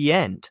up at the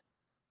end,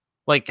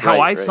 like how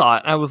I saw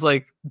it. I was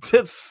like,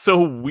 that's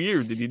so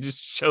weird that he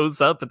just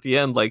shows up at the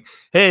end, like,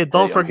 hey,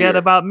 don't forget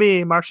about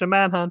me, Martian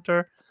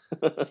Manhunter.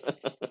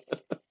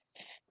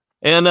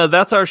 And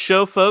that's our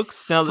show,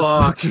 folks. Now the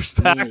sponsor's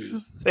back.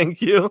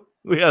 Thank you.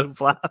 We had a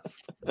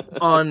blast.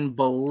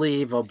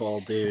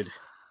 Unbelievable, dude.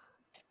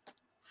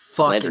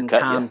 Fucking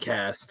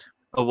Comcast.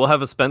 Oh, we'll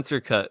have a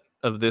Spencer cut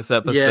of this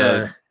episode.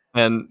 Yeah.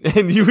 And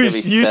you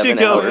should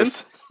go in.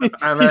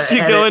 You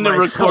should go in and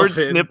record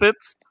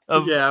snippets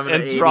of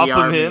and drop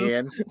them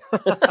in.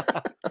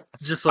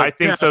 Just I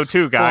think so "That's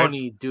too, guys."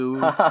 Funny,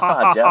 dudes.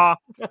 Jeff.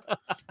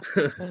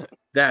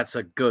 That's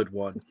a good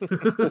one.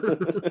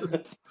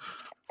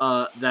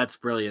 That's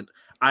brilliant.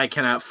 I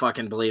cannot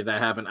fucking believe that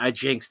happened. I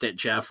jinxed it,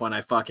 Jeff, when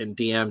I fucking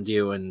DM'd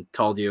you and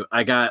told you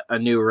I got a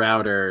new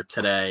router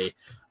today.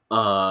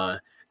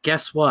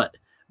 Guess what?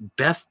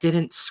 Beth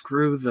didn't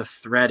screw the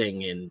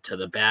threading into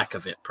the back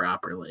of it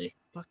properly.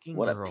 Fucking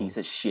What a girls. piece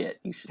of shit.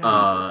 You should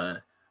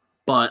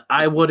But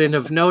I wouldn't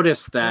have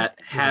noticed that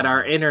had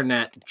our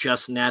internet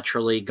just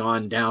naturally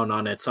gone down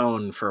on its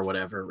own for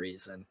whatever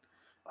reason.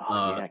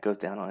 Oh, yeah, it goes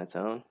down on its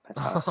own. That's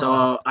awesome.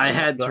 So I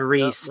had to Yep,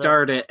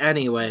 restart it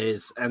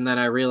anyways, and then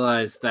I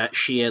realized that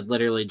she had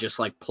literally just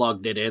like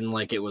plugged it in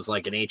like it was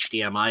like an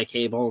HDMI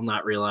cable,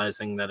 not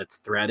realizing that it's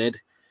threaded.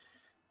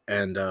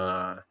 And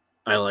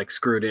I like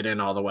screwed it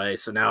in all the way,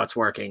 so now it's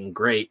working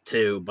great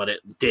too, but it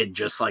did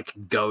just like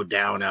go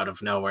down out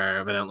of nowhere.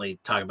 Evidently,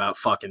 talking about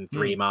fucking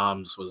three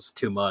moms was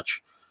too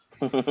much.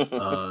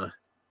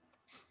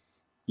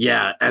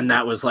 Yeah, and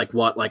that was like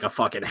what, like a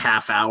fucking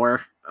half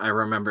hour? I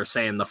remember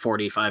saying the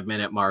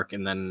 45-minute mark,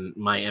 and then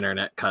my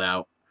internet cut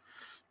out.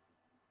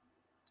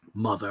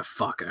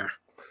 Motherfucker.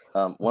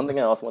 One thing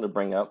I also wanted to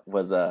bring up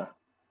was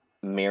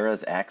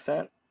Mira's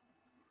accent.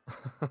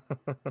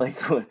 Like,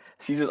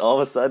 she just all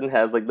of a sudden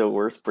has like the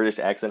worst British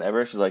accent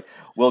ever. She's like,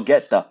 "We'll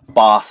get the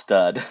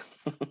bastard."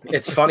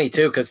 It's funny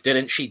too, because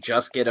didn't she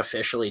just get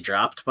officially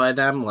dropped by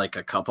them like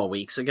a couple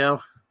weeks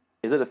ago?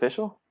 Is it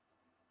official?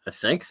 I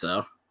think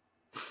so.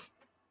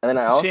 And then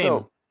It's a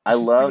shame. I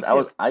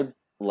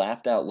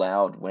laughed out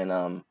loud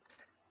when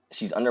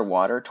she's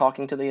underwater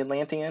talking to the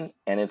Atlantean,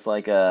 and it's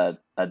like a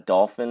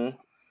dolphin,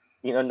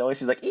 noise.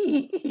 She's like,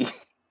 ee.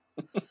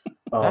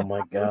 Oh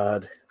my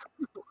god.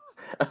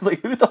 I was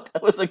like, who thought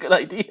that was a good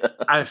idea?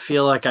 I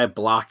feel like I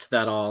blocked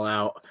that all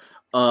out.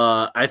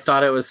 I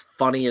thought it was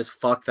funny as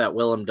fuck that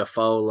Willem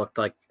Dafoe looked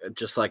like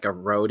just like a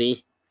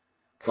roadie.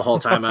 The whole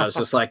time I was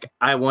just like,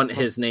 I want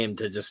his name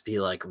to just be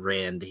like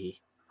Randy.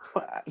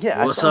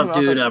 Yeah, What's I saw him, up, I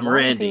was dude? like, I'm why is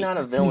Randy. he not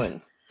a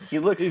villain? He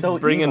looks He's so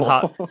bringing evil.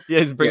 hot. Yeah,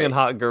 he's bringing Yeah.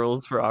 hot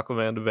girls for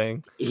Aquaman to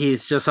bang.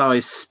 He's just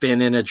always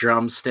spinning a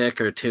drumstick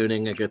or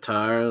tuning a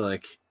guitar.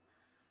 Like,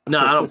 no,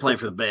 I don't play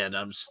for the band.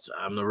 I'm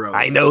the roadie.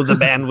 I know the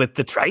man with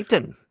the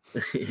Triton.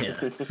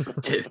 Yeah.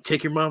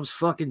 Take your mom's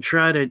fucking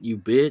trident, you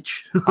bitch.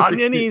 On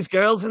your knees,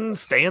 girls, and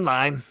stay in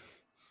line.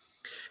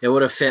 It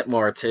would have fit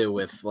more too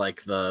with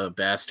like the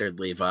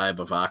bastardly vibe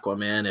of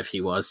Aquaman if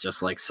he was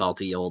just like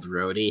salty old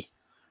roadie.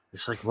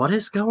 It's like, what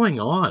is going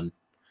on?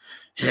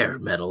 Hair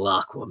metal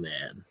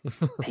Aquaman.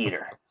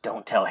 Peter,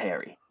 don't tell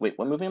Harry. Wait,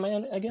 what movie am I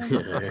in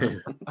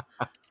again?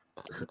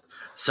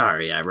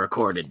 Sorry, I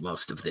recorded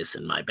most of this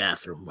in my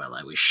bathroom while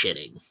I was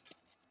shitting.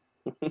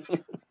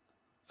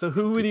 So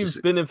who would he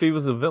have been if he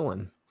was a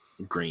villain?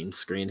 Green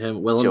screened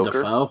him. Willem Joker?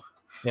 Dafoe?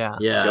 Yeah.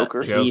 Yeah,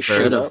 Joker? he Joker.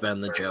 should have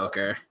been the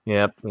Joker.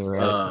 Yep. You're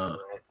right.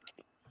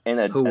 And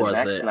a Who was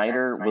Zack it?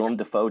 Snyder, Willem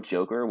Dafoe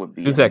Joker would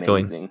be Who's that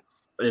going? amazing.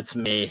 It's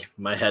me.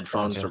 My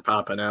headphones Gotcha. are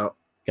popping out.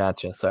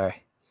 Gotcha.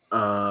 Sorry.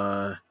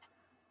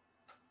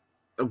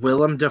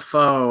 Willem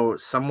Dafoe,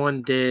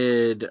 someone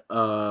did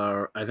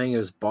I think it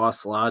was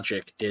Boss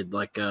Logic did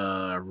like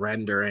a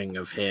rendering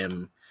of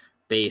him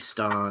based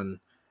on,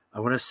 I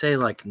want to say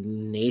like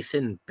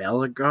Nathan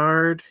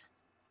Bellegarde.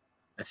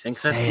 I think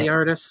that's the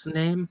artist's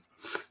name.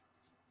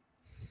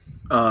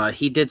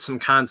 He did some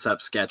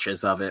concept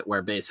sketches of it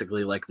where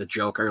basically like the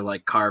Joker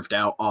like carved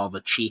out all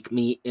the cheek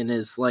meat in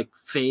his like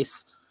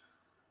face.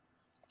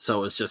 So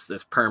it was just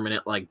this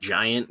permanent like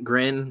giant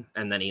grin,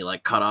 and then he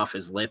like cut off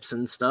his lips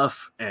and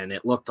stuff, and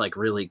it looked like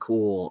really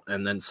cool.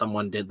 And then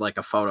someone did like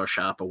a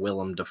Photoshop of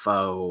Willem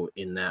Dafoe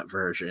in that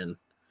version.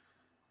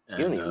 You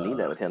don't even need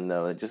that with him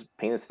though. Just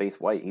paint his face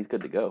white. He's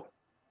good to go.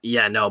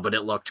 Yeah, no, but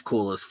it looked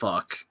cool as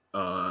fuck.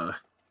 I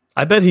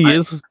bet he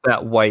is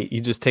that white. You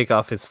just take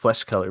off his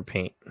flesh color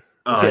paint.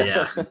 Oh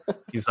yeah,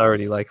 He's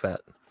already like that.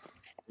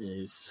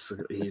 he's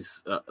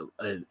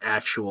an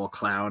actual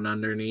clown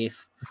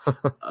underneath.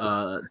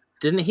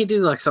 Didn't he do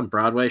like some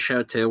Broadway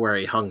show too, where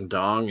he hung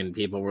dong and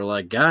people were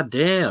like, "God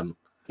damn!"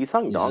 He's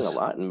hung He's dong a just-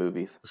 lot in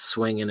movies.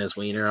 Swinging his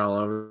wiener all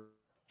over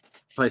the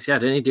place. Yeah,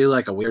 didn't he do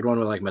like a weird one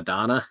with like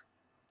Madonna?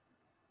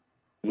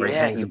 Where he Yeah,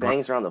 hangs he above-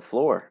 bangs around the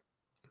floor.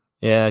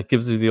 Yeah, it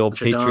gives you the old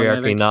Bunch of dong, I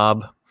patriarchy think.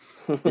 knob.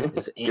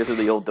 Is it Gives her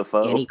the old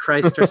Defoe.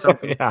 Antichrist or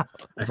something? Yeah.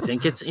 I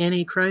think it's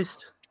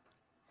Antichrist.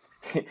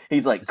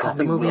 He's like, Is that call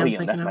the me movie I'm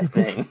William. That's my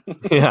thinking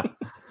thing. Yeah.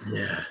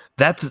 Yeah,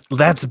 That's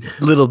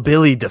little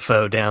Billy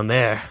Defoe down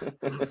there.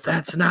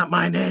 that's not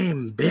my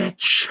name,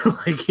 bitch.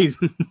 Like he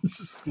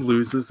just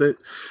loses it.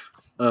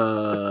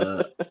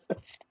 No,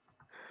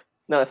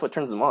 that's what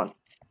turns him on.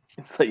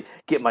 It's like,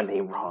 get my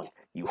name wrong,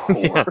 you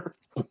whore.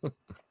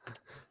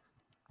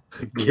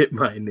 Get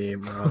my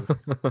name wrong.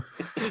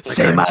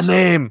 Say I'm my so-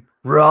 name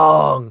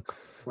wrong.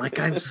 Like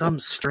I'm some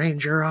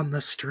stranger on the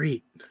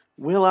street.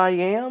 Will I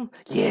am?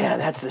 Yeah,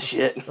 that's the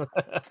shit.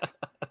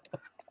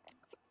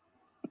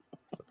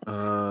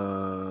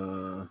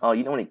 Oh,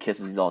 you know when he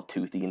kisses, he's all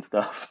toothy and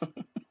stuff.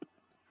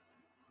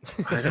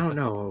 I don't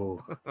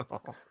know.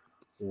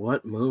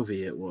 what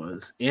movie it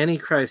was.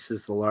 Antichrist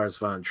is the Lars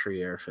von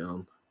Trier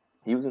film.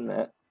 He was in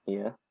that.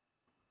 Yeah.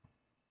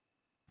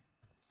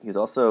 He was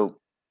also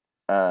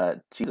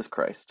Jesus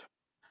Christ.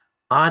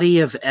 Body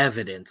of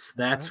Evidence.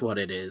 That's what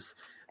it is.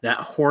 That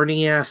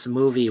horny ass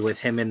movie with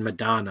him and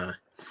Madonna.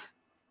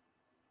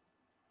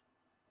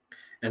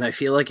 And I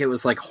feel like it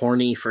was like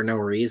horny for no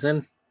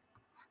reason.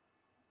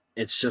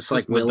 It's just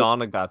like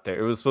Madonna got there.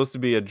 It was supposed to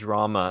be a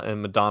drama,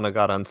 and Madonna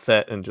got on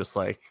set, and just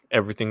like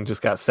everything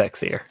just got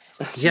sexier.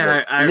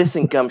 Yeah, like,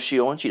 listen, Gumshoe,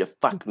 I want you to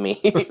fuck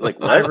me. Like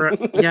what?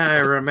 I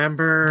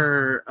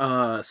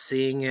remember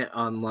seeing it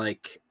on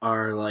like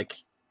our like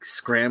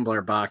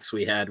scrambler box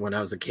we had when I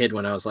was a kid,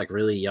 when I was like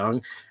really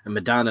young, and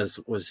Madonna's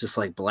was just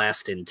like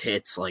blasting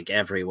tits like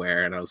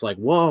everywhere, and I was like,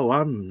 whoa,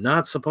 I'm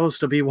not supposed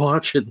to be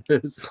watching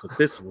this.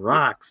 This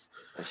rocks.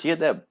 She had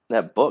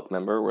that book,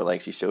 remember, where like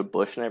she showed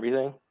Bush and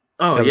everything.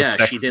 Oh yeah,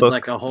 she did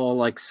like a whole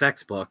like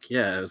sex book.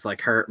 Yeah, it was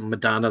like her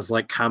Madonna's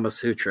like Kama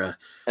Sutra.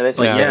 And then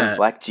she had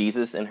Black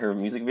Jesus in her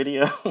music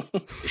video.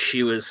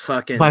 She was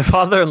fucking. My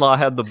father-in-law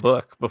had the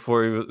book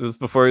before he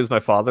was my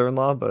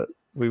father-in-law, but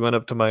we went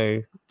up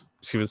to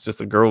she was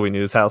just a girl we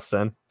knew's house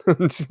then.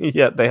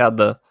 Yeah, they had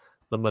the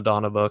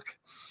Madonna book.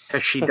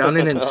 Has she done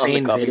an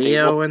insane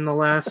video in the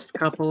last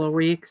couple of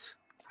weeks?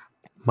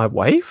 My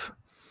wife?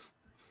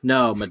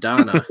 No,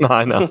 Madonna.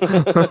 I know.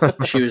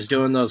 She was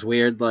doing those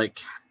weird like.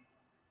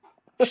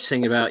 She's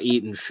singing about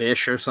eating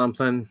fish or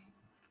something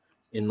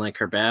in like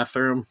her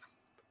bathroom.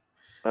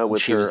 Oh,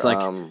 with she was like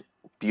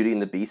Beauty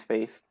and the Beast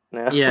face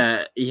now.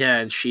 Yeah,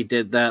 and she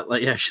did that.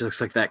 Like, yeah, she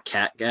looks like that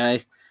cat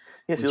guy.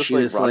 Yeah, she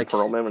looks like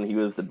Ron Perlman when he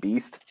was the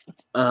Beast.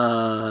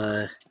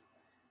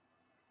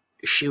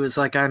 She was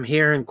like, I'm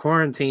here in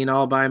quarantine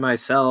all by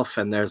myself,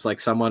 and there's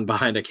like someone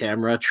behind a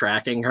camera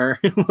tracking her.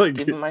 Like,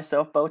 giving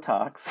myself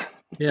Botox.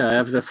 Yeah, I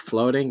have this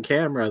floating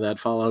camera that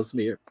follows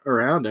me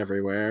around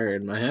everywhere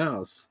in my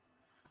house.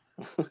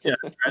 Yeah,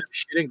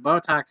 shooting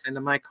Botox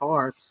into my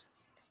corpse.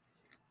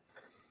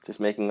 Just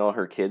making all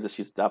her kids that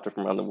she's adopted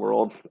from around the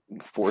world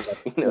force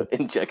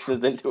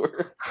injections into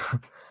her.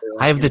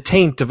 I have the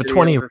taint of a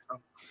 20.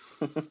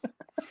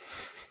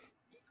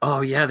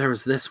 Oh yeah, there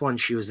was this one.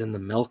 She was in the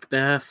milk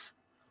bath.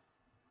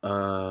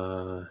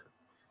 Yeah,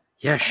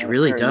 she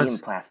really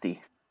does.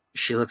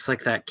 She looks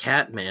like that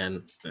cat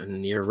man,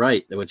 and you're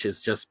right. Which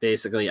is just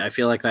basically, I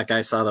feel like that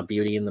guy saw the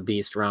Beauty and the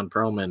Beast, Ron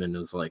Perlman, and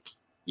was like,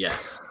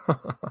 yes.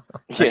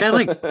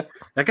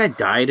 That guy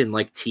died in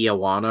like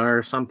Tijuana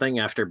or something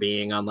after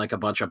being on like a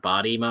bunch of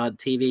body mod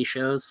TV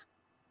shows.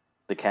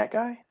 The cat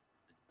guy?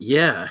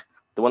 Yeah.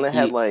 The one that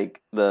had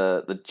like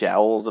the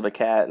jowls of a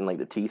cat and like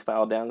the teeth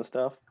filed down and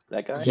stuff?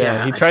 That guy?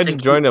 Yeah, he tried to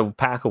join a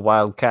pack of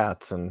wild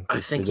cats, and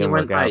I think he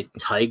went by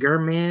Tiger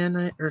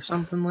Man or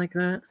something like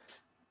that.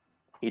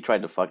 He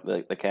tried to fuck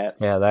the cats.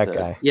 Yeah, that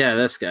guy. Yeah,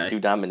 this guy. Do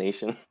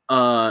domination.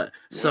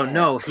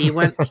 No, he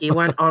went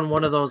on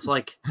one of those,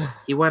 like,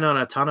 he went on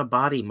a ton of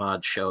body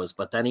mod shows,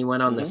 but then he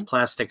went on this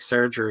plastic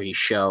surgery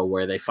show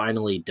where they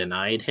finally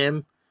denied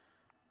him.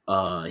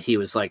 He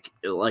was like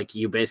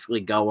you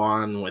basically go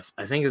on with,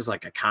 I think it was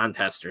like a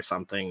contest or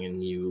something,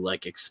 and you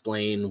like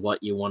explain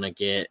what you want to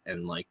get,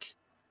 and like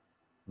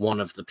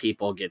one of the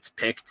people gets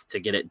picked to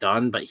get it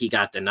done, but he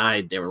got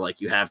denied. They were like,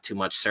 you have too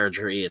much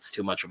surgery, it's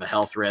too much of a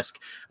health risk.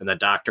 And the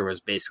doctor was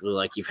basically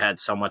like, you've had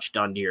so much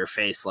done to your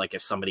face, like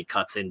if somebody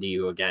cuts into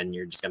you again,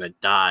 you're just gonna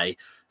die.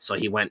 So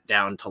he went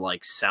down to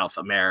like South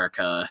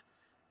America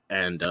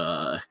and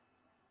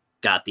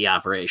got the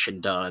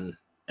operation done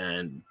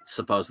and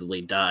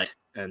supposedly died,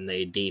 and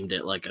they deemed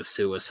it like a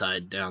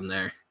suicide down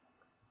there.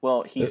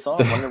 Well, he saw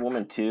Wonder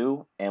Woman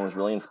 2 and was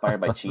really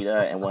inspired by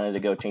Cheetah and wanted to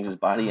go change his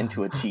body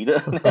into a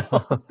cheetah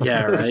now.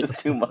 Yeah, right. It's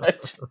just too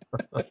much.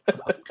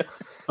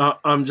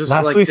 I'm just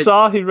last like, we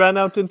saw, he ran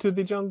out into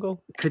the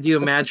jungle. Could you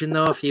imagine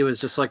though if he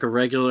was just like a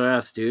regular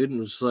ass dude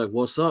and was just like,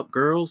 "What's up,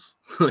 girls?"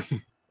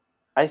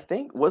 I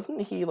think,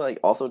 wasn't he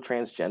like also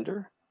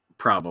transgender?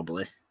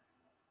 Probably.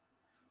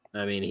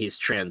 I mean, he's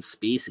trans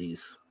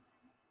species.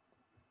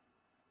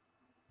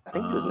 I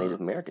think he was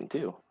Native American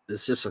too.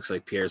 This just looks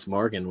like Piers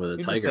Morgan with a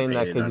You're tiger saying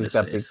that painted on his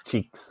got face. big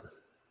cheeks.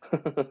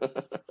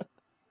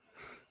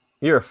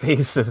 You're a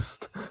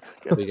fascist.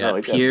 We got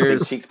he's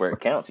Piers got big cheeks where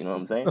it counts. You know what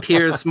I'm saying?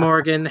 Piers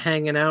Morgan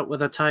hanging out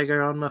with a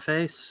tiger on my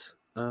face.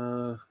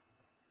 There's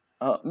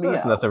Meow.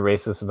 nothing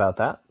racist about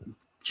that.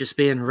 Just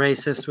being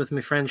racist with my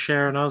friend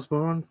Sharon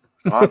Osbourne.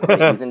 Oh,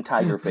 great. He's in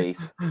tiger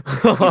face.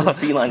 He's in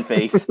feline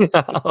face.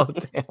 Oh,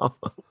 damn.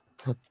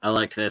 I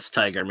like this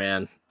Tiger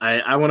Man.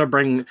 I want to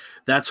bring,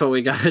 that's what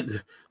we got.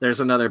 There's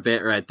another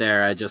bit right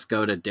there. I just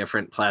go to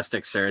different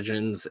plastic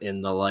surgeons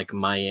in the like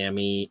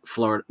Miami,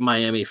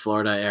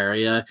 Florida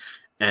area.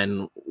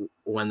 And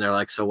when they're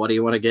like, so what do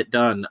you want to get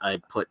done?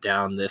 I put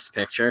down this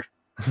picture.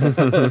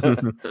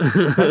 Hunter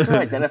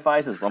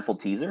identifies as Rumple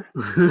Teaser.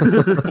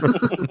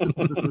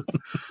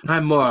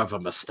 I'm more of a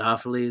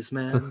Mistopheles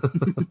man.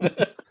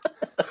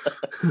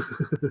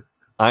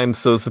 I'm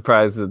so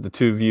surprised that the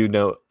two of you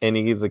know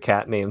any of the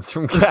cat names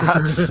from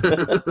Cats.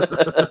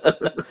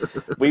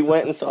 We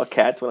went and saw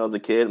Cats when I was a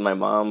kid. My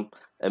mom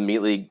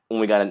immediately when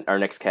we got our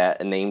next cat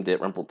and named it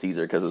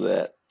Rumpelteazer because of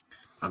that.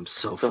 I'm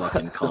so So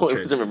fucking I always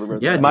cultured. remember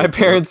Yeah, that. My dude.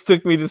 parents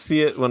took me to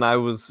see it when I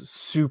was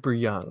super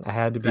young. I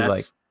had to be like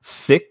That's-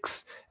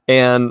 6,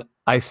 and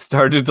I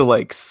started to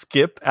like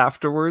skip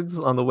afterwards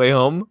on the way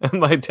home, and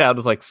my dad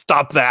was like,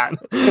 "Stop that!"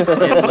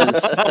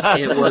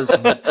 It was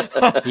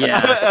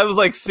yeah. I was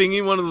like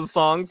singing one of the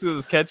songs. It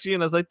was catchy,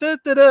 and I was like, da,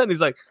 da, da, and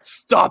he's like,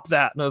 "Stop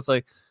that!" And I was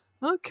like,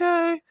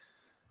 "Okay."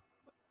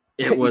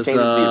 It was changed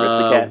it to the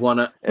Aristocats. one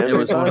of Every it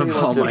was one time of you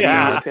all want to my be a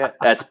Yeah. cat,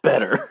 that's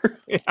better.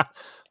 Yeah,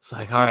 it's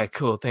like, all right,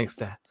 cool, thanks,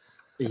 Dad.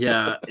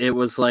 Yeah, it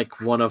was like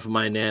one of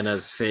my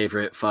nana's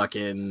favorite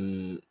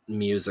fucking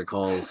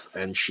musicals,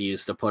 and she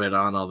used to put it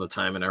on all the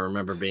time. And I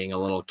remember being a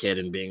little kid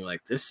and being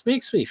like, "This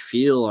makes me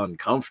feel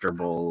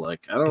uncomfortable.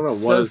 Like I don't know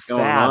It's what so is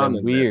going sad on." and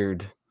in this."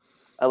 weird.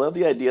 I love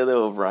the idea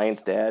though of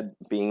Ryan's dad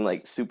being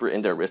like super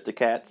into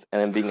Aristocats and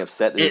then being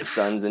upset that It his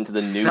son's into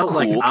the new Felt cool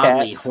like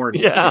oddly cats. horny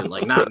Yeah. too.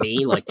 Like not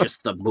me, like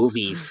just the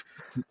movie.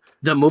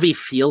 The movie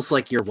feels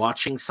like you're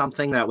watching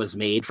something that was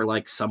made for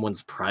like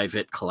someone's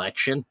private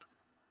collection.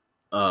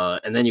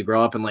 And then you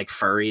grow up and like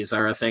furries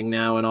are a thing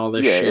now and all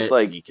this Yeah, shit. it's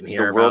like and you can the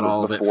hear about world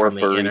all of it before from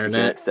the furries became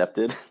internet.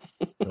 accepted.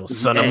 Little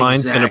son of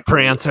mine's gonna Exactly.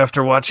 prance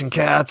after watching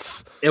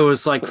cats. It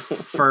was like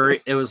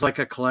it was like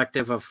a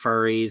collective of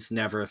furries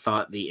never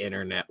thought the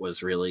internet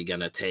was really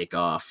gonna take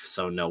off,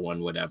 so no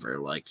one would ever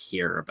like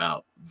hear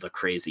about the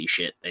crazy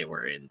shit they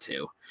were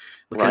into.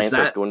 Because Ryan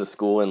starts that going to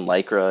school in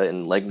lycra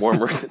and leg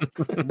warmers.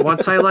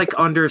 once I like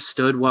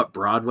understood what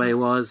Broadway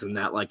was and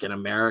that like in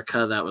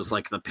America that was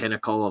like the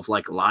pinnacle of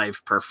like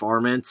live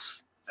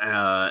performance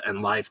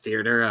and live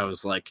theater, I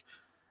was like,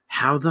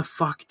 how the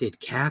fuck did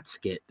Cats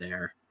get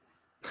there?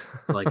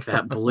 Like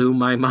that blew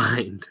my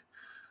mind.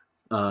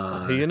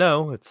 So who you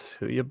know, it's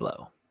who you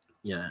blow.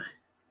 Yeah.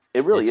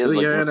 It really It's is who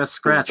like you're the in a most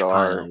scratch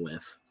bizarre. pile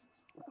with.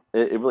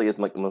 It really is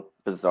like the most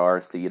bizarre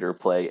theater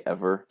play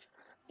ever.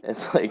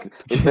 It's like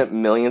they spent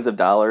millions of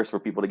dollars for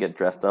people to get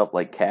dressed up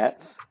like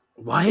cats.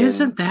 Why And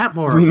isn't that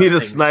more? We of need a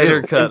thing,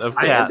 Snyder too? cut of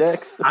cats.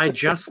 Spandex. I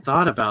just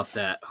thought about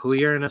that. Who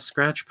you're in a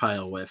scratch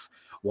pile with?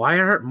 Why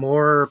aren't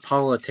more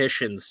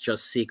politicians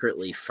just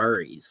secretly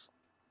furries?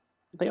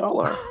 They all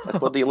are. That's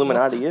what the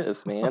Illuminati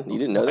is, man. You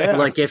didn't know that?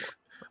 Like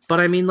but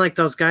I mean, like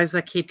those guys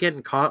that keep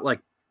getting caught,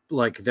 like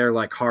they're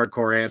like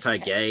hardcore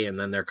anti-gay, and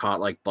then they're caught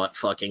like butt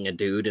fucking a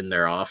dude in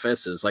their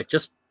office. Is like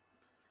just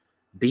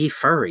be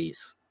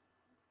furries.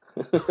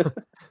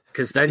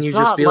 Because then you It's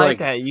just not be like like,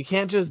 that. You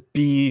can't just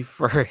be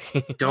furry.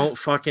 don't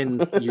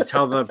fucking you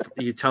tell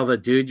the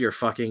dude you're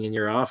fucking in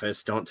your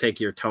office, don't take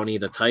your Tony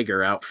the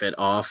Tiger outfit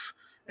off,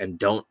 and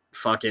don't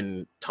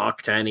fucking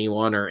talk to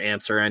anyone or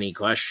answer any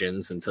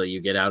questions until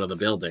you get out of the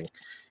building.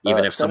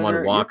 Even if someone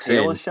Senator, walks your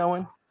tail in, is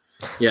showing.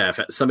 yeah, if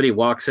somebody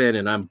walks in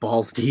and I'm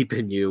balls deep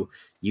in you,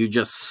 you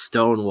just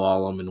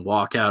stonewall them and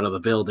walk out of the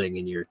building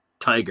in your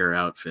tiger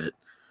outfit.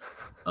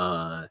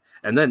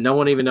 And then no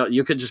one even know.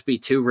 You could just be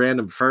two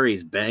random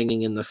furries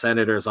banging in the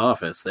senator's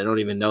office. They don't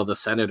even know the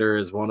senator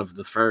is one of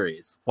the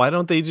furries. Why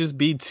don't they just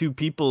be two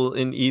people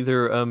in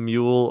either a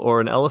mule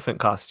or an elephant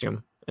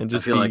costume and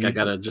just I feel like be I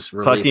gotta just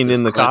release fucking this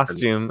in the clip and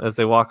costume as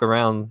they walk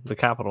around the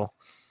Capitol?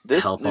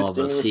 This help new all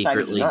the stimulus package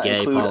does secretly not gay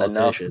include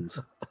politicians.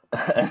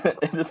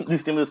 This new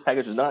stimulus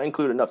package does not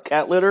include enough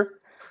cat litter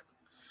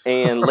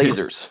and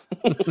lasers.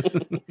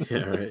 Yeah,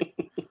 right.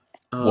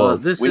 Whoa.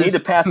 This We need is to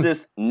pass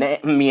this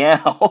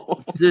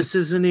meow. this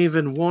isn't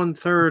even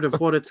 1/3 of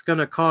what it's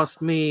gonna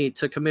cost me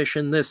to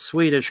commission this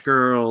Swedish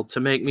girl to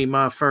make me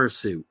my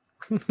fursuit.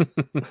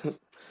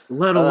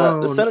 Let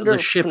alone the senator the from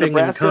shipping and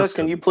Nebraska, customs.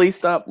 can you please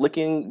stop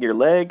licking your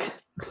leg?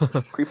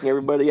 It's creeping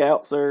everybody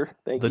out, sir.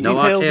 Thank The you. No,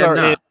 I details are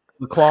in cannot.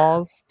 the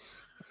claws.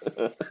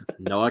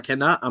 No, I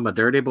cannot. I'm a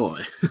dirty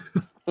boy.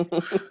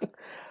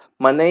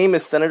 My name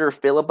is Senator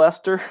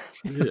Filibuster.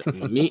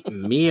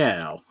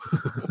 Meow.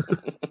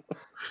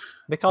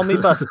 They call me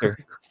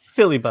Buster.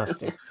 Philly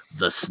Buster.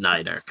 The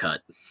Snyder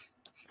cut.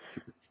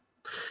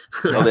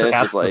 So then it's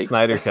Cat's just the like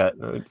Snyder cut.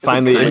 it's a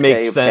Finally, it pate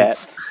makes of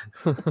sense.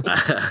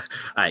 cats.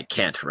 I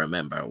can't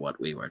remember what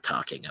we were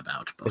talking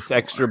about before. It's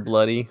extra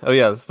bloody. Oh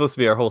yeah, it's supposed to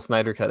be our whole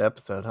Snyder cut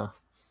episode, huh?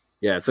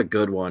 Yeah, it's a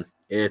good one.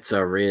 It's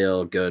a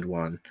real good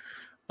one.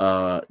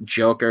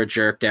 Joker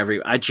jerked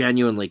I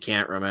genuinely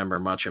can't remember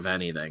much of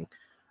anything.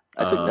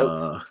 I took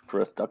notes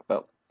for us to talk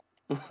about.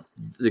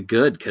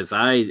 Good, because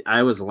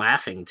I was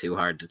laughing too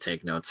hard to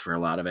take notes for a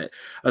lot of it.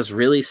 I was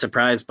really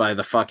surprised by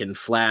the fucking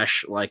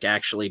Flash like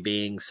actually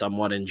being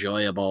somewhat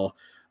enjoyable.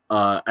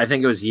 I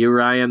think it was you,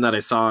 Ryan, that I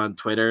saw on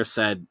Twitter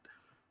said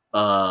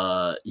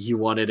you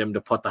wanted him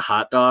to put the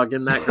hot dog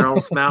in that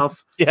girl's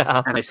mouth.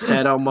 Yeah. And I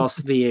said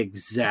almost the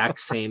exact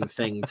same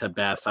thing to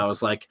Beth. I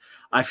was like,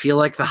 I feel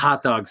like the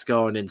hot dog's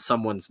going in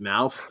someone's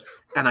mouth.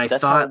 And I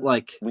That's thought how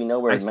like We know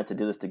we're I meant to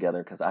do this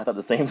together because I thought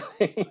the same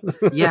thing.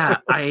 yeah,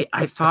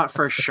 I thought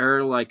for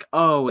sure, like,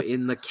 oh,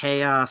 in the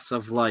chaos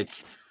of like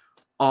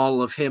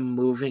all of him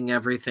moving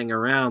everything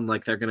around,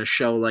 like they're gonna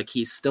show like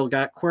he's still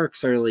got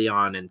quirks early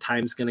on and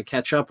time's gonna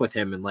catch up with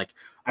him. And like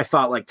I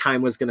thought like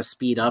time was gonna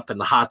speed up and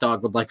the hot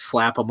dog would like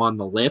slap him on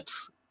the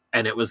lips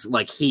and it was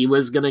like he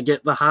was gonna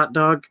get the hot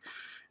dog.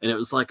 and it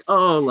was like,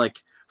 oh, like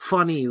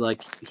funny,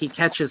 like he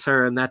catches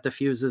her, and that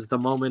diffuses the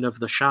moment of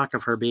the shock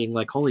of her being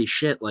like, holy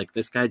shit, like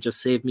this guy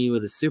just saved me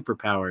with his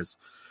superpowers.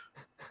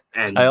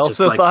 And I just,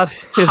 also like, thought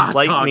his hot dog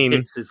lightning.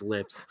 hits his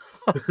lips.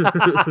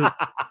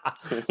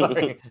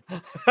 Sorry.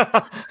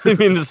 I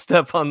mean to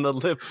step on the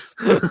lips.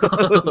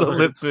 The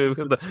lips move.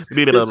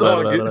 It's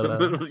all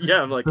good.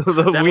 Yeah, I'm like, The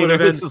that wiener would've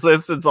been- hits his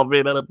lips. It's all.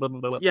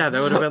 yeah, that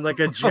would have been like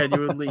a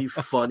genuinely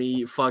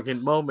funny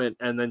fucking moment.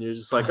 And then you're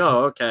just like,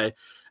 oh, okay.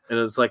 And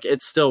it's like,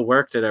 it still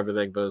worked and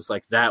everything, but it's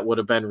like, that would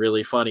have been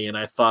really funny. And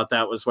I thought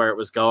that was where it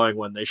was going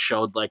when they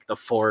showed like the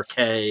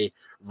 4K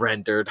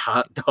rendered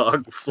hot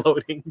dog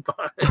floating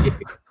by.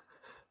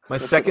 My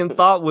second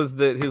thought was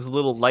that his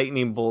little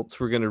lightning bolts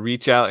were going to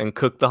reach out and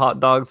cook the hot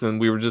dogs, and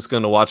we were just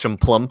going to watch them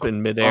plump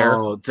in midair.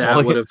 Oh, that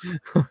Like- would have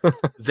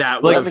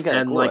that Like- would have That'd be kinda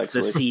been cool, like the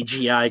actually.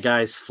 CGI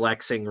guys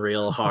flexing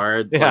real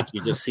hard. Yeah. Like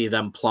you just see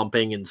them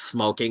plumping and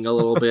smoking a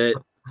little bit.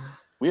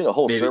 We had a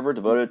whole Maybe- server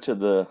devoted to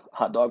the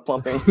hot dog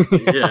plumping.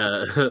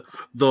 Yeah,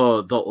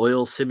 the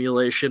oil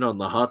simulation on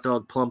the hot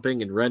dog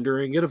plumping and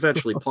rendering, it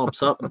eventually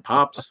plumps up and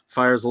pops,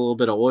 fires a little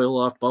bit of oil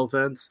off both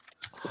ends.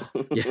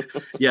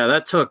 Yeah,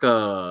 that took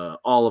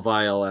all of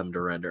ILM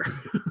to render.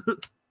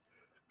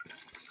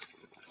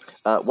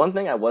 One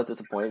thing I was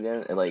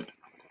disappointed in, like,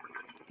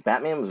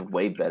 Batman was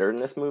way better in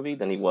this movie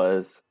than he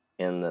was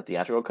in the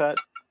theatrical cut.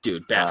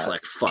 Dude,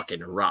 Batfleck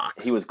fucking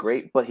rocks. He was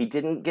great, but he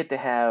didn't get to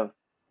have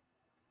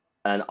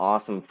an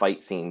awesome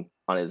fight scene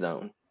on his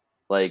own.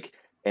 Like,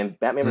 in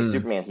Batman vs.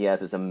 Superman, he has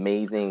this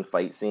amazing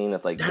fight scene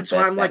that's like That's the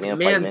why best I'm like,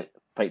 Batman man-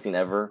 fight scene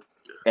ever.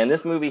 And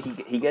this movie,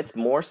 he gets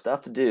more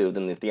stuff to do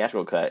than the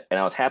theatrical cut, and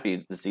I was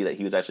happy to see that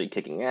he was actually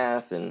kicking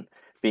ass and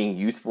being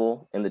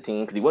useful in the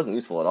team, because he wasn't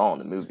useful at all in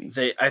the movie.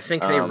 I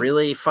think they Um,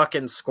 really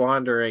fucking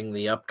squandering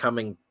the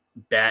upcoming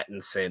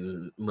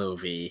Battinson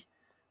movie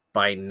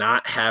by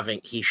not having.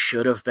 He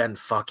should have been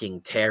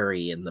fucking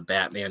Terry in the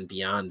Batman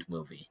Beyond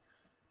movie.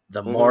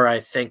 The Mhm. more I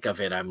think of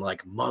it, I'm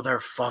like,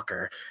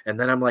 motherfucker. And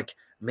then I'm like,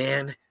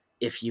 man,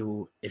 if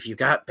you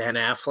got Ben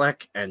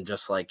Affleck and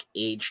just like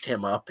aged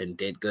him up and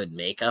did good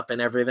makeup and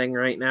everything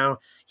right now,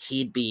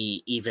 he'd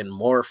be even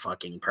more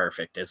fucking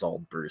perfect as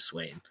old Bruce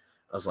Wayne.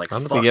 I was like, I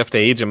don't fuck. think you have to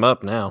age him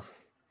up now.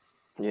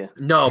 Yeah.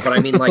 No, but I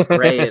mean, like,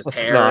 gray his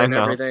hair No, I and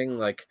know. everything.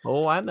 Like,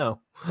 Oh, I know.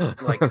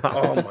 like,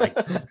 oh my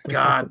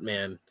god,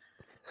 man.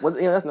 Well,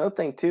 that's another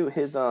thing too.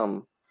 His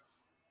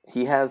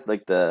he has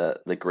like the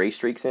gray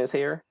streaks in his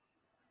hair,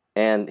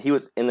 and he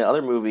was in the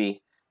other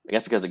movie. I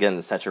guess because again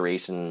the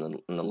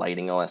saturation and the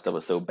lighting, all that stuff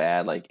was so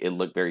bad. Like it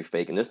looked very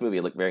fake. In this movie,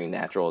 it looked very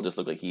natural. It just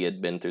looked like he had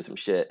been through some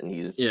shit, and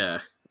he's Yeah.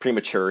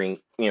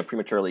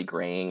 prematurely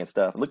graying and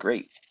stuff. It looked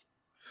great.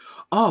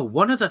 Oh,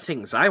 one of the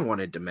things I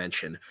wanted to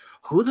mention: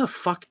 who the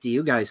fuck do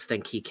you guys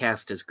think he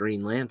cast as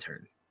Green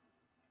Lantern?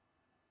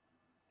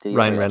 Did he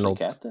Ryan ever actually Reynolds.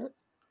 cast it?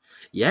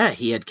 Yeah,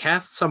 he had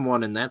cast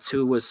someone, and that's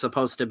who was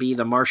supposed to be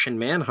the Martian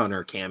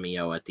Manhunter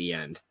cameo at the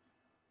end.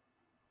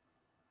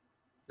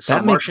 So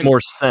That makes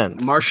more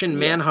sense. Martian Yeah.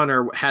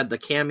 Manhunter had the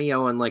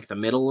cameo in like the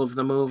middle of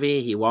the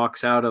movie. He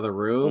walks out of the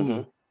room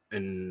Mm-hmm.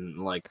 and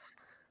like,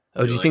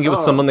 Oh, do you You're think like, it was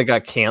oh. someone that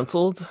got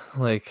canceled?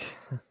 Like,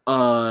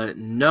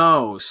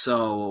 no.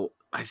 So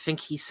I think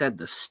he said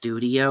the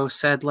studio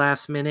said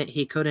last minute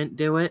he couldn't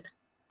do it.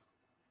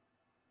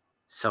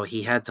 So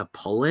he had to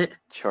pull it.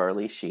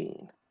 Charlie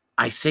Sheen.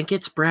 I think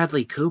it's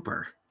Bradley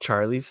Cooper.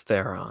 Charlize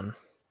Theron.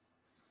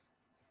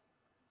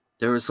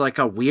 There was like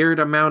a weird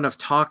amount of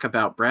talk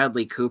about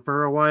Bradley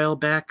Cooper a while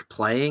back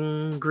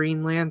playing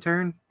Green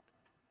Lantern.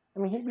 I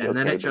mean, he'd be And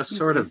then okay, it but just he's-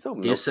 sort he's of so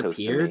milquetoast to me.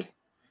 disappeared.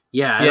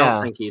 Yeah, I Yeah.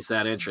 don't think he's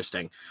that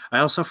interesting. I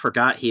also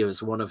forgot he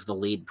was one of the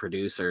lead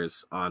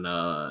producers on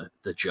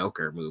the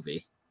Joker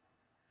movie.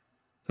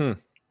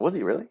 Was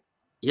he really?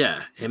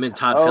 Yeah, him and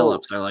Todd Oh,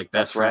 Phillips are like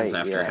best that's friends right,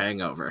 after yeah.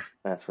 Hangover.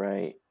 That's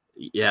right.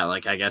 Yeah,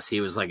 like I guess he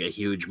was like a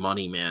huge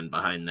money man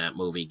behind that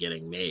movie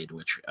getting made,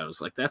 which I was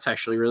like, that's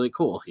actually really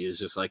cool. He was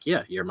just like,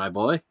 yeah, you're my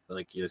boy.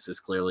 Like, this is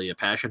clearly a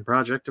passion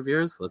project of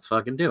yours. Let's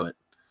fucking do it.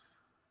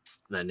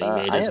 Then he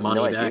made I his have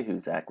money no back idea who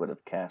Zach would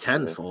have cast. for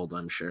this. tenfold,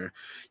 I'm sure.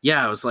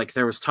 Yeah, I was like,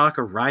 there was talk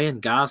of Ryan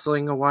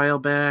Gosling a while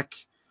back,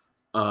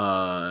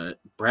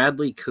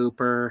 Bradley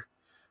Cooper.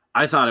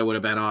 I thought it would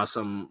have been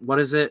awesome. What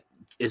is it?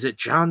 Is it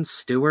Jon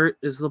Stewart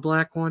is the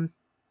black one?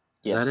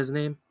 Is Yeah. that his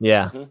name?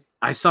 Yeah.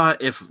 I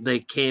thought if they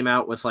came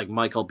out with like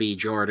Michael B.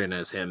 Jordan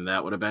as him,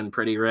 that would have been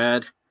pretty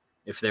rad.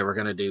 If they were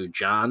gonna do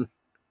John,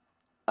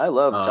 I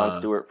love Jon Uh,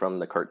 Stewart from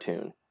the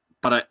cartoon.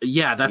 but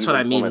yeah, that's He's, what I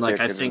one of mean. my Like,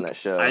 favorite I characters in think that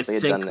show. I If they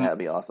had done think that, that'd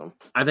be awesome.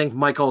 I think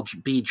Michael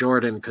B.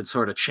 Jordan could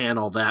sort of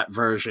channel that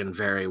version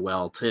very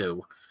well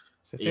too.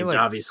 So I He'd feel like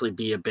obviously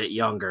be a bit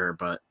younger,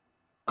 but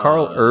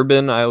Carl uh,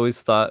 Urban, I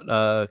always thought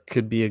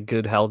could be a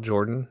good Hal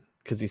Jordan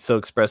because he's so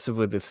expressive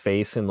with his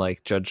face and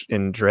like Judge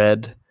in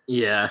Dread.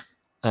 yeah,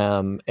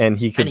 And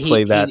he could And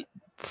play that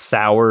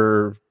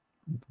sour,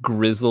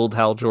 grizzled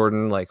Hal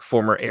Jordan, like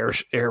former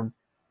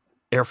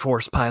Air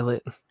Force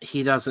pilot.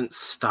 he doesn't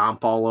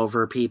stomp all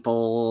over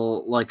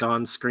people like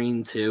on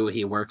screen too.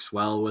 He works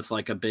well with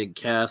like a big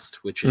cast,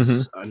 which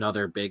is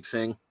another big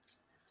thing.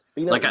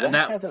 But, you know, Like, Zack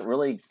that- hasn't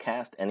really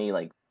cast any,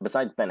 like,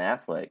 besides Ben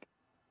Affleck,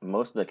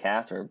 most of the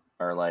cast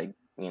are like,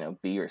 you know,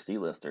 B or C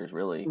listers,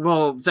 really.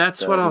 Well,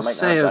 that's So what he I'll might not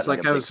say. have Is gotten,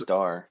 like a I big was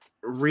star.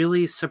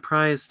 really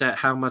surprised at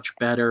how much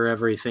better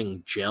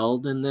everything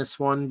gelled in this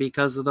one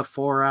because of the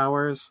 4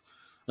 hours.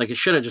 Like, it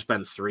should have just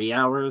been 3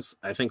 hours.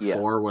 I think Yeah.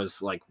 4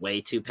 was like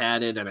way too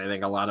padded, and I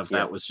think a lot of that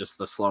Yeah. was just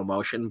the slow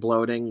motion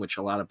bloating, which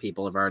a lot of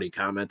people have already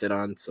commented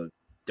on. So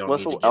don't Well,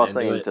 need that's to what get I was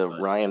into saying it. to but-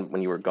 Ryan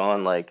when you were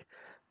gone. Like,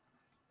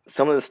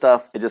 some of the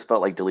stuff, it just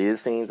felt like deleted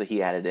scenes that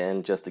he added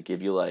in just to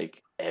give you,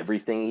 like,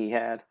 everything he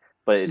had.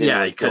 But it didn't Yeah,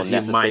 really feel because you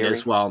necessary. might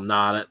as well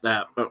not at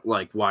that.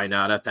 Like, why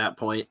not at that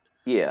point?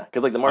 Yeah,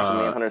 because, like, the Martian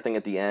Uh, Manhunter thing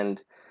at the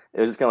end, it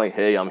was just kind of like,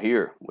 hey, I'm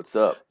here. What's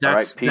up? All right,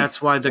 That's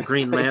peace. why the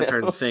Green You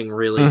Lantern know? thing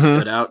really Mhm.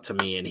 stood out to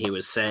me, and he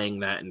was saying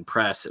that in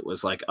press. It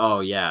was like, oh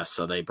yeah,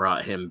 so they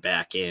brought him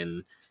back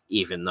in,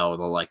 even though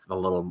the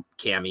little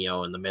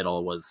cameo in the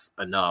middle was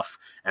enough.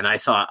 And I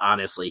thought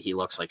honestly he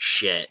looks like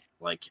shit.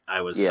 Like,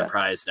 I was Yeah.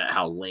 surprised at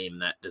how lame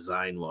that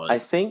design I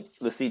was. think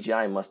the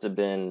CGI must have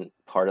been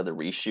part of the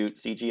reshoot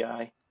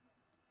CGI.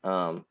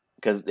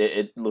 Because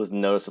it was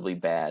noticeably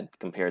bad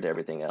compared to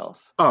everything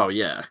else. Oh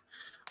yeah.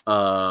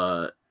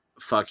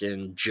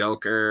 Fucking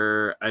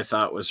Joker, I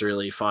thought was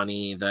really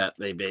funny that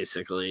they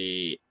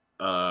basically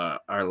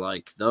are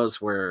like,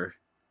 those were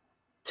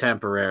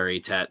temporary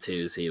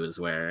tattoos he was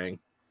wearing.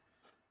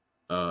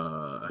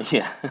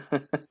 Yeah.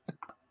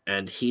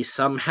 And he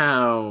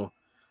somehow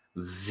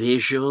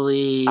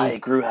visually I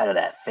grew out of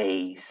that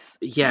phase.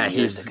 yeah, he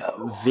years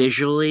ago.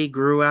 visually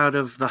grew out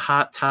of the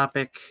Hot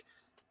Topic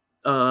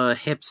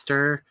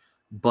hipster,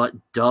 but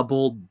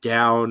doubled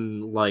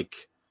down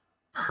like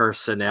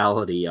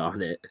personality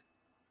on it.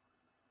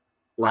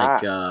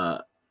 Like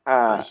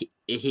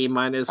he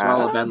might as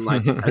well have been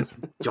like,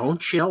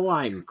 don't you know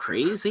I'm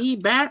crazy,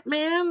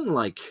 Batman?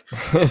 Like,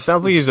 It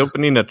sounds like he's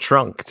opening a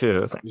trunk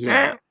too. It's like,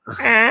 yeah.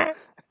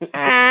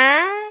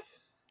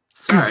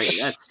 Sorry,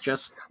 that's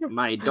just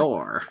my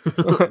door.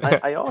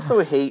 I also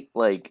hate,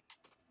 like,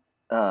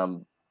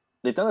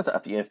 they've done this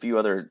in a few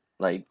other,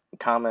 like,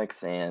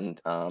 comics and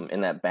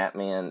in that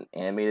Batman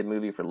animated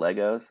movie for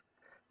Legos,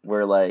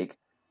 where, like,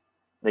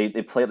 they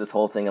play up this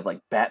whole thing of,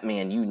 like,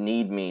 Batman, you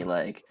need me,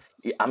 like,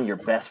 I'm your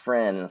best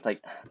friend, and it's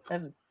like,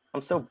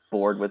 I'm so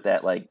bored with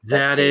that. Like,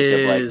 That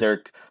take of, like, is-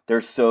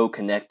 they're so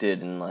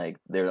connected and, like,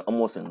 they're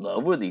almost in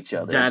love with each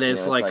other. That you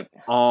is know? It's like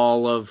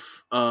all of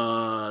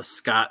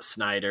Scott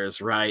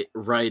Snyder's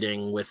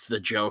writing with the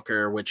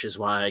Joker, which is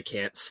why I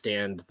can't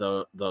stand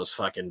those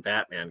fucking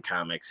Batman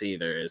comics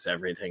either. Is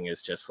everything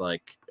is just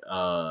like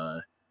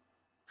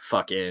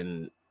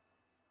fucking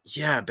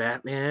yeah,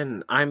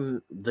 Batman,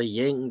 I'm the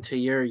yin to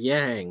your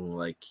yang.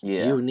 Like,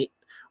 Yeah. you need,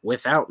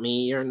 without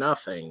me you're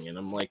nothing. And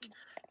I'm like,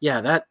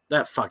 yeah,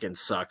 that fucking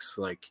sucks.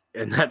 Like,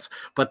 and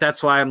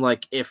that's why I'm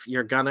like, if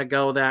you're gonna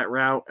go that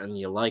route and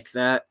you like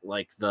that,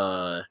 like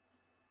the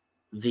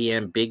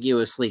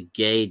ambiguously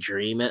gay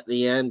dream at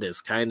the end is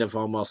kind of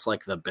almost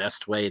like the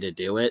best way to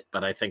do it,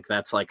 but I think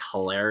that's like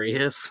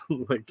hilarious.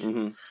 Like,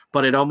 Mhm.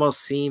 but it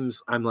almost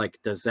seems, I'm like,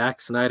 does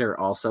Zack Snyder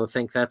also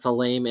think that's a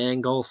lame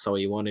angle? So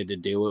he wanted to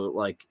do it,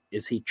 like,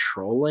 is he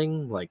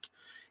trolling? Like,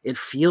 it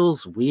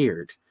feels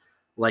weird.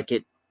 Like,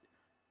 it,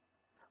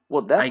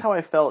 Well, that's I- how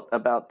I felt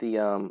about the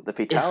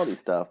fatality If-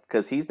 stuff,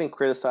 because he's been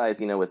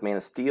criticized, you know, with Man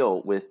of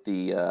Steel with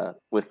the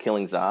with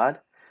killing Zod,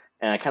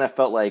 and I kind of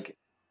felt like,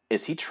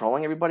 is he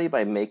trolling everybody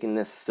by making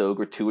this so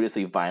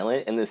gratuitously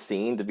violent in this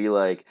scene to be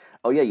like,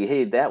 oh yeah, you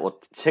hated that? Well,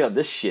 check out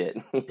this shit.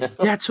 You know?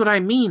 that's what I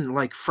mean.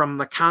 Like, from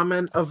the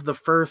comment of the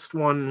first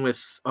one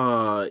with,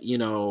 you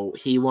know,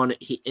 he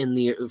in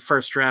the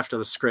first draft of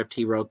the script,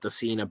 he wrote the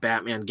scene of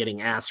Batman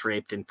getting ass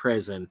raped in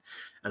prison.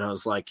 And I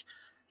was like,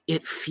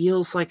 it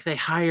feels like they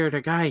hired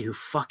a guy who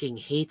fucking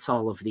hates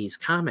all of these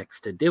comics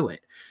to do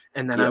it.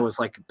 And then I Yeah. was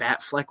like,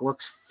 Batfleck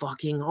looks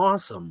fucking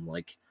awesome.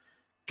 Like,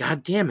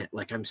 God damn it.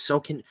 Like, I'm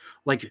so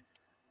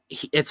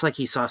it's like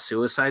he saw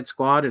Suicide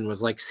Squad and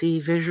was like, see,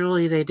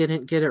 visually they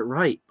didn't get it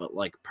right, but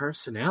like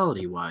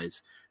personality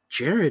wise,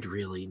 Jared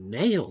really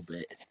nailed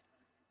it.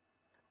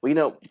 Well, you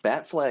know,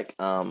 Batfleck,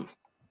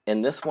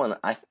 in this one,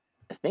 I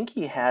think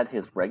he had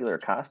his regular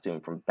costume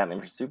from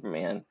Batman vs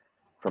Superman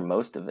for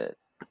most of it.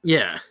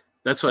 Yeah,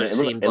 that's what Yeah, it it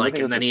looked- seemed it looked like. like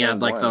it was And then the he had same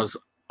like one. those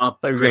I was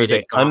gonna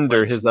say upgraded under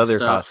gauntlets his and other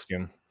stuff.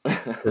 costume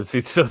because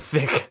he's so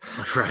thick.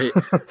 Right.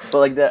 But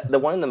like the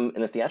one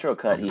in the theatrical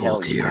cut, he had all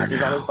these Bulkier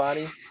patches on his now.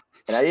 body,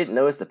 and I didn't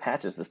notice the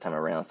patches this time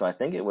around. So I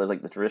think it was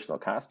like the traditional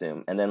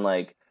costume, and then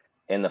like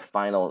in the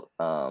final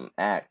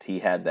act, he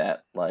had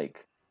that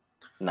like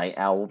Night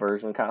Owl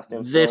version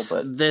costume. Still,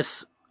 but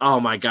This oh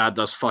my god,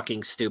 those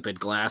fucking stupid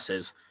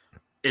glasses.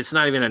 It's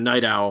not even a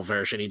Night Owl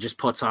version. He just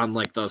puts on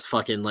like those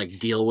fucking like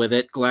deal with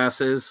it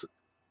glasses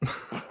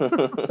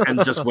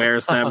and just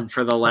wears them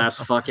for the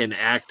last fucking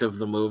act of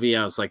the movie.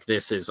 I was like,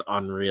 this is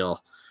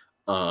unreal.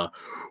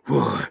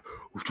 What?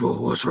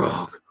 What's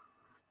wrong?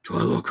 Do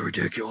I look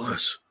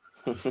ridiculous?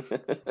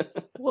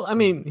 Well, I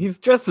mean, he's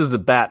dressed as a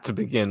bat to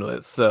begin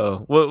with,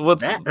 so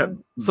what's Bat-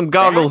 some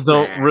goggles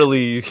don't Batman.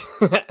 really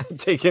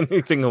take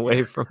anything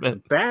away from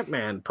it.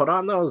 Batman, put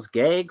on those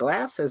gay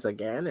glasses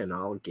again, and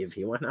I'll give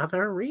you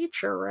another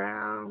reach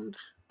around.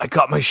 I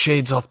got my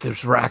shades off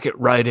this rack at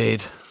Rite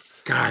Aid.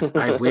 God,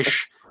 I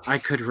wish I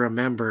could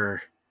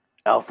remember.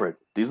 Alfred,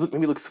 these make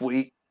me look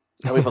sweet.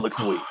 Tell me if I look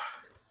sweet.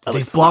 I look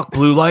These sweet. block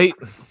blue light.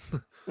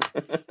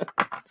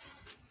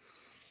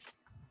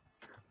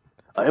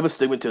 I have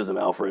astigmatism,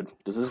 Alfred.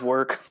 Does this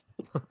work?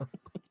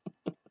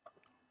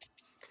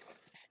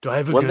 Do I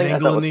have a One good thing I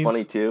angle thought in was these?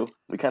 funny too.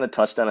 We kind of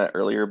touched on it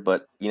earlier,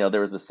 but there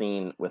was a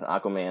scene with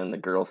Aquaman and the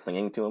girl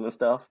singing to him and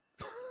stuff,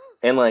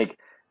 and like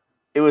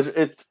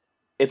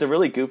it's a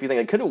really goofy thing.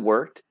 It could have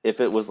worked if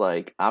it was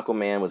like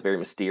Aquaman was very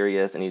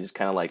mysterious and he just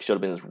kind of like showed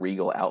up in his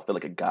regal outfit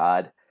like a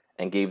god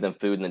and gave them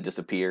food and then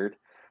disappeared.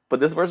 But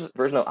this version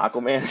of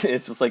Aquaman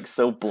is just like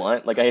so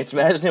blunt. Like I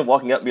imagine him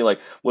walking up and be like,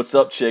 "What's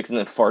up, chicks?" and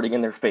then farting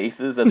in their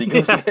faces as he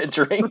goes to get a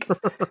drink.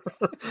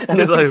 And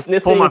they're like,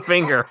 sniffing. pull my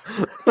finger.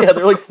 Yeah,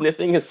 they're like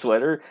sniffing his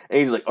sweater, and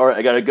he's like, "All right,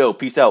 I gotta go.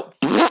 Peace out.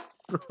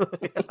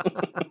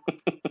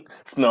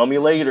 Smell me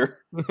later."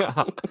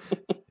 Yeah.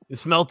 You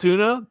smell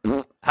tuna?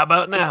 How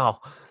about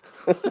now?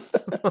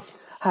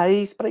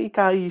 Hi,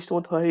 spraykai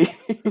ståtai.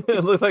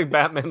 It looked like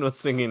Batman was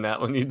singing that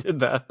when you did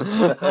that.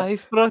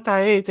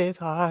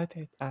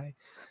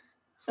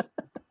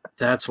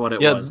 That's what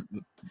it Yeah, was.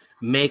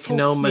 Make this whole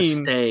no scene-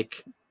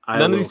 mistake. I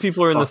None of will these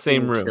people are in the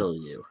same fucking room. Kill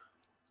you.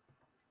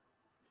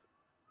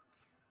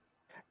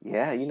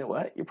 Yeah, you know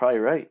what? You're probably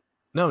right.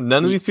 No,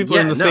 none of these people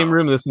are in Yeah, the same no.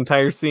 room this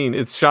entire scene.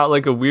 It's shot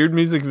like a weird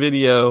music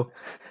video.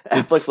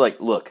 Affleck's It's- like,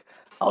 "Look,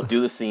 I'll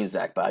do the scene,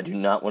 Zach, but I do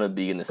not want to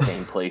be in the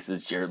same place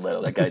as Jared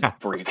Leto. That guy's a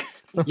freak."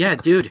 Yeah,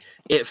 dude,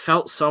 it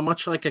felt so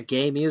much like a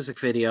gay music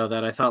video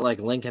that I thought like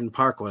Linkin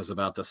Park was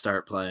about to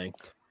start playing.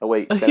 Oh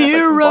wait, A Ben Affleck's from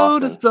hero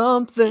to Boston.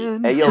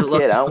 something. Hey, yo, It kid,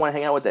 looks- I don't want to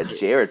hang out with that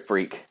Jared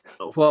freak.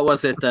 What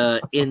was it?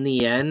 In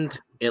the end,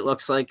 it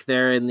looks like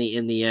they're in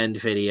the end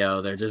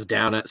video. They're just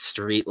down at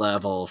street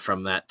level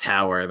from that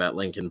tower that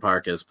Linkin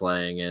Park is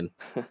playing in.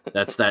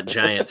 That's that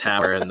giant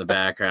tower in the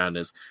background.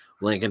 Is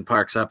Linkin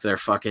Park's up there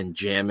fucking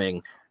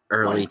jamming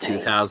early One thing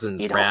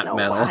 2000s You don't rap know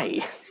metal?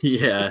 why.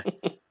 Yeah.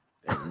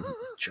 And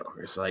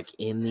Joker's like,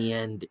 in the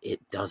end, it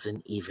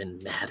doesn't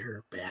even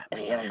matter, And I'm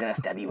Batman. gonna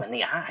stab you in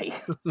the eye.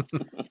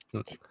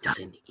 It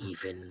doesn't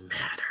even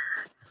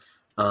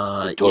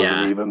matter. It doesn't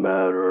Yeah. even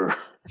matter.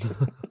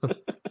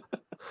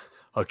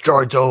 I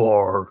tried so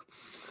hard.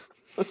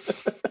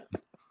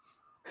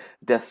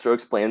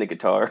 Deathstroke's playing the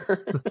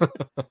guitar.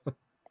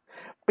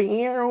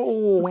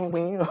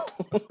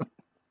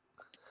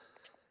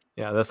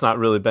 Yeah, that's not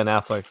really Ben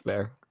Affleck's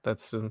there.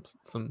 That's some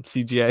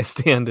CGI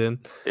stand-in.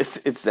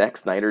 It's Zack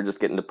Snyder just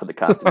getting to put the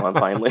costume on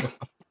finally.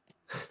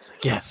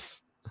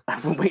 Yes.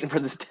 I've been waiting for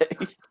this day.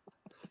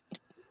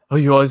 Oh,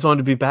 you always wanted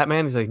to be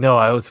Batman? He's like, no,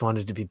 I always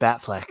wanted to be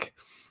Batfleck.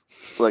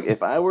 Look,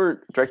 if I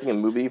were directing a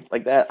movie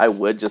like that, I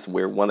would just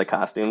wear one of the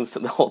costumes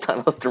the whole time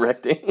I was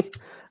directing.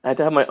 I had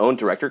to have my own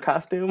director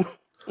costume.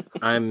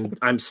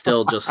 I'm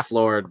still just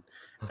floored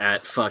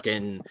at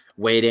fucking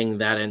waiting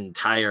that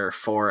entire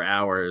 4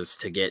 hours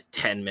to get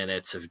 10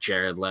 minutes of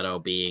Jared Leto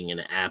being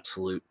an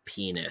absolute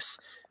penis.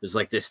 It was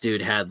like this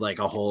dude had like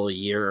a whole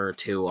year or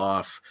two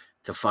off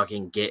to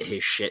fucking get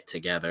his shit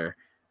together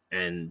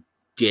and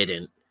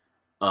didn't.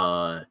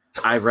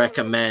 I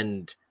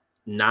recommend,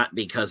 not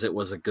because it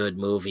was a good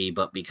movie,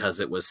 but because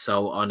it was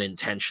so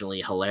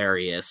unintentionally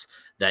hilarious,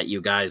 that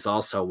you guys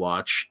also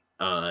watch,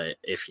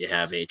 if you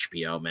have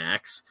HBO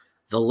Max,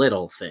 The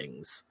Little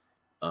Things.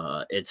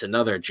 It's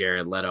another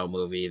Jared Leto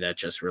movie that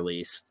just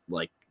released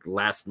like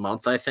last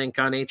month, I think,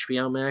 on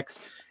HBO Max.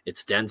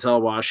 It's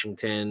Denzel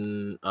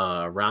Washington,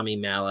 Rami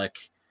Malek,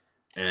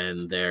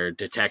 and they're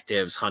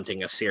detectives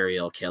hunting a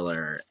serial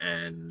killer,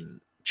 and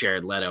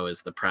Jared Leto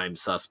is the prime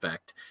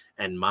suspect.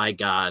 And my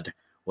God,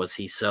 was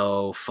he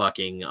so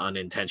fucking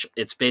unintentional.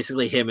 It's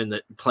basically him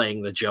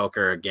playing the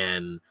Joker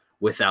again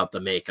without the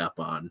makeup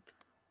on.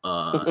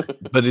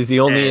 But is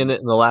he only in it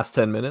in the last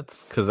 10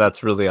 minutes? Because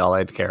that's really all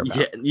I'd care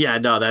about. Yeah,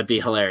 no, that'd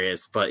be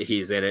hilarious. But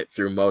he's in it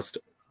through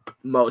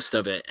most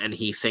of it, and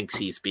he thinks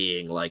he's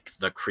being like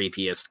the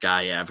creepiest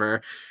guy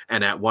ever.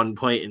 And at one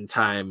point in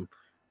time,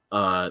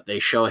 they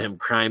show him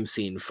crime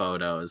scene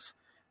photos,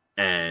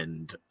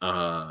 and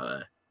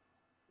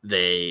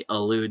they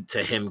allude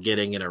to him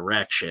getting an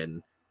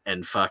erection,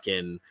 and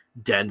fucking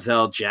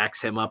Denzel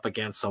jacks him up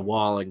against a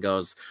wall and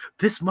goes,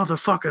 "This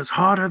motherfucker's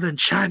harder than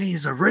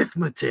Chinese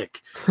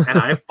arithmetic." And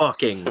I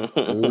fucking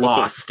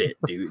lost it,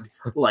 dude.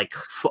 Like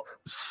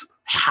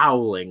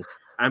howling.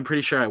 I'm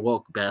pretty sure I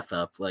woke Beth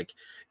up. Like,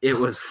 it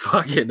was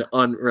fucking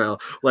unreal.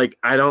 Like,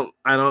 I don't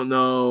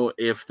know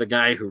if the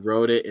guy who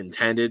wrote it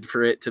intended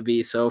for it to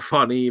be so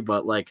funny,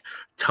 but like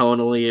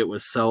tonally it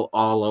was so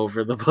all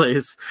over the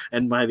place.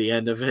 And by the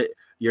end of it,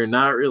 you're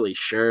not really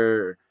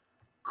sure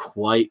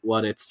quite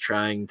what it's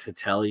trying to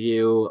tell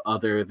you,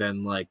 other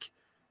than like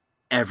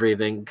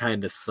everything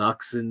kind of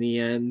sucks in the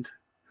end.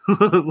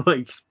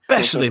 Like,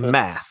 Especially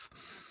math.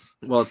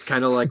 Well, it's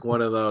kind of like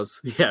one of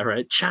those, yeah,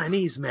 right,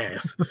 Chinese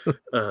math.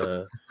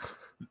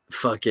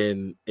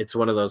 Fucking, it's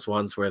one of those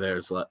ones where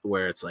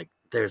where it's like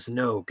there's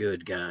no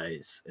good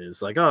guys. And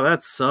it's like, oh,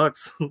 that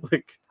sucks.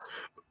 Like,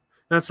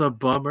 that's a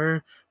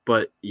bummer.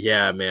 But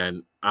yeah,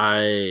 man,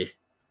 I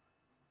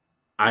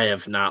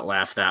have not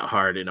laughed that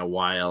hard in a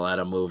while at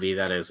a movie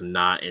that is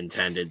not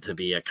intended to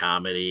be a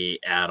comedy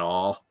at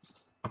all.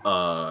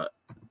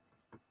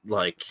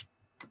 Like,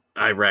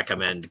 I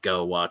recommend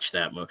go watch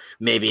that movie.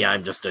 Maybe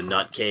I'm just a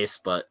nutcase,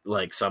 but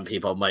like some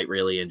people might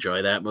really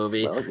enjoy that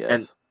movie. Well,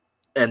 yes.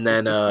 And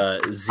then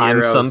I'm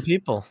Zero some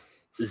people.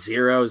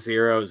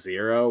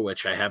 000,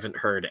 which I haven't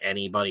heard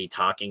anybody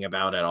talking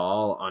about at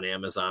all on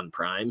Amazon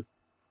Prime.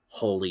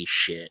 Holy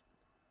shit.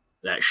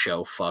 That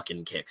show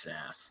fucking kicks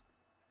ass.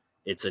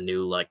 It's a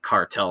new like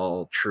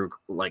cartel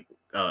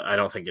I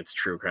don't think it's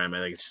true crime. I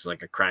think it's just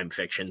like a crime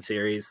fiction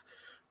series,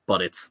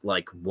 but it's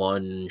like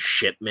one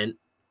shipment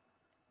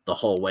the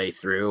whole way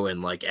through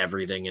and like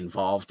everything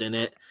involved in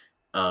it.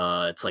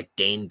 It's like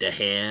Dane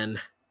DeHaan,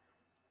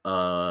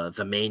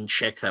 the main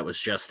chick that was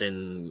just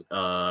in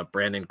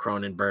Brandon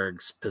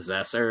Cronenberg's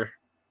Possessor.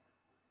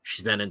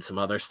 She's been in some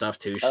other stuff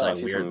too. She's like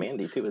she's weird. in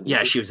Mandy too, isn't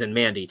Yeah, she? she was in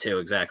Mandy too.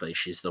 Exactly.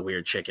 She's the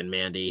weird chick in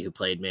Mandy who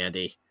played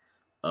Mandy.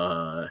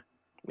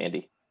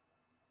 Mandy.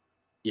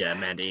 Yeah,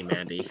 Mandy.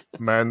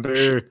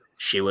 Mandy.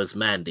 She was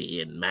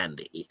Mandy in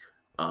Mandy.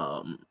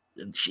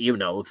 You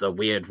know, the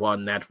weird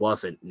one that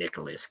wasn't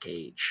Nicolas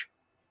Cage.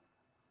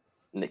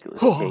 Nicolas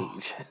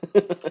Cage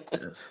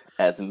Yes.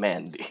 as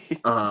Mandy.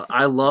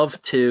 I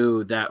love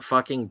too that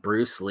fucking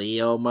Bruce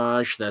Lee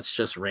homage that's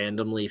just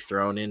randomly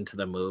thrown into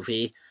the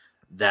movie.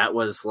 That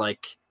was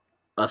like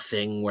a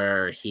thing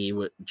where he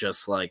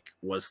just like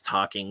was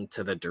talking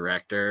to the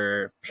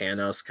director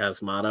Panos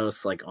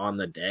Cosmatos like on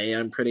the day,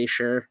 I'm pretty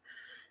sure,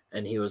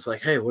 and he was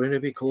like, "Hey, wouldn't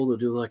it be cool to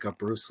do like a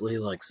Bruce Lee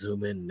like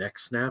zoom in neck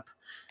snap?"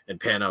 And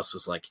Panos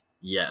was like,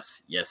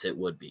 "Yes, it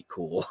would be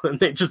cool," and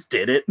they just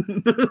did it.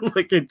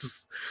 Like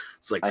it's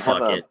like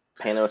fuck it.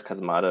 Panos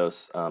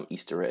Cosmatos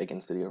Easter egg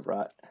in City of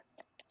Rot.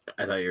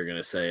 I thought you were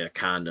gonna say a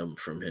condom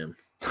from him.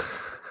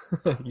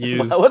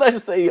 Used. Why would I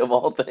say of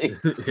all things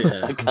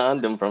Yeah. a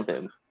condom from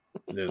him?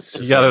 It's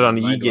You just got where it on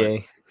my mind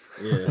eGay.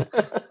 went. Yeah,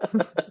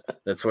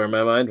 that's where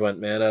my mind went,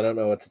 man. I don't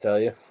know what to tell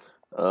you.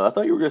 I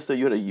thought you were gonna say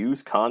you had a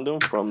used condom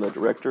from the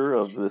director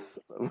of this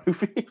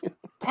movie.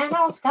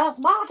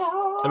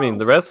 I mean,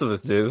 the rest of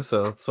us do,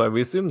 so that's why we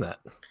assume that.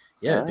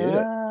 Yeah, dude.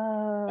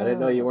 I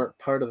didn't know you weren't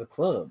part of the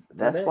club.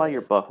 That's why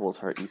your buttholes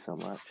hurt you so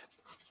much.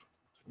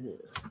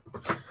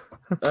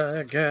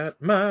 I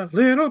got my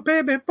little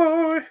baby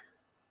boy.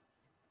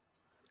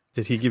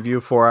 Did he give you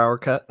a 4-hour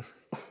cut?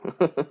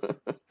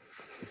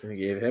 I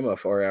gave him a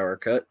 4-hour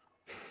cut,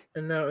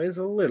 and now he's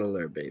a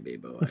littler baby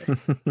boy.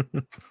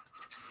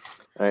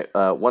 All right.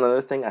 One other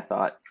thing I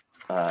thought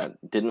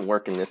didn't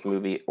work in this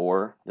movie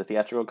or the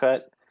theatrical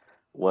cut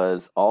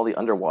was all the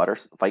underwater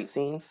fight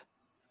scenes.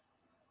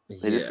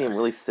 They just seem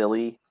really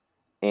silly,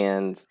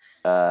 and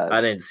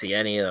I didn't see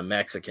any of the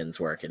Mexicans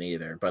working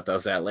either, but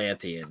those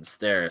Atlanteans,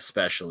 they're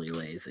especially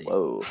lazy.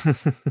 whoa,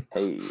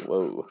 hey,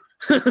 whoa.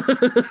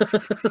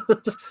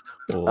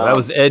 Oh, that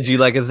was edgy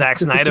like a Zack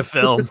Snyder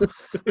film.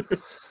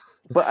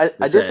 But I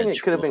This did think edge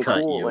it could have will been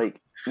cut cool. you.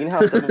 Like, you know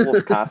how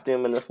Steppenwolf's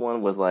costume in this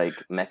one was like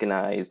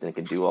mechanized and it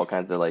could do all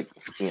kinds of like,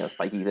 you know,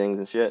 spiky things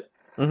and shit.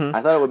 Mhm.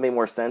 I thought it would make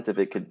more sense if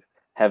it could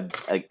have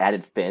like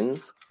added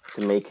fins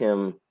to make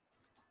him,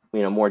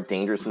 you know, more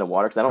dangerous in the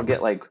water. Because I don't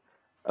get like,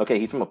 okay,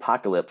 he's from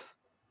Apocalypse.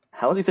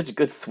 How is he such a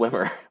good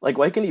swimmer? Like,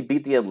 why can he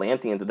beat the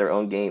Atlanteans at their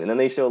own game? And then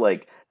they show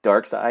like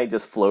Darkseid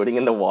just floating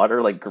in the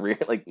water, like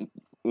grinning.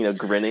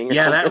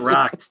 Yeah, that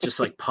rocked, just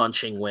like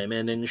punching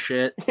women and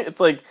shit. It's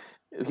like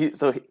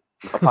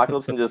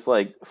Apocalypse can just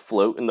like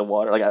float in the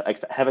water. Like I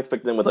have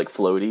expected them with like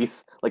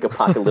floaties, like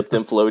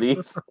apocalyptic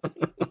floaties.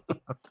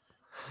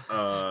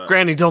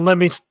 Granny, don't let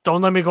me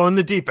go in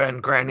the deep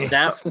end, Granny.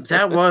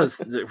 That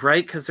was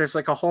right, because there's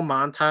like a whole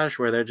montage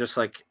where they're just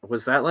like,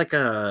 was that like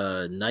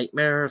a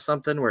nightmare or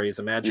something where he's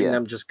imagining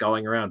them just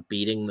going around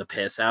beating the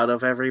piss out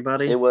of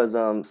everybody? It was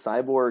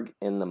Cyborg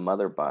in the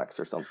mother box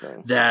or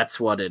something. That's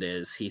what it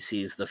is. He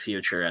sees the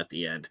future at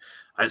the end.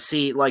 I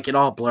see, like, it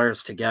all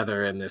blurs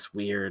together in this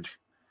weird,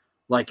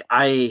 like,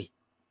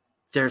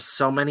 there's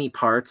so many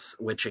parts,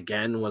 which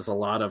again was a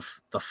lot of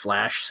The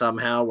Flash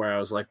somehow, where I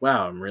was like,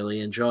 wow, I'm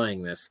really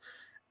enjoying this.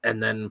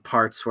 And then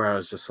parts where I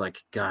was just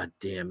like, God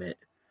damn it.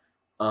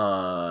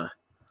 Like,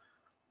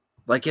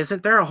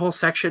 isn't there a whole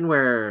section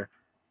where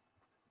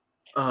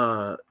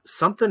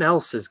something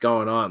else is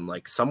going on?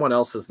 Like, someone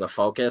else is the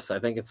focus. I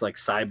think it's like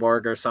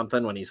Cyborg or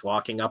something when he's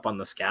walking up on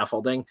the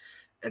scaffolding.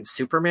 And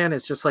Superman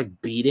is just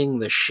like beating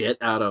the shit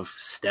out of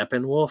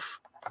Steppenwolf.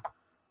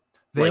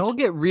 They Like- all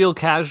get real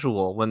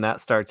casual when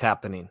that starts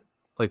happening.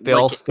 Like they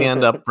Like- all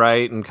stand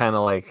upright and kind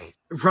of like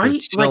Right? Like in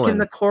chilling.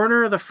 the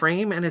corner of the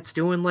frame, and it's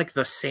doing like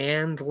the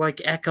sand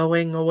like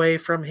echoing away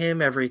from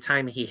him every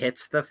time he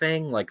hits the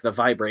thing. Like the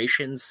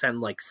vibrations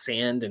send like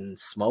sand and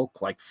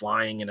smoke like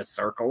flying in a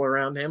circle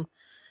around him.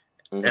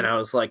 Mhm. And I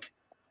was like,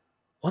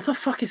 what the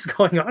fuck is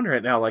going on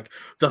right now? Like,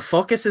 the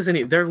focus isn't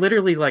even, they're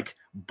literally like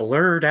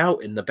blurred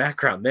out in the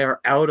background. They are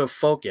out of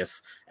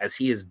focus as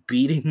he is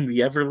beating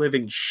the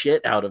ever-living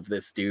shit out of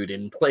this dude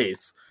in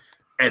place.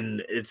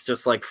 And it's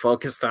just like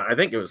focused on, I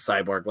think it was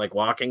Cyborg, like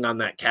walking on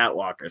that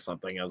catwalk or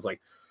something. I was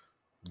like,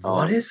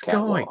 what is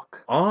going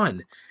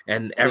on?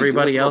 And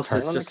everybody else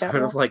is just sort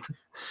of like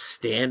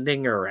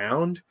standing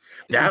around.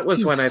 That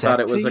was when I thought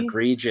it was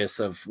egregious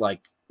of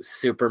like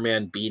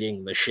Superman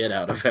beating the shit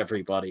out of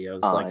everybody. I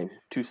was like, I'm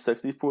too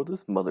sexy for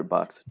this mother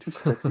box. Too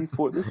sexy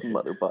for this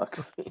mother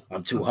box.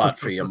 I'm too hot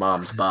for your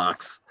mom's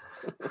box.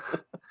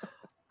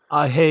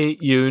 I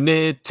hate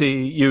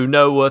unity. You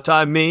know what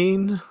I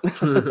mean?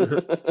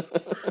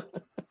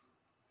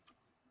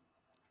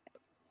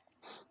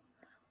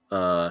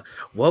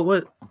 What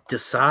was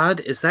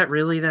Desaad? Is that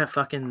really that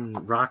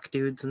fucking rock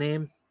dude's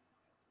name?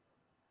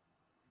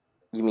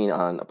 You mean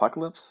on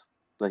Apocalypse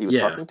that he was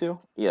talking to?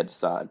 Yeah,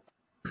 Desaad.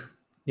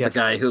 Yes. The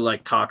guy who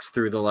like talks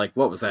through the like,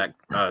 what was that?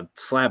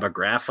 Slab of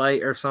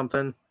graphite or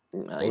something?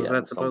 What was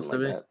that supposed to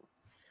be? That.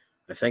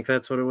 I think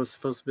that's what it was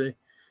supposed to be.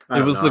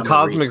 It was the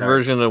cosmic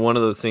version of one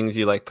of those things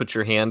you like put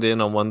your hand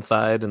in on one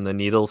side and the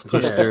needles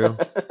push through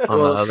on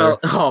the other.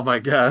 Oh my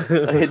god!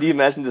 Do you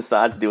imagine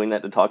Desaad's doing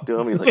that to talk to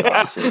him? He's like,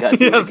 "Oh shit, I gotta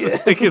do it again."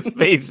 Stick his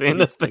face in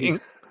this thing,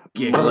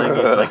 giggling.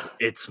 He's like,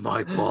 "It's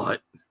my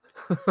butt."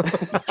 You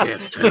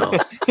can't tell.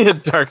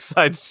 When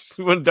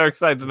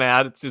Darkseid's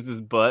mad, it's just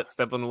his butt.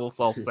 Steppenwolf's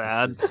all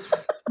sad.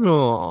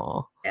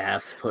 Aww.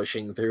 Ass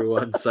pushing through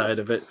one side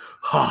of it.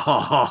 Ha ha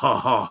ha ha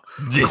ha.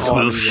 This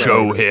will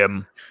show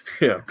him.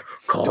 Yeah.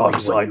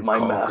 Darkseid, my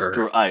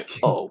master.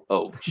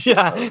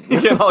 Yeah,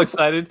 you get all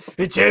excited.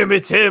 It's him.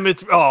 It's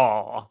He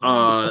fell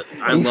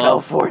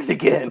for it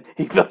again.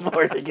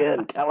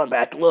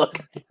 Calabac, look.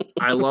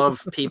 I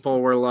love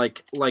people were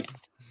like,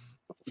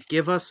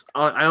 give us.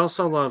 I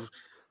also love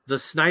the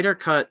Snyder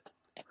Cut.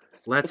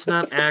 Let's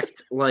not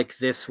act like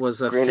this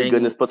was a Granny thing.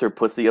 Goodness puts her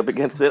pussy up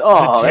against it.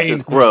 Oh, that's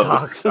just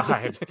gross.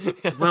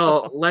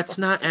 Well, let's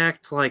not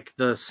act like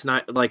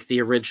the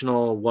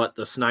original what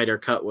the Snyder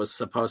Cut was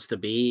supposed to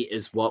be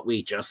is what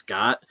we just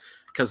got,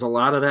 because a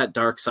lot of that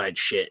Darkseid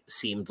shit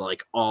seemed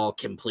like all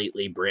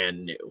completely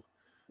brand new.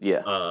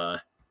 Yeah.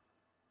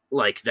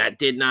 Like that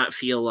did not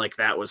feel like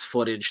that was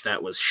footage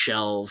that was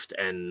shelved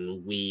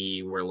and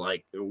we were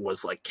like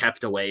was like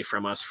kept away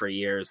from us for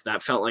years.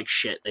 That felt like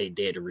shit they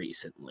did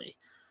recently.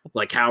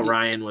 Like how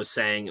Ryan was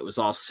saying it was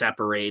all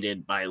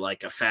separated by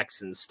like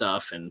effects and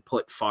stuff and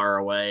put far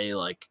away.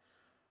 Like,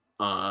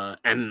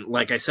 and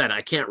like I said,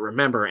 I can't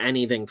remember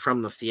anything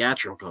from the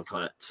theatrical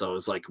cut. So it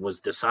was like, was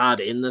Desaad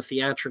in the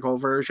theatrical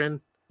version?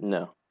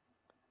 No.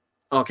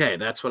 Okay,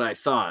 that's what I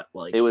thought.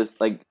 Like, it was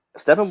like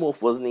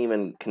Steppenwolf wasn't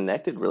even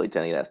connected really to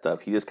any of that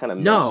stuff. He just kind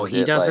of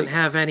he doesn't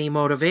have any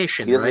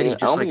motivation, right? He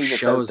just like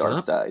shows up.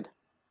 Darkseid.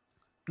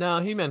 No,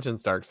 he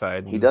mentions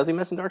Darkseid. He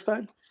mention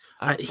Darkseid?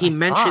 He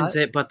mentions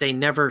it, but they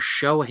never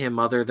show him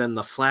other than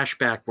the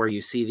flashback where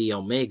you see the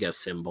Omega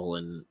symbol,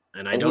 and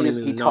I don't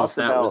even know if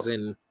that was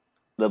in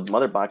the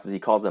mother boxes. He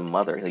calls them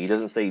mother. He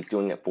doesn't say he's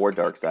doing it for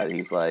Darkseid.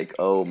 He's like,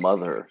 "Oh,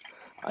 mother,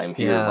 I'm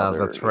here." Yeah, mother.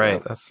 That's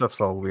right. That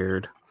stuff's all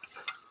weird.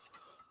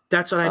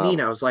 That's what I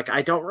mean. I was like,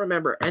 I don't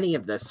remember any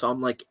of this. So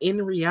I'm like,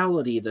 in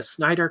reality, the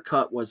Snyder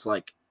Cut was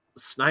like,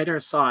 Snyder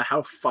saw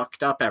how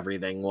fucked up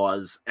everything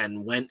was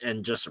and went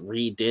and just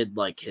redid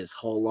like his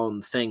whole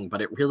own thing.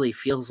 But it really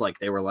feels like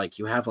they were like,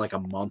 you have like a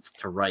month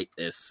to write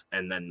this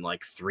and then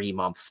like 3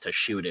 months to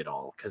shoot it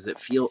all. Cause it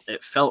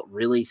felt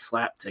really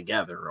slapped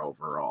together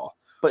overall.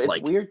 But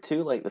it's weird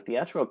too. Like the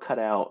theatrical cut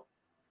out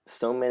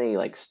so many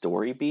like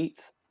story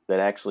beats that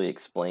actually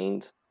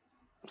explained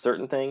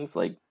certain things,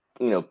 like,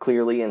 you know,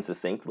 clearly and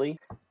succinctly.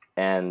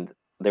 And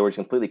they were just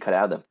completely cut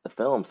out of the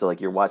film. So like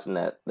you're watching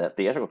that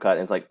theatrical cut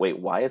and it's like, wait,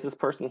 why is this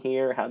person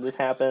here? How did this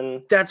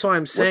happen? That's what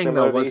I'm saying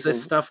though. Was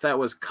this stuff that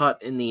was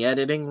cut in the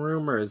editing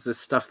room or is this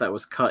stuff that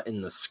was cut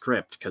in the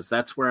script? Because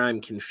that's where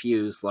I'm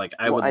confused. Like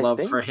I would love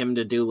for him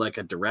to do like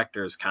a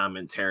director's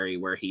commentary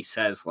where he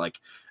says like,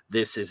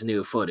 this is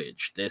new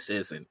footage. This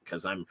isn't.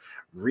 Because I'm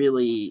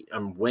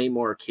way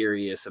more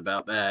curious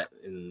about that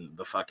in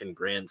the fucking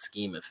grand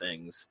scheme of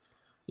things.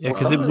 Yeah,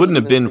 because it wouldn't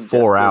have been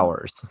 4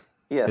 hours.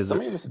 Yeah,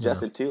 somebody even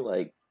suggested too,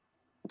 like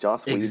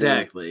Joss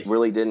Whedon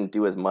really didn't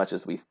do as much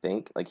as we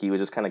think. Like he was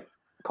just kind of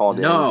called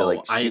in to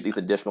like shoot these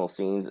additional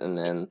scenes, and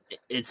then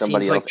it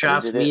seems like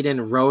Joss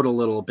Whedon wrote a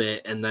little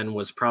bit, and then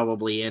was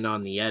probably in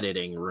on the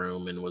editing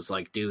room and was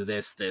like, "Do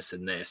this, this,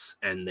 and this,"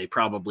 and they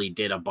probably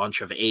did a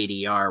bunch of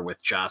ADR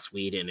with Joss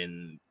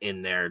Whedon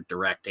in there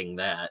directing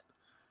that.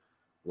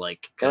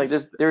 Like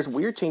there's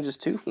weird changes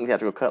too from the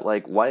theatrical cut.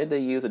 Like, why did they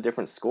use a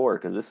different score?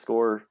 Because this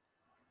score.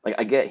 Like,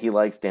 I get he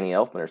likes Danny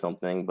Elfman or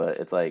something, but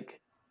it's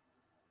like,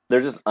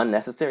 there's just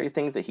unnecessary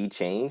things that he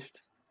changed,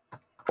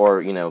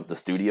 or, you know, the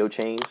studio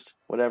changed,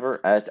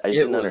 whatever. I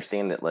didn't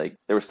understand it. Like,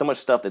 there was so much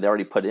stuff that they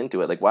already put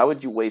into it. Like, why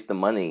would you waste the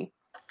money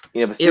You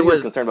know, if the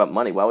studio's concerned about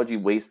money, why would you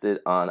waste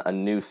it on a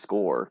new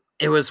score?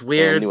 It was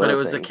weird, but it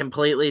was things. a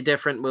completely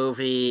different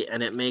movie,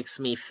 and it makes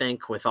me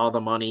think with all the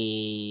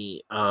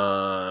money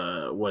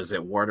was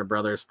it Warner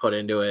Brothers put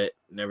into it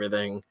and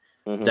everything,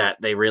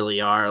 that they really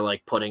are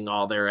like putting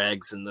all their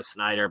eggs in the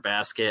Snyder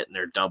basket and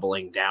they're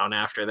doubling down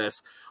after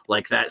this.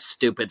 Like that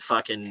stupid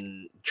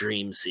fucking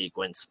dream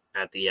sequence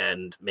at the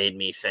end made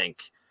me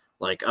think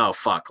like, oh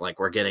fuck, like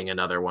we're getting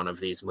another one of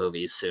these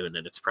movies soon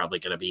and it's probably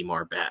going to be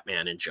more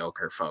Batman and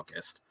Joker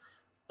focused.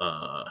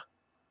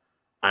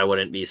 I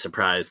wouldn't be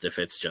surprised if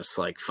it's just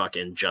like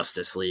fucking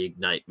Justice League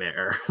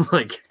Nightmare.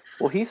 Like,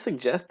 well, he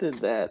suggested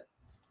that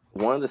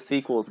one of the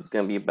sequels is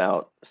going to be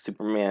about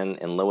Superman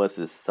and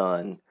Lois's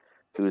son,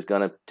 who's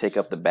going to take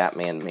up the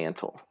Batman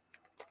mantle.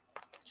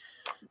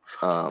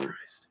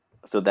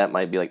 So that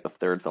might be like the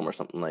third film or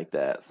something like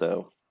that.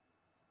 So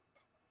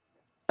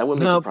I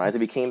wouldn't be surprised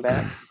if he came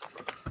back.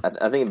 I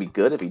think it'd be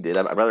good if he did.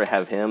 I'd rather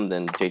have him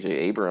than J.J.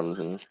 Abrams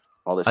and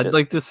all this shit. I'd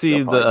like to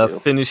see the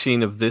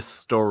finishing of this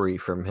story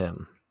from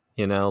him.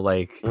 You know,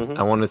 like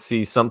I want to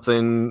see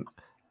something.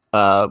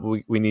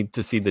 We need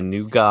to see the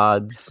New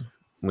Gods.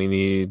 We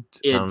need.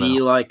 It'd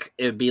be like.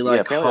 Yeah,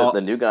 apparently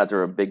the New Gods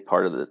are a big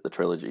part of the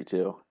trilogy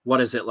too.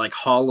 What is it, like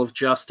Hall of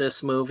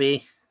Justice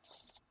movie?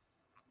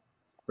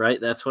 Right,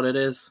 that's what it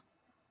is.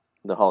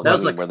 The Hall of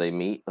Justice, like, where they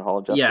meet. The Hall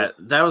of Justice.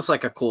 Yeah, that was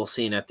like a cool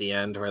scene at the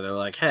end where they're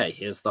like, "Hey,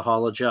 here's the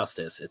Hall of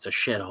Justice. It's a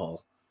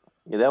shithole."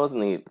 Yeah, that was in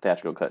the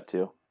theatrical cut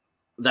too.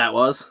 That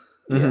was.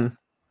 Yeah.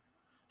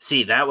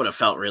 See, that would have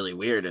felt really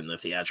weird in the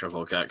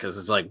theatrical cut because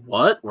it's like,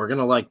 what? We're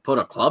gonna like put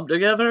a club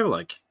together?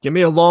 Like, give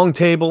me a long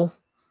table.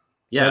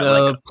 Yeah, and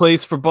like a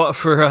place for like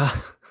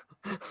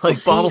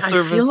bottle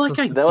service. I feel like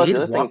that was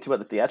the other thing too about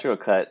the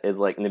theatrical cut is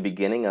like in the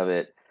beginning of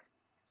it,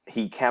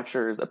 he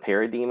captures a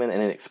parademon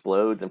and it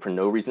explodes, and for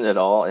no reason at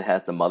all, it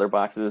has the mother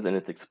boxes in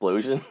its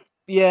explosion.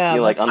 Yeah,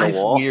 like on the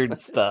wall. Weird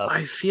stuff.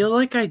 I feel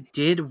like I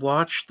did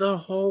watch the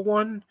whole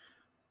one,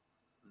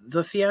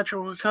 the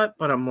theatrical cut,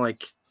 but I'm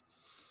like,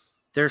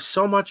 there's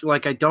so much,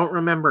 like, I don't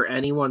remember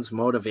anyone's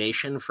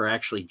motivation for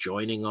actually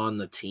joining on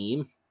the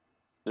team.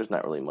 There's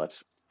not really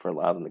much for a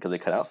lot of them because they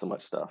cut out so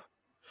much stuff.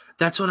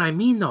 That's what I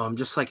mean, though. I'm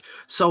just like,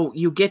 so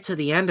you get to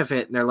the end of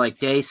it and they're like,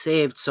 day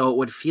saved. So it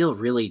would feel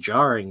really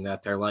jarring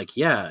that they're like,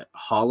 yeah,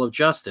 Hall of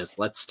Justice,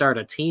 let's start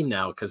a team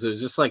now. Because it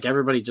was just like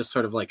everybody just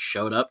sort of like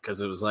showed up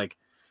because it was like,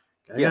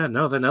 I got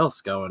nothing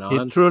else going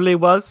on. It truly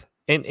was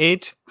an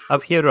age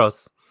of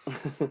heroes.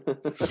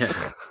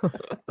 Yeah.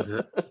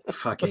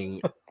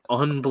 Fucking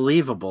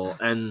unbelievable.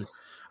 And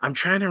I'm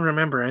trying to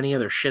remember any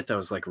other shit that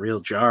was like real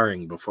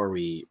jarring before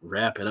we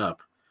wrap it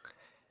up.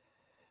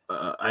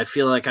 I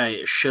feel like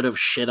I should have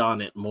shit on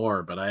it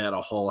more, but I had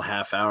a whole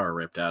half hour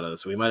ripped out of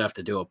this. We might have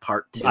to do a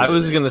part 2. I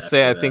was going to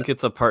say, I think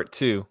it's a part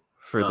 2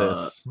 for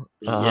this.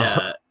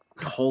 Yeah.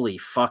 Holy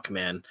fuck,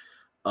 man.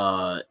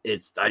 I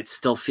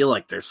still feel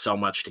like there's so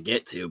much to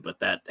get to,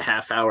 but that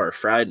half hour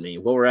fried me.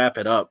 We'll wrap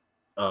it up.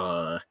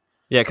 Yeah,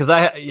 because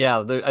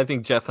I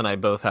think Jeff and I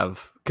both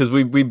have, because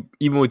we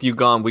even with you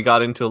gone, we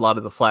got into a lot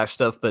of the Flash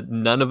stuff, but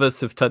none of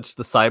us have touched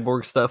the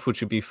Cyborg stuff,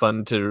 which would be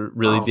fun to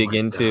really dig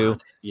into.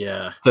 God.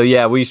 Yeah. So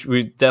yeah,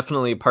 we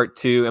definitely part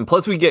 2, and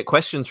plus we get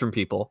questions from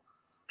people.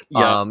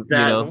 Yeah,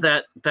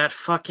 that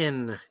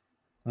fucking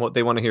what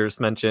they want to hear us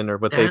mention or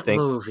what they think.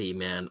 That movie,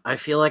 man. I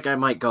feel like I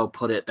might go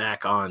put it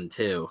back on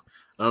too.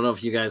 I don't know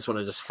if you guys want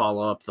to just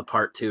follow up the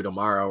part 2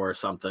 tomorrow or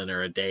something,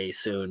 or a day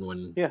soon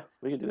when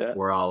we can do that.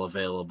 We're all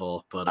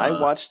available. But I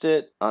watched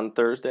it on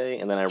Thursday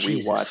and then I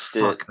rewatched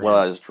it while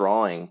I was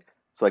drawing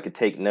so I could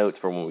take notes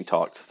for when we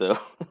talked. So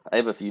I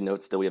have a few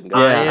notes still we haven't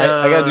got.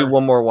 Yeah, I got to do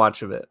one more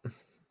watch of it.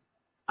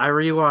 I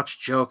rewatched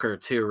Joker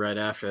too right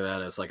after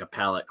that as like a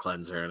palate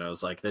cleanser, and I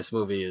was like, this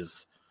movie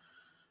is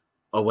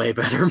a way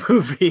better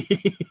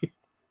movie.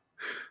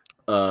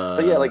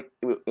 But yeah, like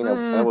and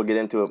we'll get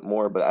into it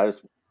more, but I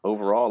just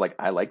overall, like,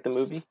 I like the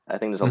movie. I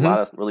think there's a lot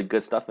of really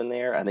good stuff in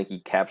there. I think he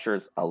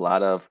captures a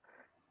lot of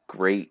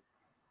great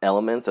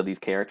elements of these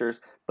characters.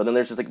 But then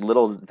there's just like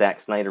little Zack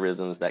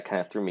Snyderisms that kind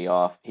of threw me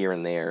off here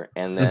and there.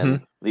 And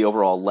then the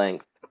overall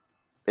length,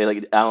 I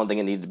don't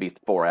think it needed to be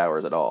 4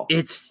 hours at all.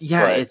 It's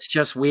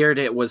just weird.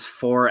 It was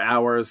 4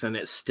 hours and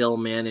it still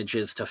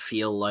manages to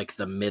feel like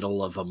the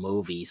middle of a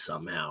movie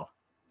somehow.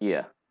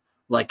 Yeah.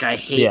 Like, I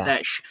hate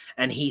that.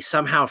 And he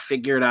somehow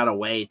figured out a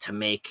way to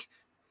make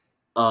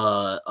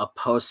a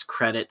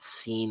post-credit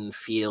scene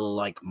feel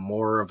like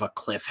more of a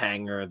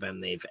cliffhanger than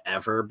they've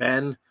ever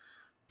been,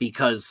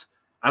 because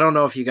I don't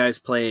know if you guys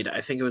played, I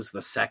think it was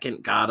the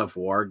second God of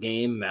War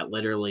game that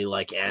literally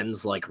like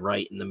ends like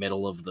right in the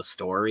middle of the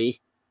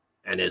story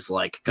and is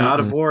like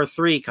God of War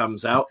 3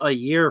 comes out a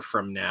year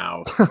from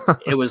now.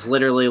 It was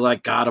literally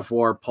like God of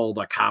War pulled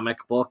a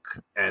comic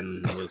book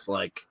and was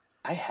like,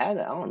 I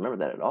don't remember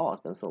that at all.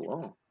 It's been so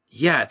long.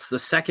 Yeah, it's the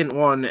second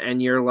one,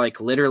 and you're like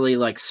literally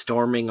like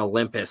storming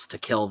Olympus to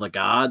kill the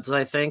gods,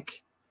 I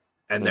think.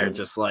 And they're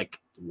just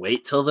like,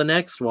 wait till the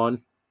next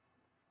one.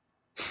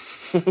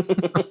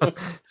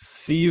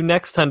 See you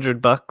next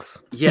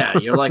 $100. Yeah,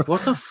 you're like,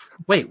 what the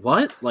wait,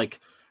 what? Like,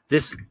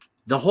 this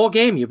The whole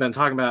game you've been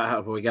talking about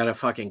how we gotta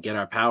fucking get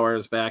our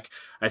powers back.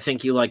 I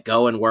think you like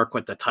go and work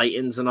with the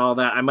Titans and all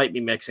that. I might be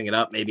mixing it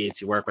up. Maybe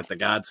it's you work with the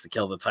gods to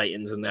kill the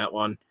Titans in that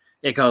one.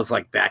 It goes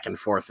like back and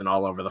forth and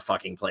all over the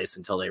fucking place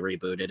until they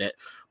rebooted it.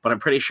 But I'm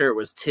pretty sure it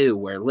was 2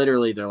 where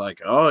literally they're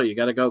like, oh, you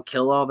gotta go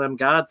kill all them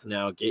gods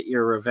now, get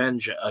your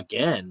revenge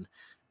again.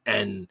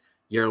 And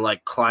you're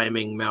like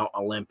climbing Mount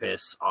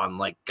Olympus on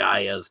like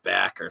Gaia's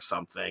back or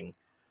something.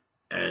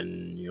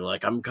 And you're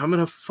like, I'm coming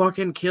to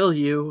fucking kill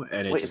you.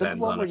 And it Wait, is just that the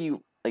ends one on where a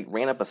you like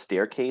ran up a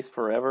staircase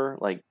forever,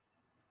 like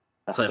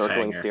a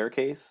circling Cliffhanger.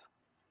 staircase?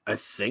 I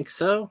think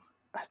so.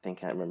 I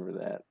think I remember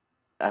that.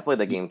 I played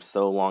that game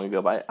so long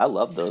ago, but I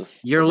love those.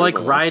 You're those like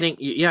original ones. riding,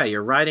 yeah,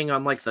 you're riding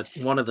on like the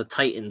one of the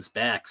Titans'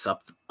 backs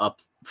up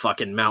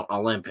fucking Mount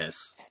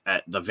Olympus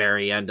at the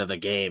very end of the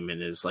game,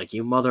 and is like,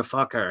 you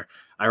motherfucker.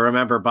 I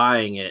remember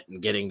buying it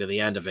and getting to the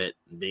end of it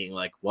and being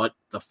like, what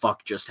the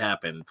fuck just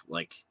happened?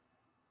 Like,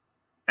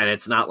 and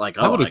it's not like,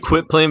 I would have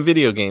quit playing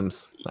video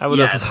games. I would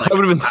Yeah, have. it's like- I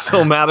would have been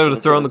so mad. I would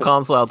have thrown the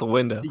console out the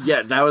window.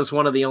 Yeah, that was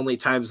one of the only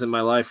times in my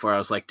life where I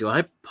was like, do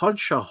I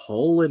punch a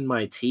hole in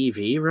my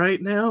TV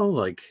right now?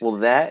 Like, Well,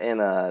 that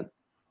and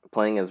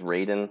playing as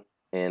Raiden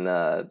in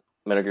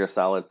Metal Gear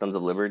Solid: Sons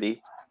of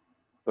Liberty,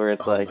 where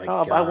it's Oh like, my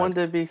oh, I God.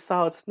 wanted to be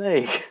Solid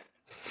Snake.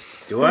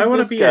 do I Who's want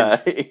to this be a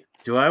guy?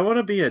 Do I want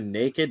to be a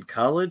naked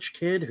college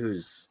kid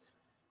who's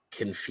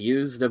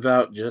confused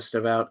about just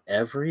about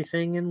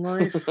everything in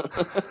life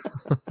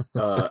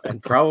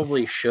and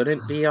probably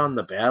shouldn't be on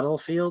the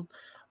battlefield?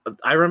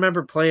 I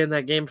remember playing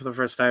that game for the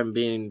first time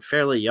being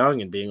fairly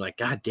young and being like,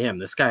 God damn,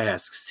 this guy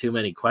asks too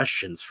many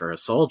questions for a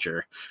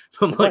soldier.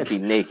 I'm I want like, to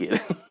be naked.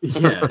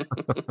 yeah.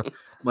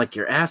 Like,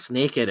 you're ass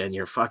naked and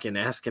you're fucking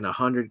asking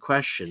 100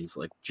 questions.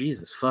 Like,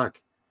 Jesus,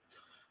 fuck.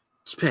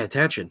 Just pay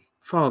attention.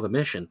 Follow the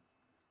mission.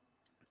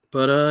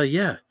 But,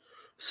 yeah.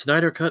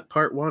 Snyder Cut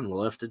Part 1.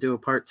 We'll have to do a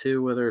Part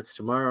 2, whether it's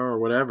tomorrow or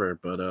whatever.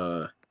 But,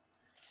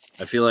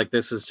 I feel like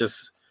this is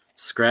just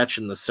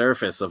scratching the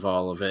surface of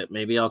all of it.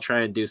 Maybe I'll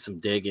try and do some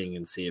digging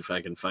and see if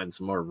I can find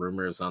some more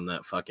rumors on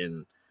that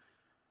fucking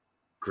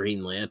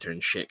Green Lantern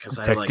shit. Because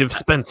Detective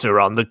Spencer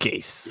on the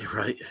case. You're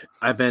right.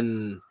 I've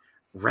been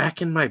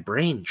racking my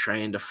brain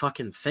trying to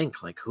fucking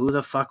think, like, who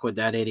the fuck would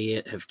that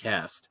idiot have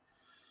cast?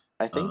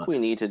 I think we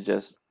need to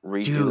just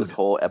redo Dude, this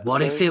whole episode.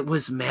 What if it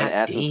was and Matt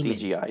add some Damon?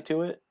 CGI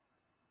to it?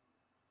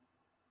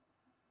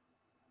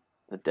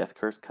 The Death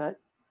Curse cut.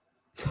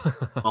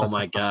 Oh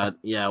my god!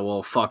 Yeah,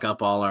 we'll fuck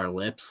up all our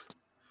lips.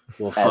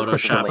 We'll Add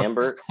Christopher Photoshop.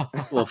 Lambert.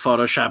 We'll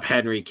Photoshop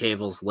Henry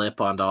Cavill's lip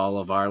onto all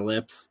of our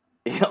lips.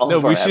 All No,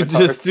 of our we should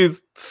avatars. just do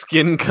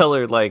skin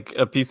color like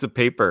a piece of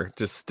paper.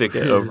 Just stick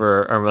it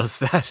over our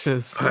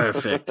mustaches.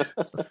 Perfect.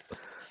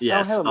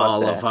 Yes, have a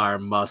all of mustache. our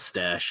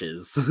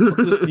mustaches.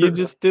 You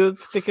just do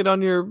it. Stick it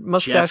on your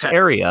mustache Jeff-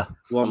 area.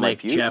 We'll On my make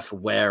pubes? Jeff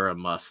wear a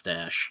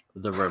mustache.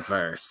 The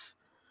reverse.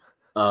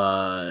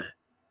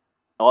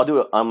 I'll do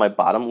it on my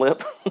bottom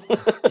lip.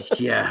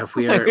 Yeah,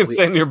 we You're are.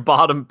 saying your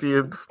bottom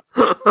pubes.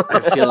 I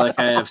feel like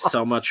I have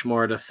so much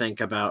more to think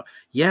about.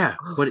 Yeah,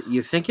 what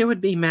you think it would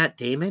be Matt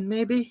Damon?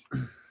 Maybe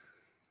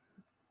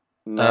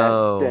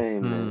Matt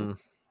Damon.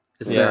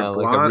 is Yeah, there a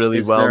like a blonde, really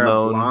is there a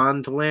well-known-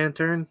 blonde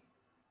lantern?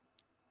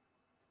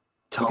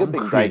 He could be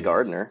Guy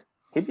Gardner.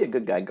 He'd be a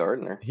good Guy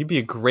Gardner. He'd be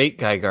a great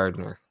Guy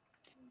Gardner.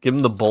 Give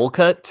him the bowl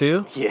cut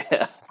too.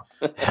 Yeah.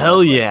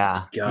 Hell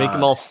yeah! God. Make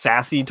him all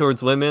sassy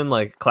towards women,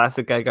 like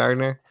classic Guy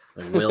Gardner.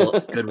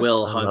 Like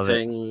Goodwill I love it.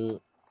 Hunting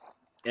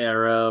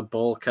era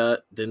bowl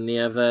cut. Didn't he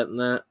have that in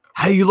that?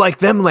 How you like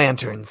them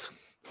lanterns?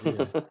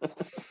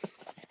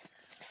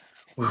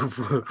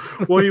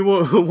 What do you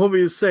want me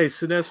to say?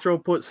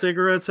 Sinestro put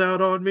cigarettes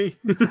out on me?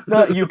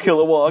 Not you,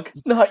 Kilowog.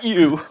 Not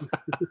you.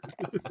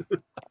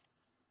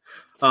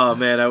 Oh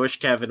man, I wish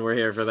Kevin were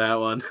here for that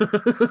one.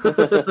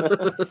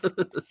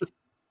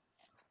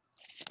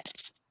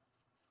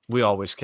 We all wish